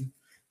Ocean.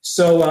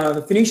 So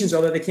the Phoenicians,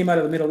 although they came out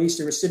of the Middle East,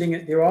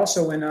 they were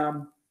also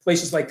in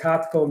places like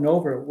Carthago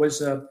Nova,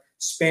 was a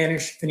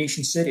Spanish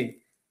Phoenician city.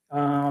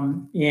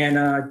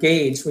 And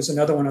Gades was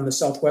another one on the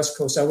southwest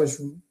coast. I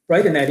was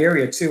right in that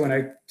area too when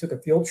I took a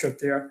field trip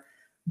there.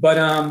 But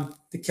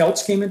the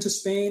Celts came into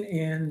Spain,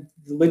 and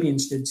the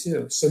Libyans did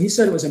too. So he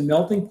said it was a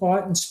melting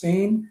pot in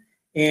Spain,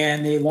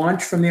 and they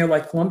launched from there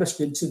like Columbus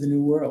did to the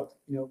New World.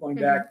 You know, going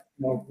back,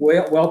 you know,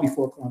 well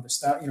before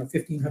Columbus.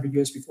 1,500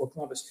 years before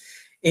Columbus.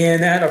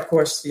 And that, of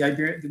course, we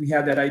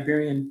have that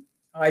Iberian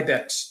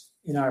ibex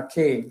in our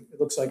cave. It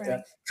looks like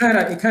that.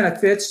 It kind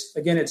of fits.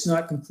 Again, it's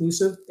not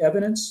conclusive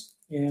evidence.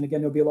 And again,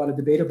 there'll be a lot of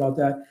debate about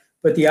that.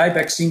 But the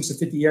ibex seems to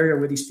fit the area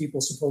where these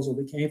people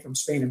supposedly came from,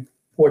 Spain and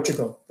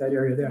Portugal, that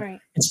area there. Right.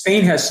 And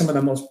Spain has some of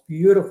the most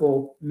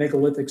beautiful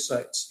megalithic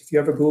sites. If you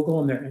ever Google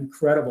them, they're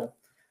incredible.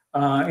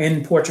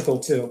 And Portugal,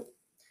 too.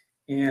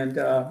 And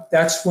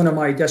that's one of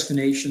my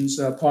destinations,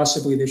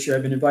 possibly this year.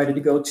 I've been invited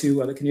to go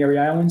to the Canary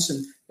Islands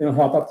and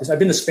hop up this. I've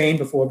been to Spain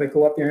before, but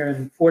go up there.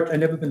 And I've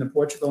never been to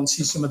Portugal and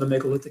see some of the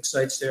megalithic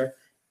sites there.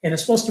 And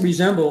it's supposed to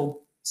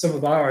resemble some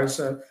of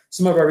ours.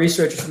 Some of our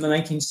researchers from the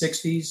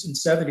 1960s and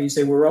 70s,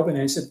 they were open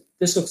and they said,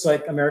 this looks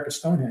like America's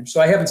Stonehenge.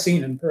 So I haven't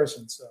seen it in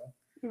person. So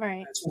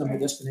that's one of my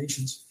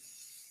destinations.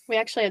 We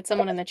actually had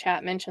someone in the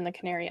chat mention the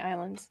Canary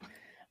Islands.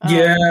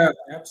 Yeah,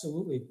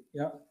 absolutely.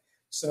 Yeah.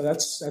 So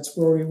that's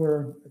where we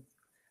were.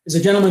 There's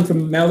a gentleman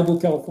from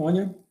Malibu,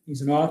 California.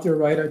 He's an author,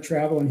 writer,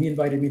 traveler, and he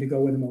invited me to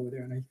go with him over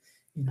there. And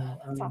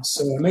awesome.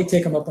 So I may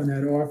take him up on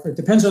that offer. It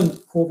depends on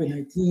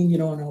COVID-19,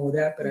 and all of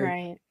that. But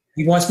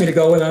he wants me to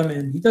go with him,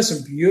 and he does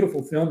some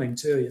beautiful filming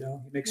too.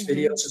 He makes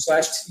videos.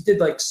 He did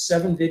like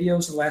 7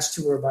 videos. The last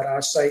 2 were about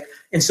our site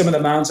and some of the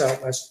mounds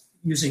out west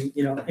using,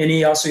 and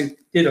he also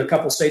did a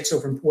couple sites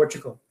over in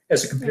Portugal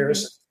as a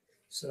comparison.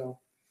 So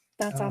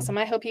that's awesome.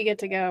 I hope you get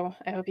to go.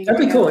 That'd be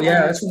cool.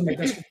 Yeah, that's one of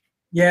my best.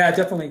 Yeah,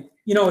 definitely.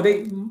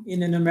 They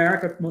in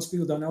America, most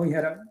people don't know, he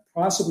had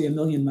possibly 1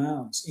 million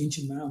mounds,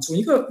 ancient mounds. So when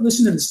you go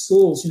listen to the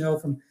schools,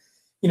 from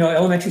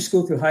elementary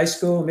school through high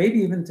school, maybe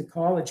even to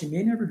college, you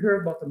may never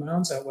hear about the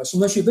mounds out west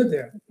unless you live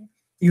there.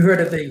 You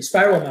heard of the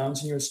spiral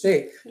mounds in your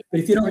state, but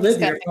if you don't live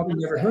there, you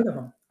probably never heard of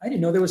them. I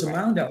didn't know there was a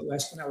mound out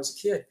west when I was a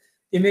kid.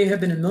 There may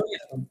have been 1 million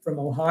of them from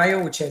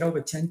Ohio, which had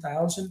over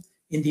 10,000,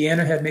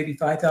 Indiana had maybe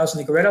 5,000.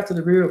 They go right out to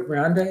the Rio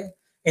Grande.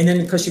 And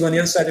then because you go on the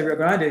other side of the Rio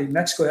Grande,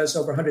 Mexico has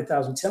over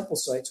 100,000 temple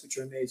sites, which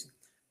are amazing.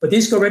 But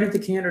these go right into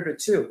Canada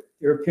too.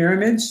 There are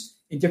pyramids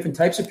and different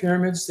types of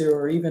pyramids. There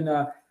are even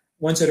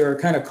ones that are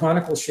kind of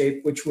conical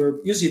shaped, which were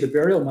usually the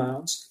burial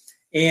mounds,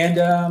 and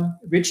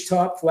ridge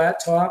top,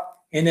 flat top.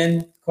 And then,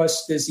 of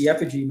course, there's the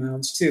effigy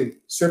mounds too,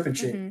 serpent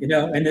shape,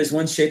 and there's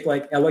one shaped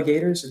like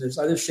alligators, and there's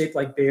others shaped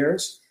like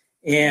bears.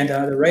 And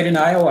the right in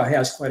Iowa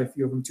has quite a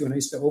few of them too. And I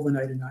used to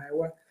overnight in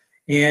Iowa,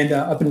 and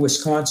up in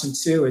Wisconsin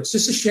too. It's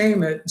just a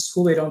shame at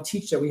school they don't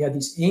teach that we had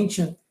these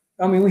ancient.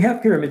 I mean, we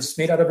have pyramids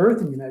made out of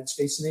earth in the United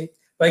States, and they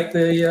like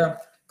the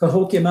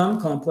Cahokia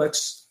Mountain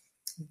Complex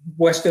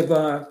west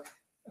of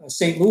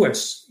St.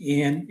 Louis,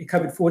 and it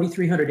covered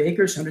 4,300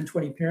 acres,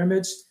 120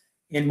 pyramids.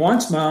 In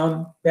Mons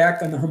Mound,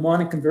 back on the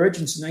Harmonic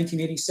Convergence in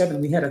 1987,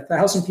 we had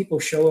 1,000 people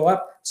show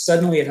up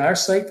suddenly at our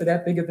site for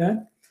that big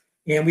event,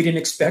 and we didn't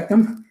expect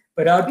them.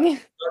 But out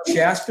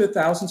Shasta,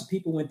 thousands of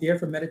people went there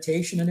for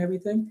meditation and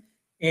everything.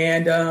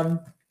 And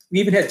we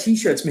even had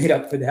T-shirts made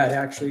up for that,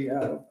 actually.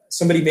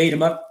 Somebody made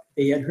them up.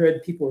 They had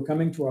heard people were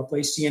coming to our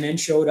place. CNN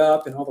showed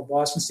up, and all the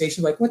Boston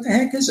stations like, what the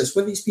heck is this?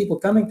 What are these people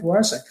coming to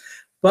our site?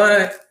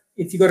 But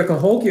if you go to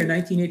Cahokia in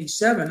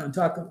 1987 on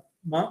top of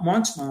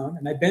Mons Mound,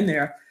 and I've been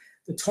there,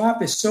 the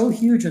top is so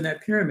huge on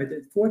that pyramid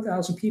that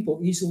 4,000 people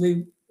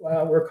easily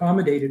were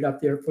accommodated up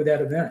there for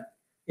that event.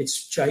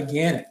 It's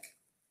gigantic.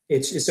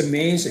 It's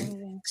amazing.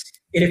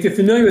 And if you're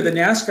familiar with the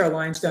NASCAR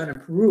lines down in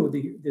Peru,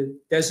 the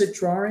desert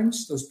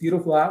drawings, those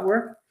beautiful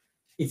artwork,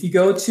 if you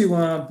go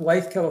to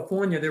Blythe,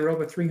 California, there are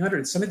over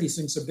 300. Some of these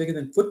things are bigger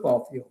than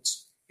football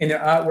fields in their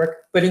artwork.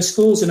 But in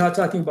schools, they're not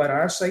talking about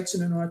our sites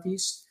in the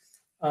Northeast.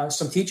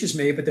 Some teachers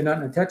may, but they're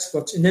not in the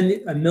textbooks. And then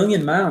 1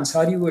 million mounds,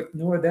 how do you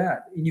ignore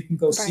that? And you can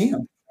go see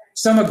them.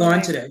 Some are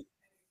gone today.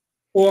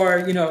 Or,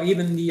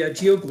 even the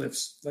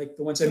geoglyphs, like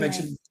the ones I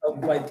mentioned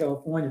in Blythe,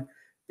 California.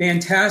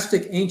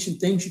 Fantastic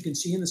ancient things you can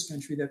see in this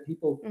country that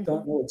people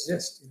don't know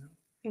exist.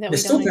 They're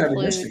still kind of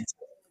a mystery.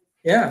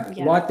 Yeah,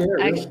 a lot there.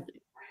 Really.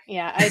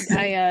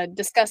 I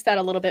discussed that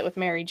a little bit with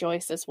Mary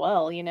Joyce as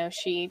well.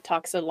 She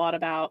talks a lot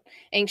about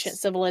ancient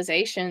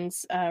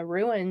civilizations,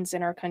 ruins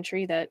in our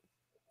country that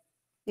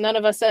none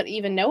of us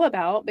even know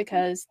about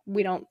because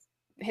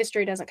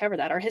history doesn't cover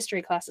that. Our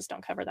history classes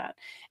don't cover that.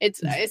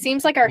 It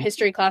seems like our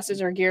history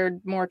classes are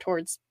geared more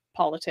towards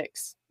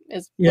politics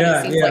is what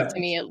it seems like to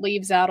me. It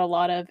leaves out a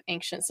lot of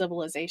ancient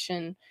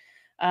civilization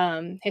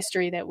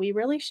history that we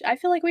really, I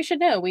feel like we should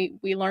know. We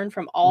learn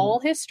from all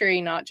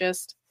history, not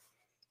just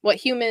what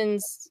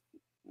humans,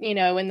 in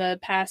the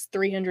past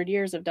 300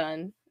 years have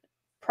done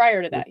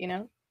prior to that,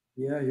 Yeah,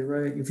 you're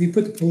right. If you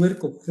put the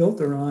political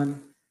filter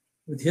on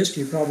with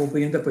history, you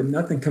probably end up with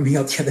nothing coming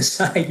out the other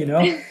side,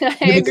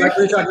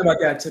 We're talking about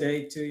that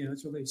today too.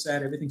 It's really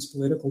sad. Everything's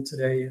political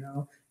today,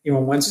 on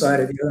one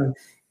side or the other.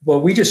 Well,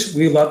 we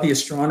love the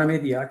astronomy,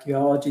 the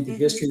archaeology, the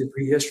history, the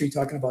prehistory,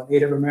 talking about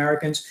Native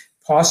Americans,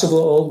 possible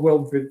old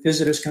world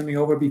visitors coming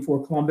over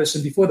before Columbus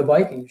and before the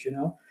Vikings,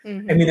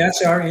 I mean,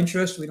 that's our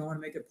interest. We don't want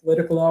to make it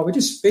political at all. We're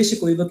just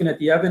basically looking at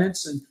the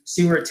evidence and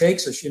see where it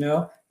takes us,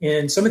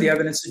 And some of the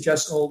evidence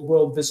suggests old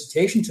world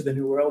visitation to the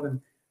New World.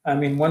 And I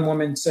mean, one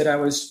woman said I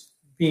was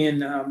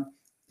being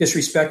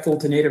disrespectful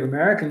to Native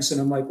Americans. And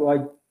I'm like,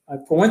 well,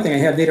 for one thing, I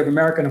have Native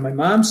American on my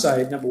mom's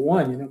side, number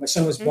one. My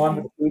son was born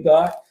with a blue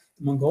dot.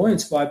 Mongolian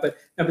spot. But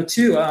number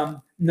two,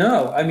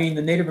 no, I mean,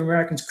 the Native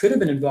Americans could have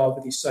been involved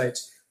with these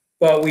sites,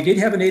 but we did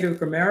have a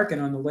Native American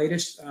on the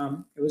latest.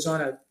 It was on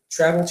a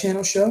Travel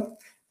Channel show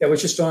that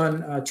was just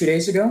on 2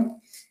 days ago.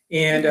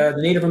 And the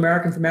Native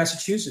American from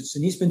Massachusetts,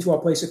 and he's been to our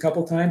place a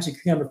couple of times. He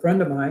became a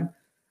friend of mine.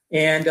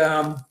 And,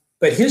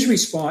 but his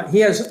response, he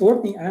has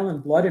Orkney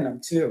Island blood in him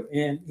too.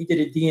 And he did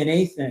a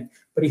DNA thing,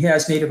 but he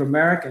has Native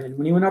American. And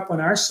when he went up on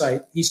our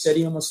site, he said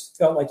he almost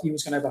felt like he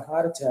was going to have a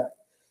heart attack.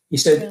 He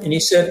said, and he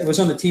said, it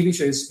was on the TV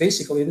show,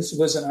 basically, this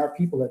wasn't our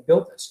people that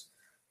built this,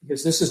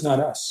 because this is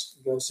not us.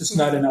 He goes, this is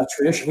not in our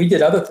tradition. We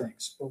did other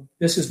things, but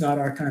this is not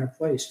our kind of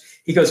place.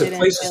 He goes, the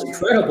place is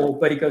incredible,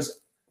 but he goes,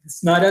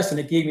 it's not us. And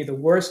it gave me the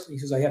worst. He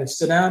says, I had to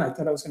sit down. I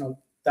thought I was going to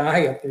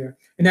die up there.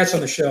 And that's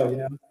on the show,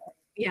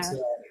 Yeah,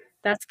 so,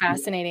 that's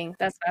fascinating.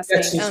 That's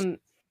fascinating.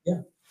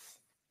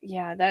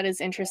 Yeah, that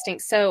is interesting.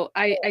 So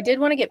I did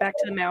want to get back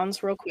to the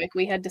mounds real quick.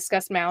 We had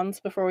discussed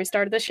mounds before we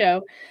started the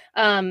show.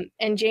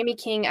 And Jamie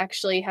King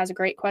actually has a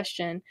great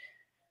question.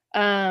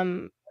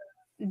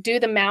 Do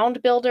the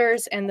mound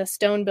builders and the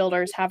stone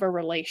builders have a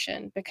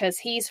relation? Because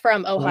he's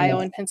from Ohio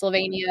and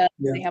Pennsylvania.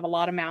 Yeah. They have a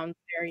lot of mounds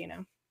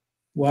there,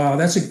 Wow,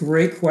 that's a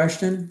great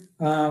question.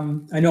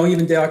 I know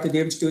even Dr.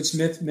 David Stewart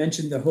Smith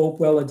mentioned the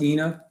Hopewell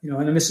Adena,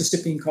 and the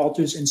Mississippian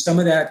cultures, and some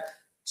of that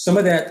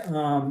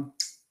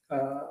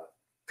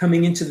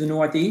coming into the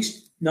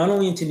Northeast, not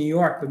only into New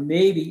York, but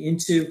maybe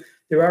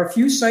there are a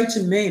few sites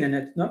in Maine, and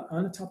it's not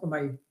on the top of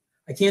I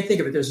can't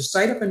think of it. There's a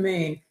site up in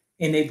Maine,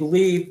 and they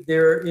believe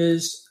there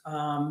is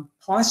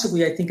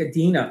possibly, I think,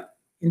 Adena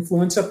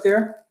influence up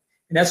there.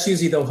 And that's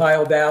usually the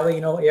Ohio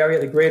Valley, area,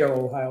 the greater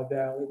Ohio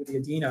Valley with the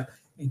Adena,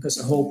 because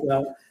of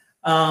Hopewell.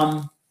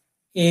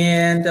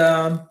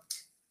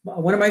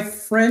 One of my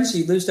friends,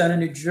 he lives down in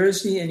New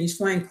Jersey, and he's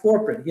flying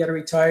corporate. He had to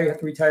retire. He had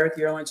to retire at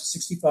the airlines at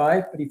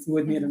 65, but he flew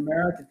with me in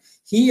American.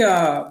 He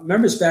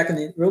remembers back in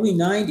the early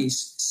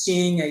 90s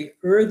seeing a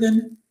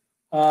earthen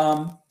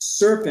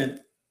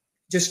serpent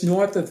just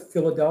north of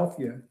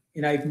Philadelphia,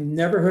 and I've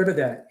never heard of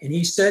that. And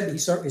he said he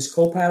saw his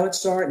co-pilot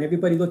saw it, and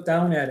everybody looked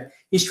down at it.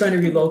 He's trying to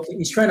relocate.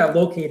 He's trying to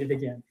locate it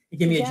again. He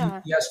gave me a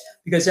GPS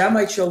because that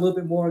might show a little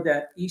bit more of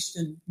that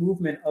eastern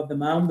movement of the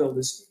mound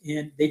builders.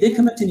 And they did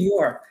come into New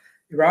York.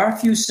 There are a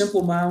few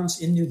simple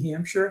mounds in New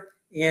Hampshire,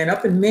 and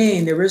up in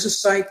Maine, there is a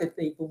site that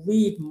they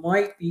believe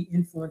might be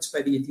influenced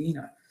by the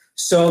Adena.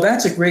 So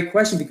that's a great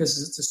question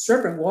because it's the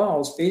serpent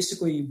walls.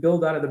 Basically, you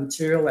build out of the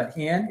material at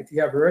hand. If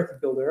you have earth, you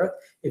build earth.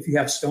 If you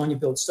have stone, you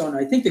build stone.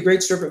 I think the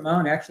Great Serpent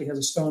Mound actually has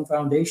a stone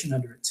foundation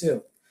under it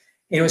too.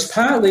 And it was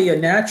partly a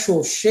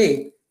natural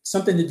shape,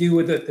 something to do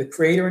with the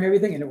crater and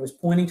everything, and it was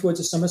pointing towards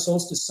the summer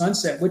solstice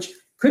sunset, which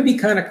could be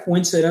kind of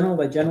coincidental,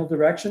 the general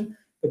direction,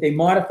 but they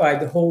modified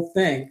the whole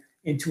thing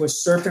into a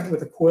serpent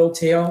with a coiled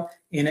tail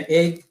and an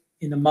egg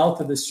in the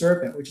mouth of the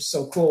serpent, which is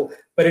so cool.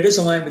 But it is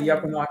aligned with the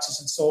equinoxes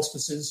and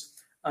solstices,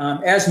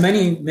 as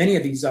many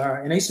of these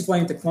are. And I used to fly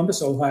into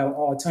Columbus, Ohio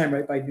all the time,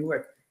 right by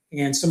Newark.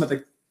 And some of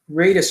the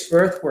greatest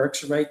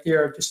earthworks are right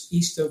there just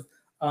east of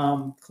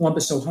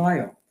Columbus,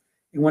 Ohio.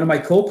 And one of my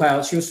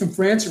co-pilots, she was from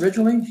France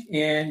originally,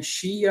 and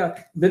she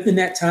lived in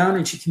that town,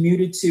 and she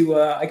commuted to,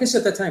 I guess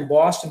at that time,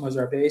 Boston was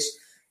our base.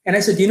 And I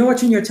said, do you know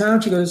what's in your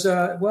town? She goes,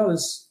 well,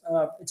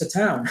 it's a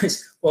town. I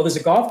said, well, there's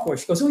a golf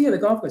course. She goes, oh, yeah, the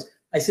golf course.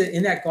 I said,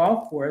 in that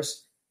golf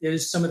course,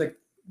 there's some of the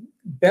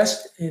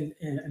best and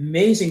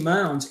amazing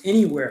mounds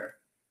anywhere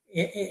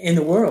in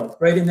the world,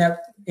 right? And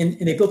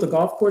they built a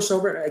golf course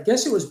over it. I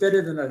guess it was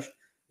better than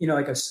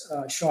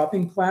a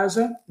shopping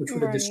plaza, which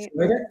would have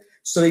destroyed it.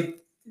 So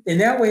in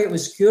that way, it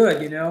was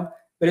good,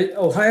 But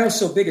Ohio's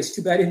so big, it's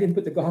too bad they didn't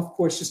put the golf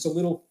course just a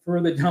little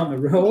further down the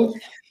road.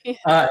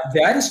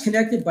 That is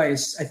connected by, I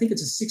think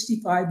it's a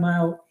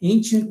 65-mile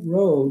ancient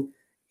road,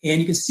 and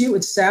you can see it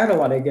with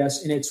satellite, I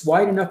guess, and it's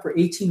wide enough for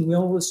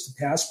 18-wheelers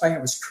to pass by, and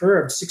it was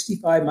curved.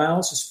 65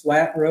 miles, this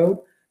flat road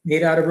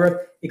made out of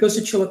earth. It goes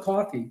to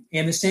Chillicothe,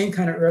 and the same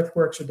kind of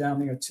earthworks are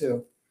down there,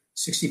 too,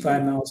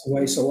 65 miles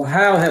away. So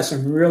Ohio has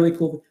some really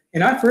cool.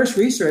 And our first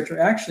researcher,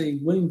 actually,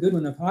 William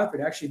Goodwin of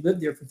Harvard, actually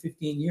lived there for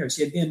 15 years.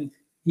 He had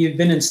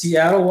been in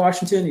Seattle,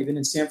 Washington. He'd been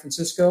in San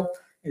Francisco.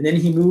 And then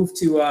he moved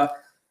to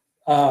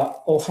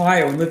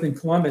Ohio and lived in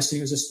Columbus. And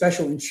he was a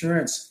special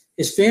insurance.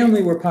 His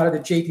family were part of the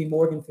J.P.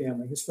 Morgan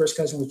family. His first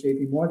cousin was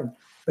J.P. Morgan.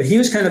 But he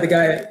was kind of the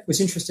guy that was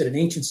interested in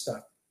ancient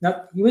stuff.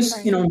 Now, he was,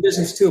 in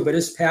business too, but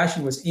his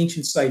passion was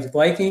ancient sites,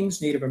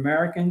 Vikings, Native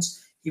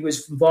Americans. He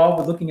was involved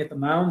with looking at the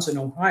mounds in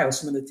Ohio,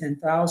 some of the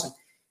 10,000.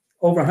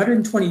 Over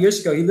 120 years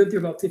ago, he lived there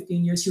about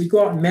 15 years. He would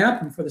go out and map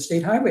them for the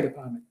State Highway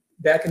Department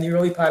back in the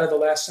early part of the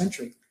last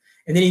century.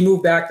 And then he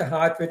moved back to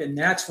Hartford, and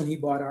that's when he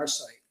bought our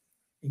site.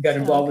 He got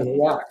involved with the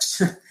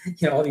rocks,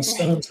 all these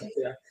stones up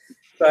there.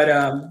 But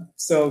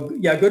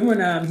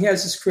Goodwin, he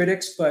has his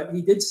critics, but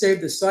he did save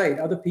the site.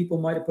 Other people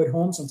might have put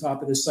homes on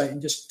top of the site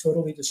and just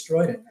totally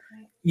destroyed it.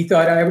 He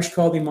thought Irish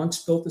Colby monks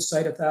built the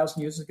site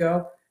 1,000 years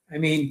ago. I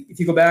mean, if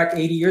you go back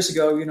 80 years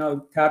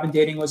ago, carbon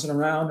dating wasn't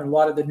around, and a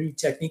lot of the new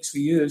techniques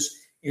we use.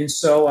 And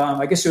so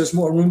I guess there was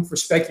more room for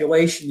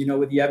speculation,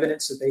 with the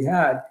evidence that they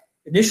had.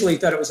 Initially, he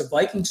thought it was a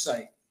Viking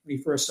site when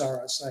he first saw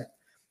our site.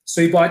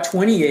 So he bought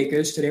 20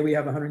 acres. Today we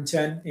have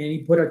 110. And he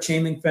put a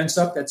chain link fence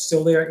up that's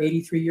still there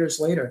 83 years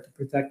later to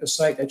protect the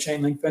site. That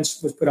chain link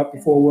fence was put up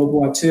before World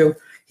War II.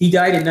 He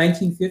died in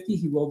 1950.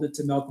 He willed it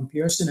to Malcolm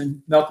Pearson.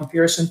 And Malcolm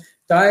Pearson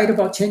died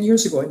about 10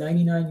 years ago at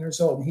 99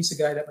 years old. And he's the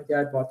guy that my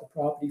dad bought the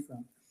property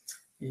from.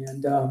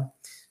 And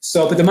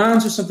but the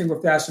mounds are something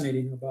we're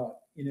fascinated about.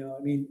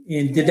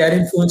 And did that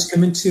influence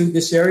come into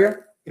this area?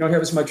 You don't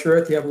have as much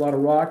earth. You have a lot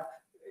of rock.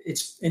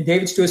 And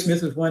David Stuart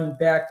Smith was one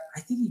back,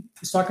 I think he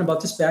was talking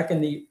about this back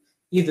in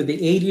either the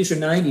 80s or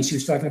 90s. He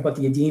was talking about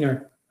the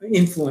Adena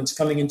influence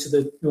coming into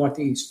the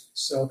Northeast.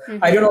 So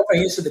I don't know if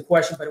I answered the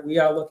question, but we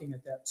are looking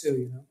at that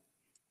too,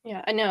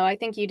 Yeah, I know. I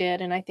think you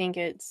did. And I think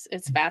it's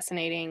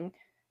fascinating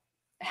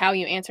how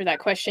you answered that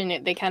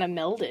question. They kind of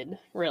melded,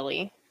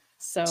 really.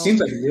 So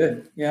seems like it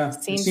did. Yeah.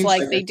 Seems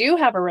like they do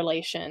have a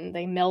relation.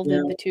 They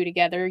melded the two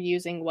together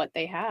using what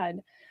they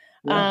had.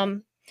 Yeah.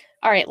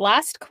 All right,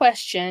 last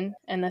question,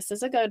 and this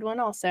is a good one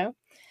also.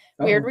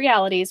 Weird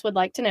Realities would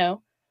like to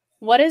know,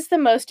 what is the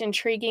most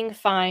intriguing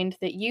find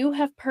that you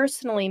have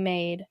personally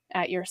made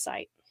at your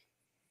site?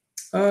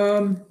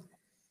 Not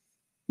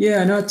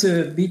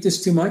to beat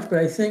this too much, but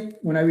I think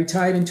when I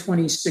retired in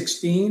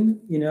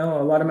 2016,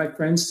 a lot of my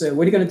friends said,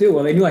 what are you going to do?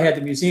 Well, they knew I had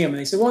the museum, and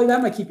they said, well,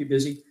 that might keep you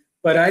busy.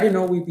 But I didn't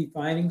know we'd be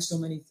finding so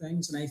many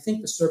things, and I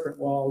think the serpent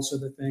walls are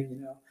the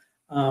thing,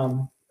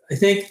 I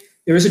think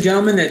there is a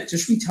gentleman that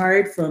just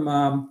retired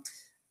from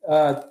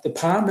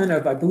Department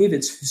of, I believe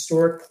it's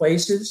Historic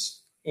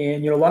Places.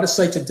 And, a lot of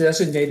sites have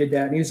designated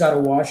that. And he was out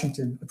of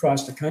Washington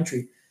across the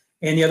country.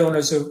 And the other one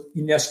is a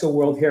UNESCO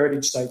World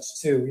Heritage Sites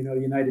too,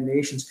 United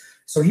Nations.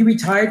 So he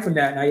retired from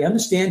that. And I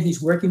understand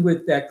he's working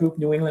with that group,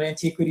 New England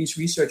Antiquities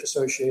Research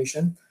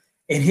Association.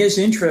 And his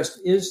interest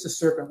is the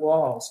serpent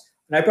walls.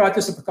 And I brought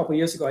this up a couple of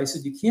years ago. I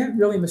said, you can't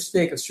really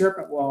mistake a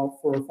serpent wall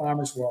for a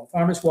farmer's wall.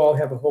 Farmer's wall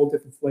have a whole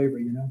different flavor,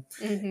 you know.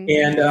 Mm-hmm.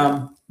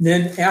 And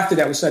then after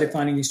that, we started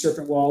finding these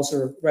serpent walls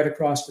are right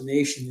across the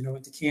nation, you know,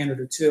 into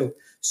Canada too.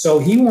 So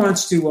he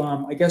wants to,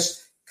 I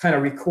guess, kind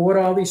of record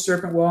all these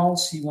serpent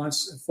walls. He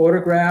wants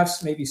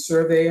photographs, maybe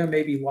survey them,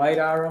 maybe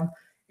LiDAR them.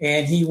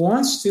 And he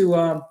wants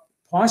to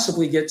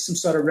possibly get some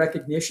sort of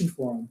recognition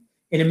for them.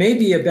 And it may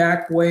be a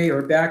back way or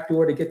a back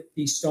door to get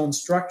these stone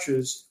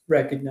structures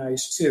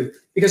recognized too,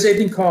 because they've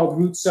been called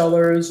root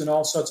cellars and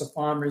all sorts of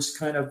farmers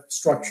kind of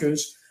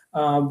structures.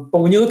 But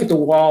when you look at the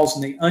walls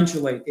and they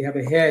undulate, they have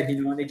a head,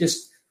 you know, and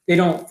they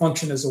don't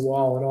function as a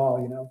wall at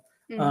all, you know.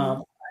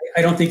 Mm-hmm.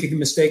 I don't think you can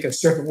mistake a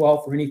serpent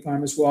wall for any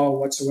farmer's wall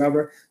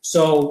whatsoever.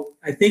 So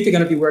I think they're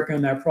going to be working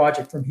on that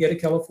project from here to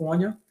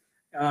California,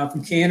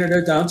 from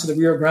Canada down to the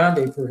Rio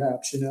Grande,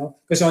 perhaps, you know,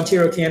 because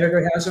Ontario,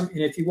 Canada has them. And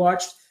if you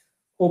watched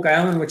Oak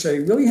Island, which I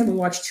really haven't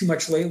watched too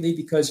much lately,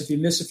 because if you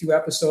miss a few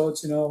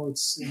episodes, you know,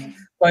 it's.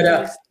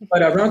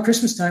 But around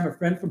Christmas time, a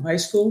friend from high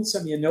school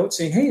sent me a note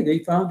saying, "Hey, they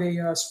found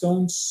a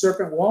stone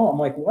serpent wall." I'm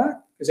like,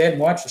 "What?" Because I hadn't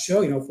watched the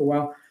show, you know, for a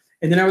while.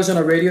 And then I was on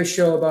a radio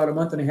show about a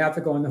month and a half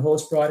ago, and the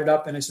host brought it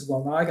up, and I said,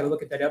 "Well, now I got to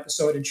look at that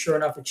episode." And sure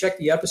enough, I checked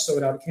the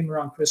episode out. It came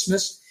around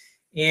Christmas,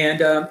 and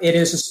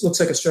it looks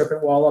like a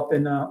serpent wall up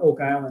in Oak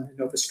Island in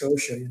Nova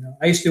Scotia. You know,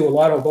 I used to do a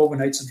lot of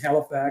overnights in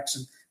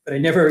Halifax, but I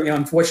never, you know,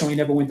 unfortunately,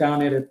 never went down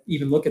there to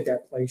even look at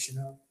that place. You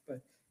know, but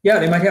yeah,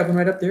 they might have one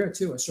right up there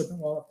too, a serpent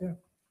wall up there.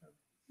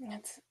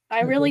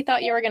 I really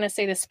thought you were going to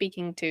say the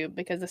speaking tube,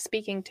 because the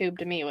speaking tube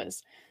to me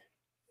was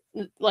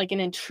like an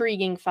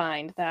intriguing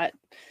find. That.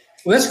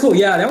 Well, that's cool.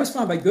 Yeah, that was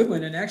found by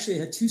Goodwin, and actually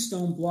it had two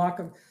stone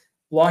blocking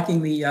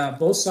the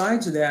both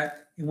sides of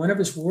that. And one of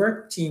his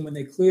work team, when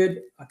they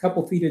cleared a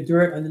couple feet of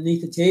dirt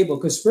underneath the table,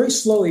 because very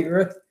slowly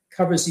earth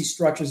covers these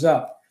structures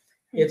up.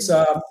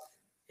 Mm-hmm.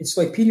 It's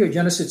like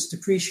pediogenesis, it's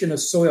depletion of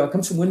soil. It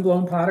comes from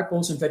windblown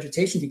particles and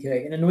vegetation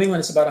decay. And in New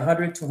England, it's about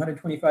 100 to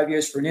 125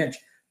 years for an inch.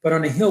 But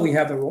on the hill, we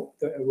have the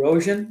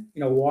erosion,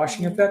 you know,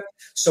 washing effect.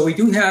 So we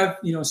do have,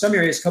 you know, in some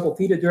areas, a couple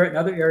feet of dirt. In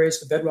other areas,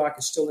 the bedrock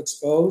is still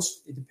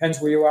exposed. It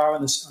depends where you are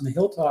on the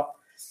hilltop.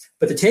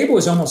 But the table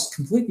is almost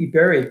completely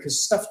buried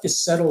because stuff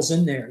just settles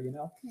in there, you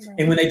know. Right.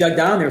 And when they dug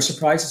down, they were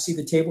surprised to see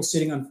the table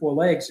sitting on four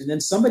legs. And then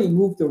somebody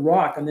moved the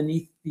rock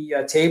underneath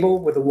the table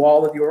with the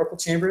wall of the oracle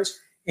chambers,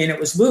 and it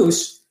was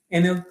loose.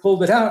 And they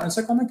pulled it out, and it's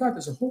like, oh my God,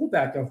 there's a hole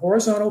back there, a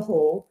horizontal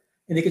hole.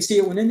 And they could see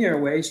it went in there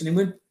a ways.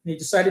 And they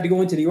decided to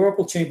go into the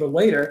oracle chamber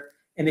later,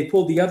 and they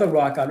pulled the other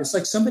rock out. It's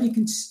like somebody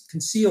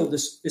concealed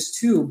this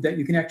tube that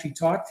you can actually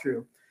talk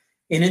through.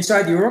 And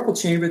inside the oracle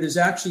chamber, there's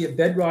actually a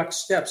bedrock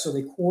step. So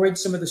they quarried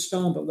some of the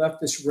stone, but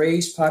left this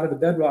raised part of the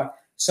bedrock.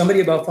 Somebody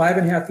about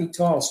 5.5 feet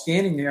tall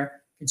standing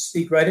there can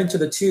speak right into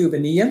the tube.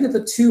 And the end of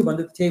the tube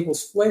under the table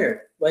is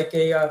flared, like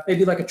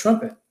maybe like a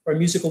trumpet or a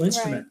musical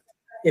instrument.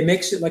 Right. It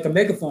makes it like a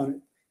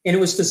megaphone. And it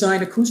was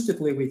designed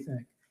acoustically, we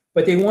think.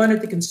 But they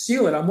wanted to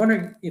conceal it. I'm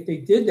wondering if they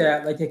did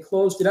that, like they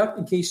closed it up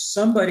in case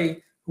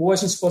somebody who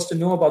wasn't supposed to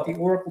know about the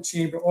oracle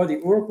chamber or the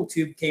oracle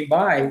tube came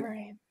by,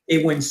 right.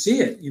 They wouldn't see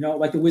it, you know,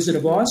 like the Wizard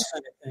of Oz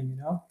kind of thing, you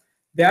know.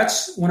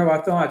 That's one of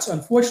our thoughts.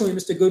 Unfortunately,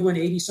 Mr. Goodwin,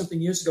 80-something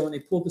years ago, when they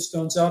pulled the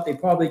stones out, they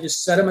probably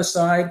just set them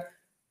aside.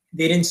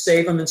 They didn't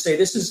save them and say,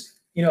 this is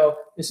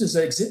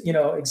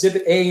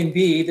exhibit A and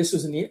B. This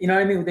was, you know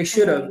what I mean? They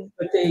should have,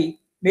 but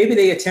maybe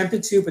they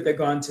attempted to, but they're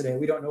gone today.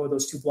 We don't know where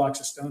those two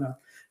blocks of stone are.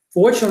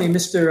 Fortunately,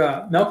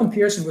 Mr. Malcolm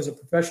Pearson was a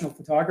professional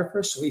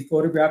photographer, so he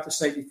photographed the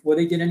site before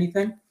they did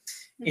anything.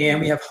 Mm-hmm. And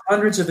we have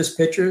hundreds of his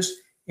pictures,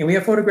 and we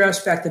have photographs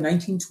back to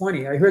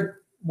 1920. I heard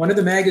one of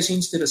the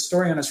magazines did a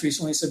story on us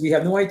recently. Said, we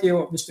have no idea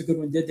what Mr.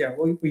 Goodwin did there.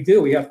 Well, we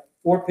do. We have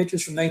 4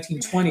 pictures from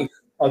 1920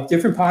 of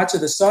different parts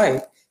of the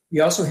site.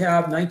 We also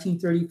have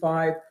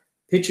 1935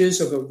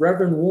 pictures of a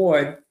Reverend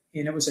Ward,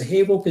 and it was a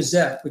Haverhill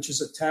Gazette, which is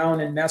a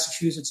town in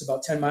Massachusetts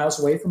about 10 miles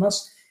away from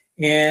us.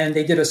 And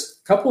they did a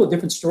couple of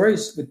different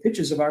stories with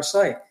pictures of our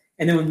site.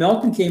 And then when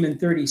Malcolm came in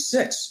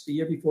 36, the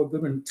year before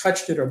Goodwin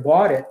touched it or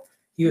bought it,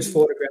 he was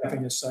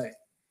photographing the site.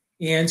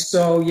 And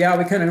so, yeah,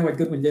 we kind of know what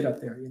Goodwin did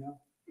up there, you know?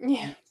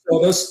 Yeah.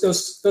 So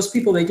those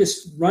people, they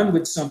just run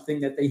with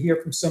something that they hear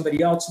from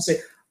somebody else and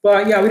say,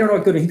 well, yeah, we don't know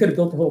what Goodwin, he could have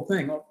built the whole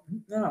thing. Well,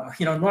 no,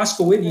 you know,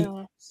 Moscow Whitney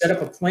set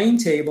up a plane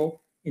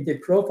table and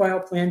did profile,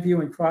 plan view,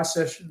 and cross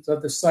sections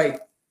of the site,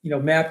 you know,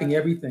 mapping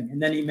everything.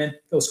 And then he meant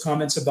those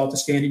comments about the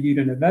standard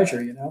unit of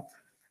measure, you know.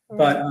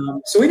 Right.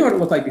 But so we know what it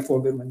looked like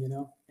before Goodwin, you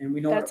know, and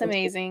we know that's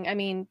amazing. I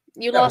mean,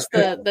 you lost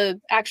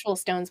the actual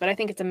stones, but I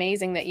think it's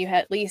amazing that you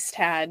at least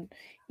had,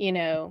 you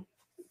know,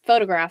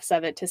 photographs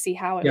of it to see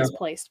how it was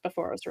placed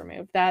before it was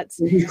removed.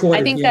 That's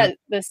I think that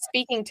the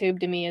speaking tube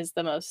to me is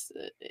the most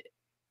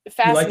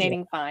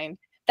fascinating find.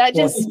 That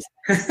just,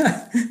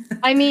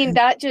 I mean,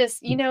 that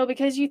just, you know,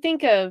 because you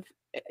think of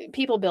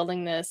people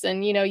building this,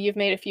 and you know, you've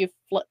made a few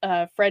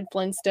Fred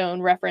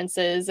Flintstone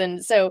references,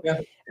 and so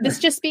this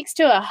just speaks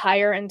to a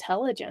higher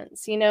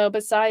intelligence, you know,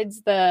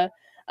 besides the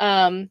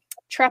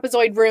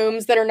trapezoid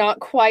rooms that are not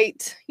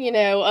quite,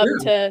 up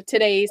to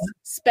today's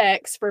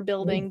specs for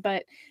building,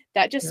 but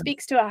that just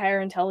speaks to a higher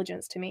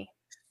intelligence to me.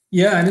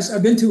 Yeah, and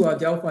I've been to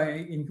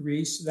Delphi in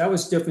Greece. That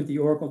was different, the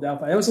Oracle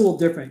Delphi. That was a little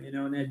different,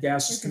 and that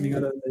gas is coming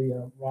out of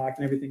the rock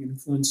and everything,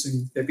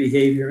 influencing their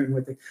behavior and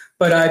what they.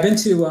 But I've been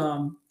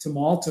to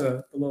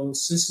Malta, below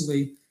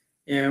Sicily,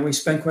 and we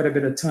spent quite a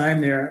bit of time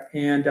there.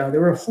 And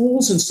there were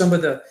holes in some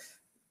of the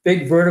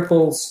big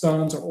vertical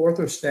stones or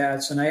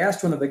orthostats. And I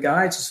asked one of the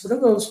guides, I said, "What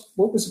are those?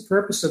 What was the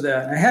purpose of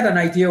that?" And I had an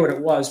idea what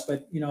it was,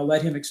 but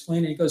let him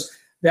explain it. He goes,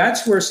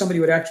 "That's where somebody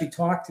would actually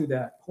talk through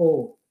that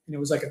hole, and it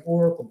was like an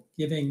oracle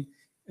giving."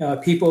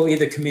 People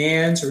either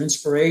commands or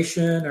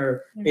inspiration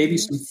or maybe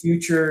some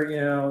future,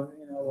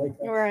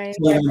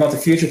 like about the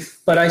future.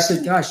 But I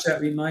said, gosh, that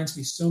reminds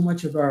me so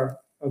much of our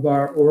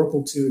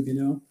oracle tube.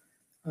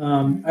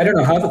 I don't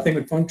know how the thing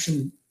would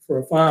function for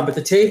a farm, but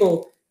the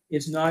table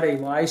is not a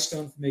lye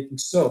stone for making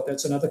soap.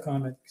 That's another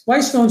comment.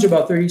 Lye stones are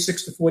about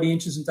 36 to 40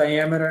 inches in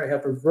diameter.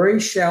 Have a very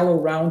shallow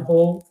round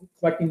hole for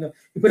collecting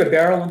you put a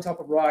barrel on top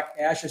of rock,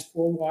 ashes,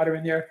 pour water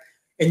in there.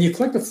 And you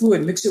collect the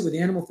fluid, mix it with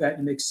animal fat,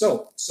 and make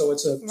soap. So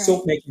it's a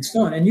soap-making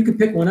stone. And you can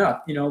pick one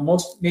up.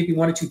 Most, maybe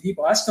one or two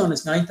people. Our stone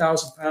is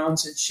 9,000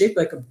 pounds. It's shaped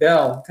like a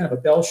bell, kind of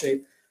a bell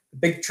shape, a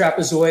big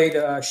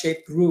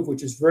trapezoid-shaped groove,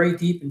 which is very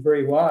deep and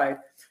very wide.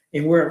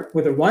 And where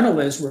the runnel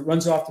is, where it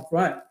runs off the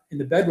front in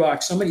the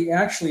bedrock, somebody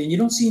actually, and you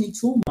don't see any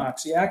tool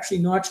marks, they actually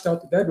notched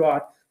out the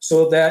bedrock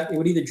so that it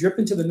would either drip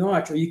into the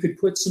notch, or you could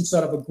put some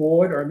sort of a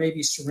gourd or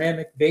maybe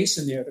ceramic vase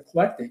in there to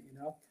collect it,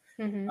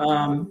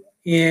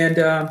 And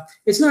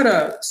it's not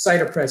a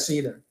cider press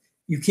either.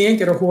 You can't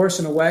get a horse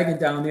and a wagon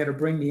down there to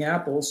bring the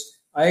apples.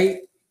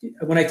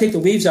 When I take the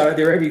leaves out of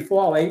there every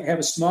fall, I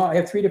have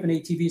 3 different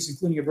ATVs,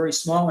 including a very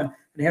small one,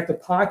 and I have to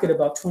park it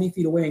about 20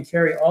 feet away and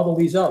carry all the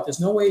leaves out. There's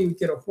no way you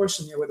get a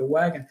horse in there with a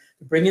wagon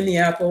to bring in the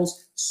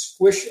apples,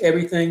 squish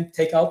everything,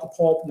 take out the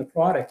pulp and the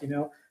product,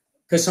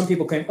 because some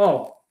people claim,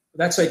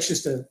 that's like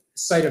just a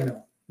cider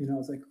mill.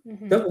 It's like,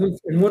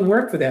 it wouldn't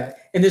work for that.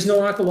 And there's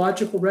no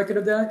archaeological record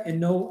of that and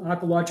no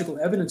archaeological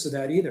evidence of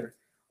that either,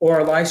 or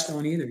a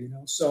limestone either,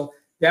 So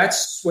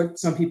that's what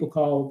some people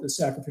call the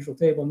sacrificial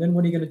table. And then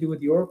what are you going to do with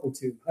the oracle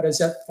tube? How does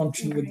that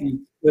function with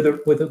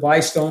the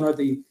limestone or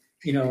the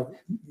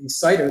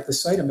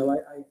cider mill?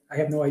 I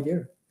have no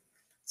idea.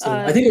 So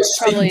I think it's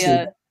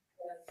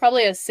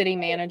probably a city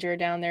manager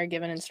down there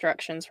giving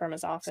instructions from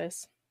his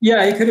office.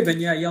 Yeah, he could have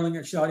been, yelling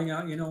and shouting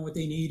out, what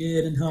they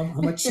needed and how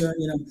much,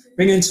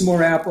 bring in some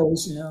more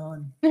apples,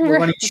 and we're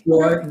running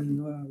short,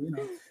 and,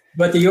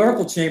 But the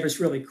oracle chamber is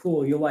really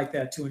cool. You'll like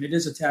that too. And it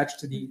is attached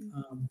to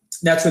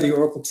that's where the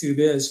oracle tube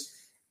is.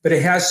 But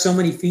it has so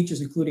many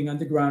features, including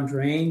underground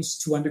drains,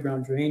 2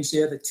 underground drains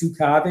there, the 2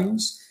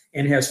 carvings,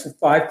 and it has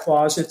 5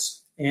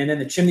 closets. And then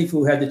the chimney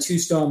flue had the 2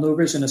 stone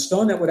louvers and a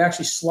stone that would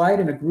actually slide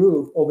in a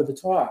groove over the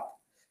top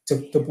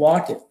to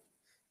block it.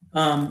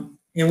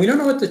 And we don't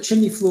know what the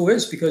chimney flue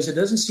is because it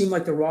doesn't seem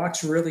like the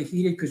rocks are really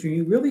heated, because when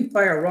you really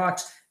fire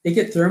rocks, they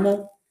get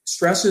thermal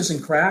stresses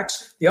and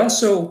cracks. They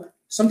also,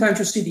 sometimes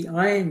you'll see the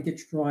iron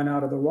gets drawn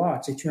out of the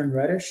rocks. They turn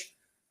reddish.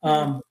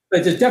 But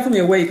there's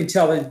definitely a way you can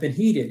tell that it's been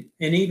heated.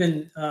 And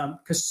even,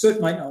 because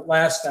soot might not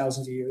last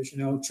thousands of years,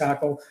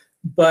 charcoal.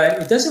 But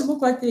it doesn't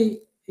look like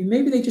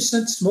maybe they just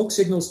sent smoke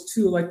signals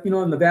too, like,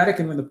 in the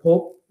Vatican when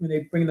they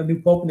bring the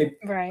new Pope and they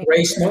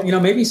raise smoke,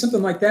 maybe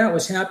something like that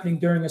was happening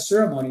during a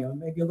ceremony, or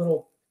maybe a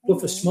little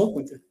puff of smoke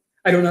with it.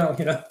 I don't know,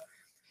 But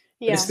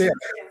it's there.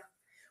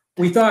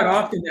 We thought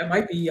often that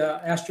might be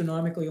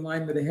astronomically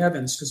aligned with the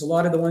heavens, because a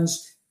lot of the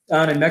ones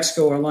down in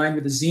Mexico are aligned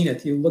with the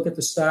zenith. You look at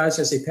the stars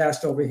as they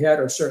passed overhead,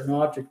 or a certain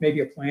object,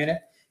 maybe a planet.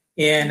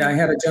 And I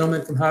had a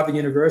gentleman from Harvard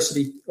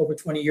University over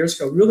 20 years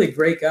ago, really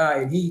great guy,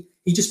 and he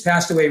just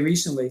passed away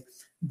recently.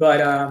 But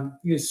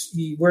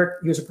he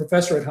was a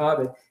professor at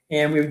Harvard,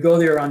 and we would go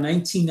there around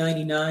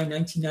 1999,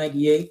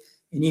 1998,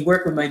 and he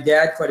worked with my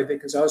dad quite a bit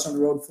because I was on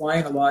the road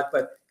flying a lot.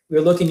 But we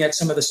were looking at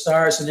some of the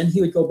stars, and then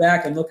he would go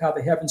back and look how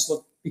the heavens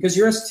look, because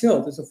the Earth's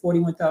tilt is a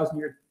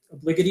 41,000-year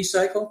obligity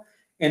cycle,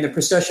 and the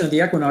precession of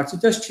the equinox, it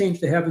does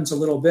change the heavens a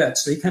little bit.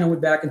 So he kind of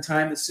went back in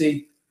time to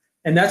see,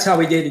 and that's how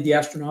we dated the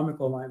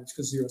astronomical alignments,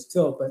 because of the Earth's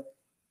tilt. But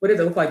what did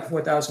it look like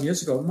 4,000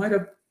 years ago? It might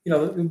have,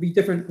 it would be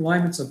different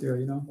alignments up there, a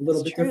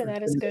little bit different.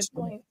 That is a good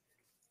point.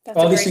 That's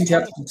all these things you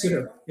have to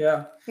consider.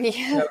 Yeah.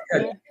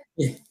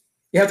 You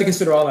have to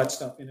consider all that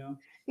stuff,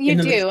 You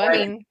do. I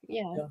mean,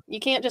 you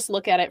can't just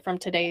look at it from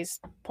today's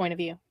point of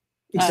view.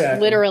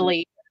 Exactly.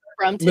 Literally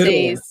from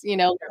today's, you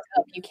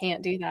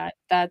can't do that.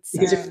 That's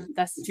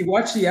if you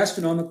watch the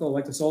astronomical,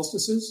 like the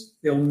solstices,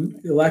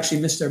 they'll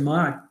actually miss their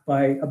mark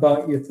by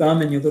about your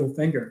thumb and your little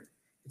finger.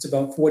 It's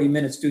about 40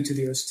 minutes due to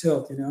the Earth's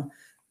tilt.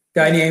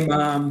 Guy named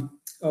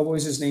what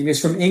was his name?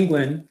 He's from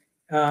England.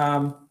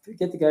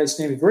 Forget the guy's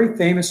name. He's very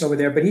famous over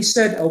there. But he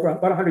said over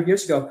about 100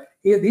 years ago,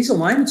 these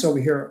alignments over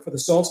here for the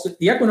solstice,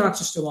 the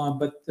equinox is still on,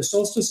 but the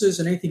solstices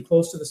and anything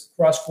close to the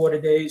cross-quarter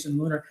days and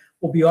lunar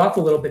will be off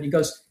a little bit. He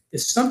goes,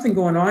 there's something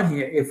going on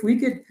here. If we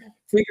could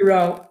figure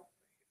out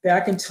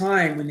back in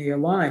time when they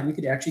align, we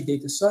could actually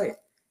date the site.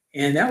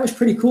 And that was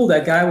pretty cool.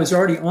 That guy was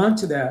already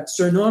onto that.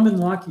 Sir Norman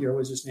Lockyer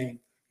was his name.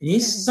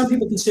 And some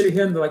people consider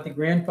him like the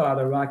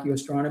grandfather of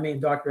archaeoastronomy,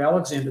 and Dr.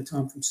 Alexander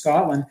Thom from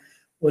Scotland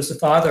was the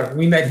father.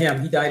 We met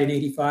him. He died in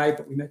 85,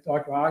 but we met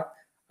Dr.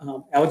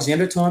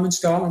 Alexander Thom in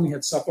Scotland. We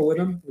had supper with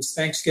him. It was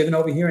Thanksgiving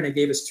over here, and they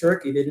gave us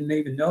turkey. They didn't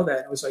even know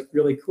that. It was like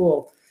really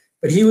cool.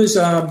 But he was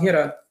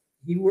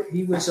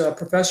he was a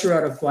professor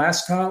out of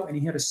Glasgow, and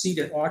he had a seat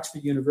at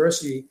Oxford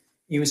University.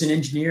 He was an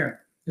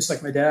engineer, just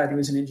like my dad. He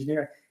was an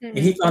engineer. And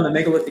he found the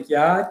megalithic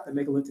yard, the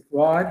megalithic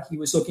rod. He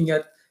was looking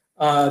at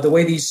the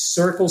way these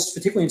circles,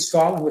 particularly in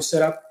Scotland, were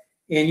set up,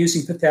 and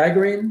using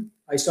Pythagorean,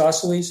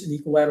 isosceles, and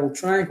equilateral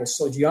triangles.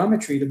 So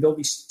geometry to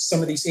build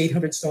some of these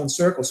 800 stone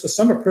circles. So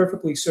some are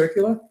perfectly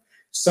circular.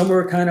 Some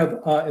are kind of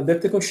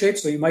elliptical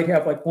shapes. So you might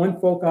have like one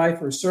foci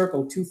for a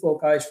circle, two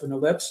foci for an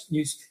ellipse.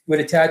 You would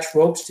attach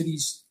ropes to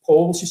these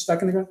poles you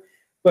stuck in the ground.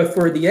 But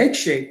for the egg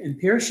shape and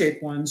pear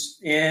shaped ones,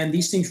 and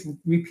these things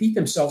repeat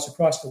themselves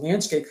across the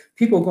landscape,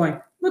 people are going,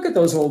 look at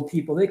those old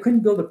people. They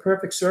couldn't build a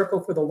perfect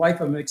circle for the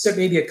life of them, except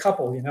maybe a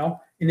couple,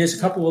 and there's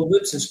a couple of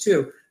ellipses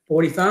too. But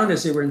what he found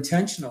is they were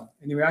intentional,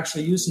 and they were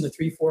actually using the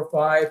 3, 4,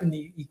 5 and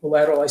the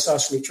equilateral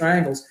isosceles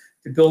triangles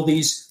to build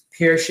these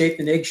pear shaped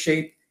and egg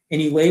shaped,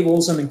 and he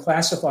labels them and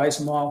classifies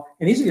them all.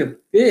 And these are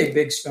big,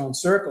 big stone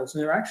circles,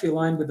 and they're actually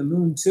aligned with the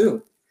moon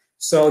too.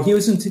 So he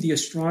was into the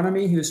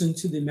astronomy, he was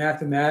into the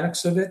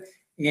mathematics of it,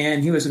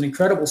 and he was an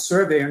incredible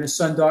surveyor. And his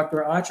son,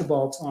 Dr.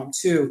 Archibald Thom,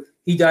 too,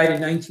 he died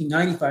in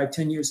 1995,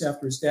 10 years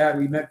after his dad.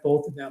 We met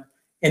both of them.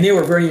 And they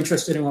were very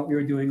interested in what we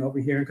were doing over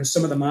here, because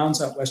some of the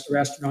mounds out west are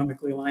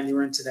astronomically aligned. They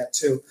were into that,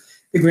 too.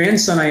 The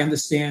grandson, I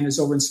understand, is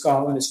over in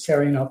Scotland, is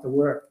carrying out the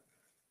work.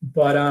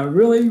 But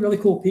really, really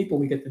cool people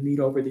we get to meet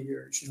over the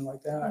years,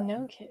 like that.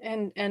 No,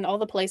 and all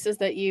the places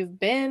that you've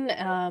been,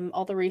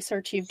 all the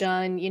research you've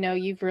done,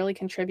 you've really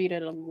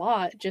contributed a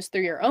lot just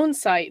through your own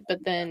site,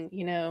 but then,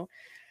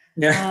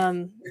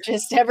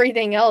 just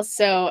everything else.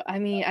 So, I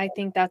mean, I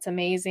think that's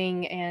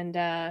amazing. And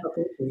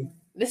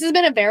this has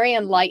been a very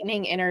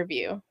enlightening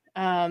interview.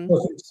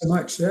 Well, thanks so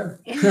much. Yeah.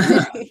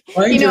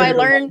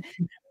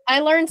 I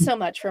learned so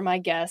much from my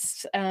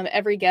guests.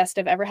 Every guest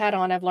I've ever had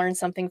on, I've learned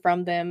something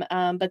from them.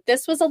 But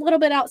this was a little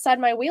bit outside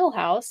my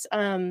wheelhouse.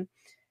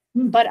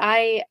 But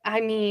I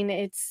mean,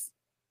 it's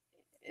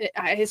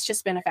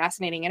just been a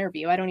fascinating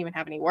interview. I don't even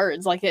have any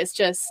words. Like, it's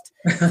just,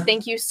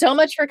 thank you so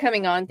much for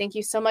coming on. Thank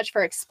you so much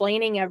for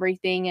explaining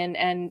everything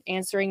and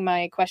answering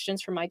my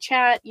questions from my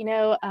chat.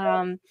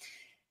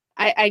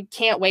 I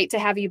can't wait to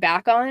have you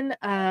back on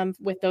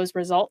with those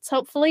results,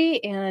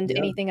 hopefully, and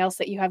anything else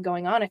that you have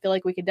going on. I feel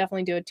like we could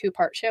definitely do a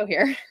 2-part show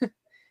here.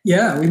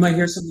 Yeah, we might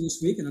hear something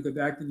this week, and I'll go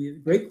back to the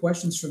great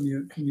questions from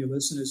your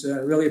listeners. I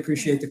really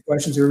appreciate the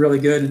questions. They were really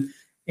good,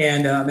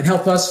 and it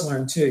helped us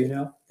learn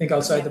too. Think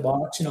outside the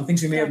box.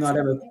 Things we may have not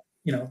ever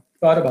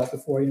thought about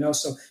before.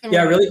 So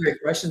yeah, really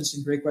great questions,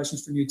 and great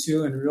questions from you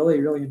too, and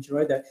really, really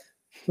enjoyed that.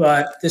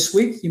 But this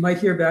week, you might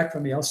hear back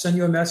from me. I'll send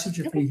you a message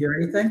if we hear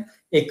anything.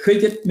 It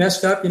could get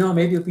messed up,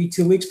 maybe it'll be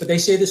 2 weeks, but they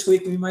say this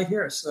week we might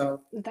hear.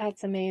 So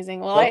that's amazing.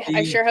 Well,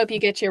 I sure hope you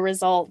get your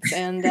results,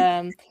 and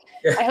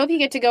I hope you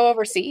get to go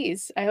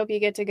overseas. I hope you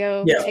get to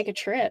go take a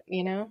trip,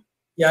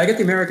 Yeah, I get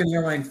the American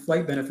Airlines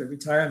flight benefit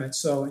retirement.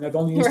 So, and I've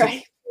only used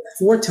it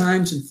 4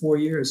 times in 4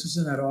 years.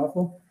 Isn't that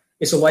awful?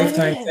 It's a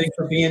lifetime thing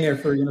for being there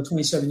for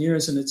 27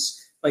 years, and it's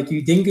like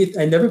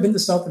I've never been to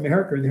South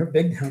America, and they're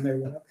big down there.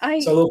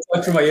 So a little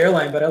plug for my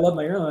airline, but I love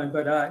my airline.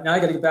 But now I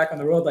got to get back on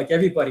the road like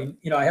everybody.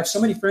 I have so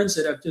many friends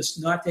that have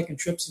just not taken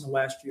trips in the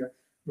last year.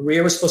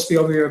 Maria was supposed to be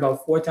over here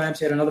about 4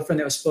 times. I had another friend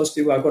that was supposed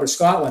to go to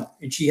Scotland,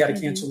 and she had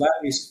to cancel that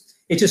reason.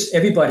 It's just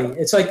everybody.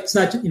 It's like, it's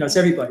not, it's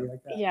everybody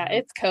like that. Yeah,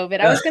 it's COVID.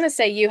 I was going to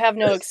say you have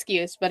no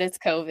excuse, but it's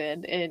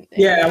COVID.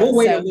 We'll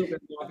wait a little bit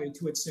longer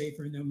until it's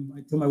safer, and then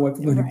I told my wife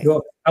I'm going to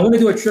go. I want to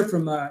do a trip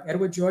from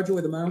Edward, Georgia,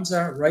 where the mountains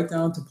are, right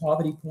down to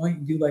Poverty Point,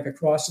 and do like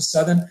across the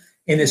southern.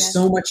 And there's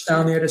so much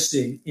down there to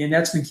see, and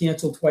that's been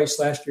canceled twice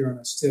last year on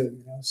us too.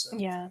 So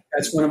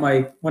that's one of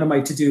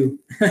my to do.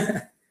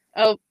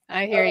 Oh,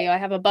 I hear you. I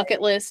have a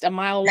bucket list a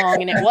mile long,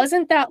 and it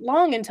wasn't that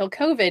long until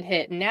COVID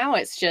hit. And now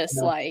it's just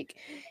it's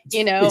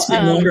getting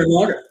longer and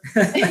longer.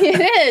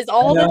 It is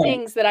all the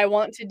things that I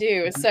want to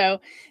do.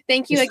 So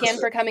thank you again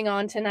for coming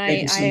on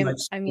tonight.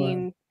 I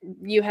mean,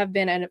 you have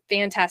been a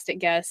fantastic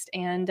guest,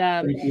 and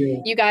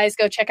you guys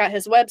go check out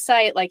his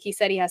website. Like he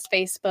said, he has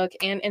Facebook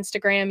and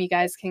Instagram. You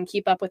guys can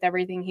keep up with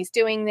everything he's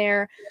doing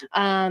there.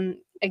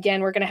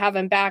 Again, we're going to have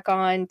him back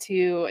on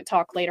to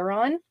talk later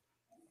on.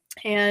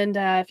 And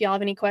if y'all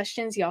have any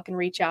questions, y'all can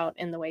reach out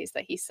in the ways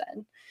that he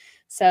said.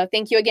 So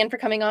thank you again for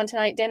coming on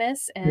tonight,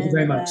 Dennis. And, thank you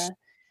very much.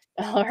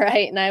 All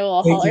right. And I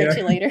will holler at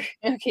you later.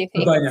 Okay.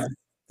 Thanks. Bye now.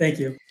 Thank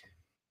you.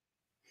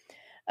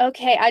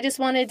 Okay. I just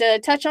wanted to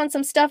touch on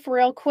some stuff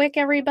real quick,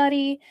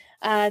 everybody.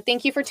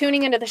 Thank you for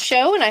tuning into the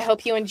show, and I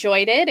hope you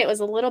enjoyed it. It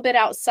was a little bit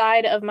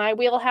outside of my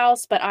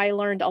wheelhouse, but I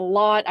learned a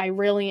lot. I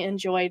really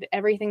enjoyed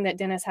everything that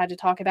Dennis had to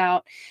talk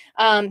about.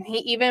 He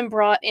even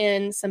brought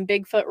in some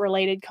Bigfoot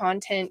related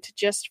content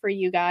just for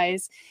you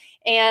guys.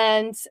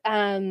 And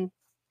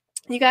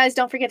You guys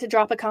don't forget to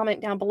drop a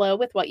comment down below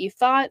with what you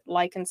thought,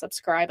 like and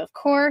subscribe, of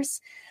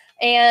course.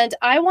 And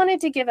I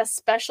wanted to give a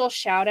special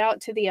shout out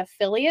to the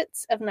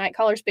affiliates of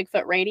Nightcallers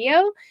Bigfoot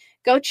Radio.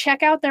 Go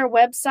check out their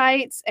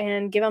websites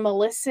and give them a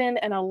listen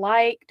and a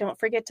like. Don't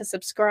forget to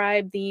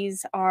subscribe.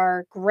 These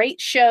are great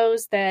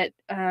shows that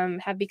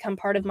have become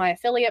part of my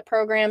affiliate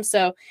program.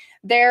 So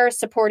they're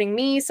supporting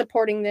me,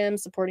 supporting them,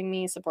 supporting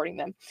me, supporting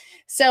them.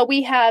 So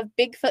we have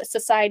Bigfoot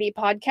Society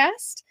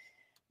Podcast,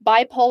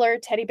 Bipolar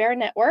Teddy Bear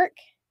Network,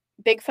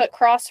 Bigfoot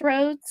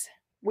Crossroads,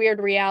 Weird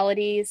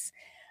Realities,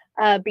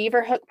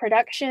 Beaverhook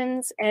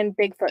Productions, and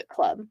Bigfoot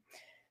Club.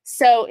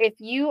 So if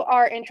you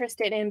are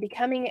interested in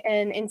becoming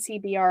an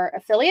NCBR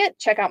affiliate,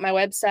 check out my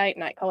website,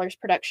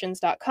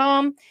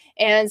 nightcallersproductions.com,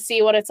 and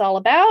see what it's all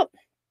about.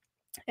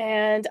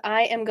 And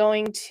I am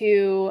going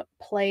to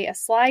play a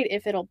slide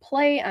if it'll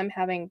play. I'm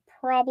having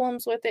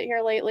problems with it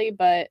here lately,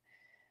 but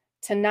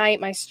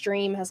tonight my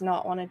stream has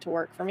not wanted to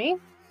work for me.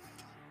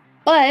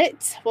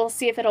 But we'll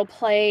see if it'll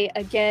play.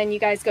 Again, you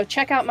guys go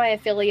check out my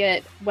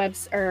affiliate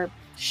webs or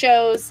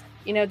shows.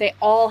 You know, they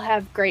all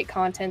have great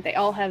content. They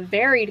all have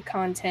varied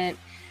content,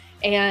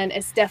 and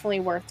it's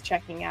definitely worth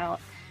checking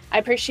out. I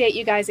appreciate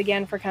you guys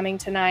again for coming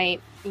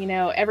tonight. You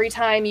know, every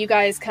time you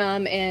guys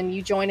come and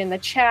you join in the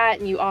chat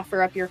and you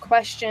offer up your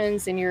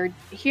questions and you're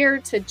here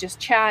to just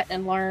chat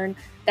and learn,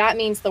 that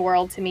means the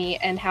world to me,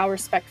 and how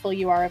respectful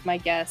you are of my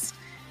guest.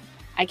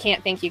 I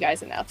can't thank you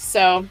guys enough.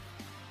 So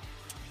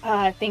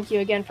thank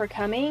you again for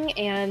coming.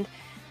 And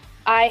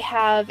I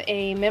have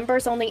a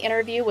members only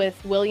interview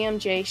with William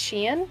J.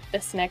 Sheehan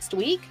this next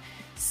week.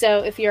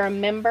 So if you're a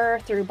member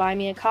through Buy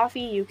Me a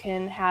Coffee, you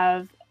can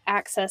have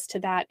access to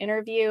that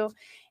interview.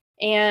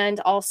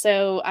 And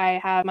also I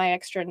have my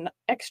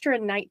extra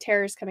night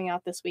terrors coming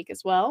out this week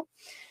as well.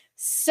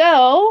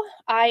 So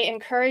I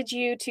encourage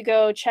you to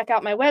go check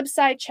out my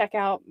website, check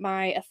out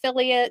my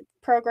affiliate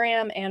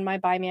program, and my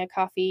Buy Me a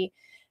Coffee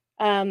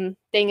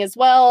thing as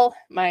well.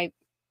 My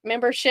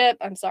membership,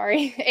 I'm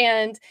sorry.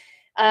 And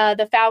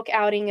the Falk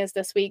outing is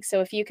this week.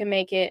 So if you can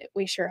make it,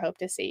 we sure hope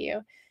to see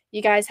you.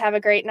 You guys have a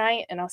great night, and I'll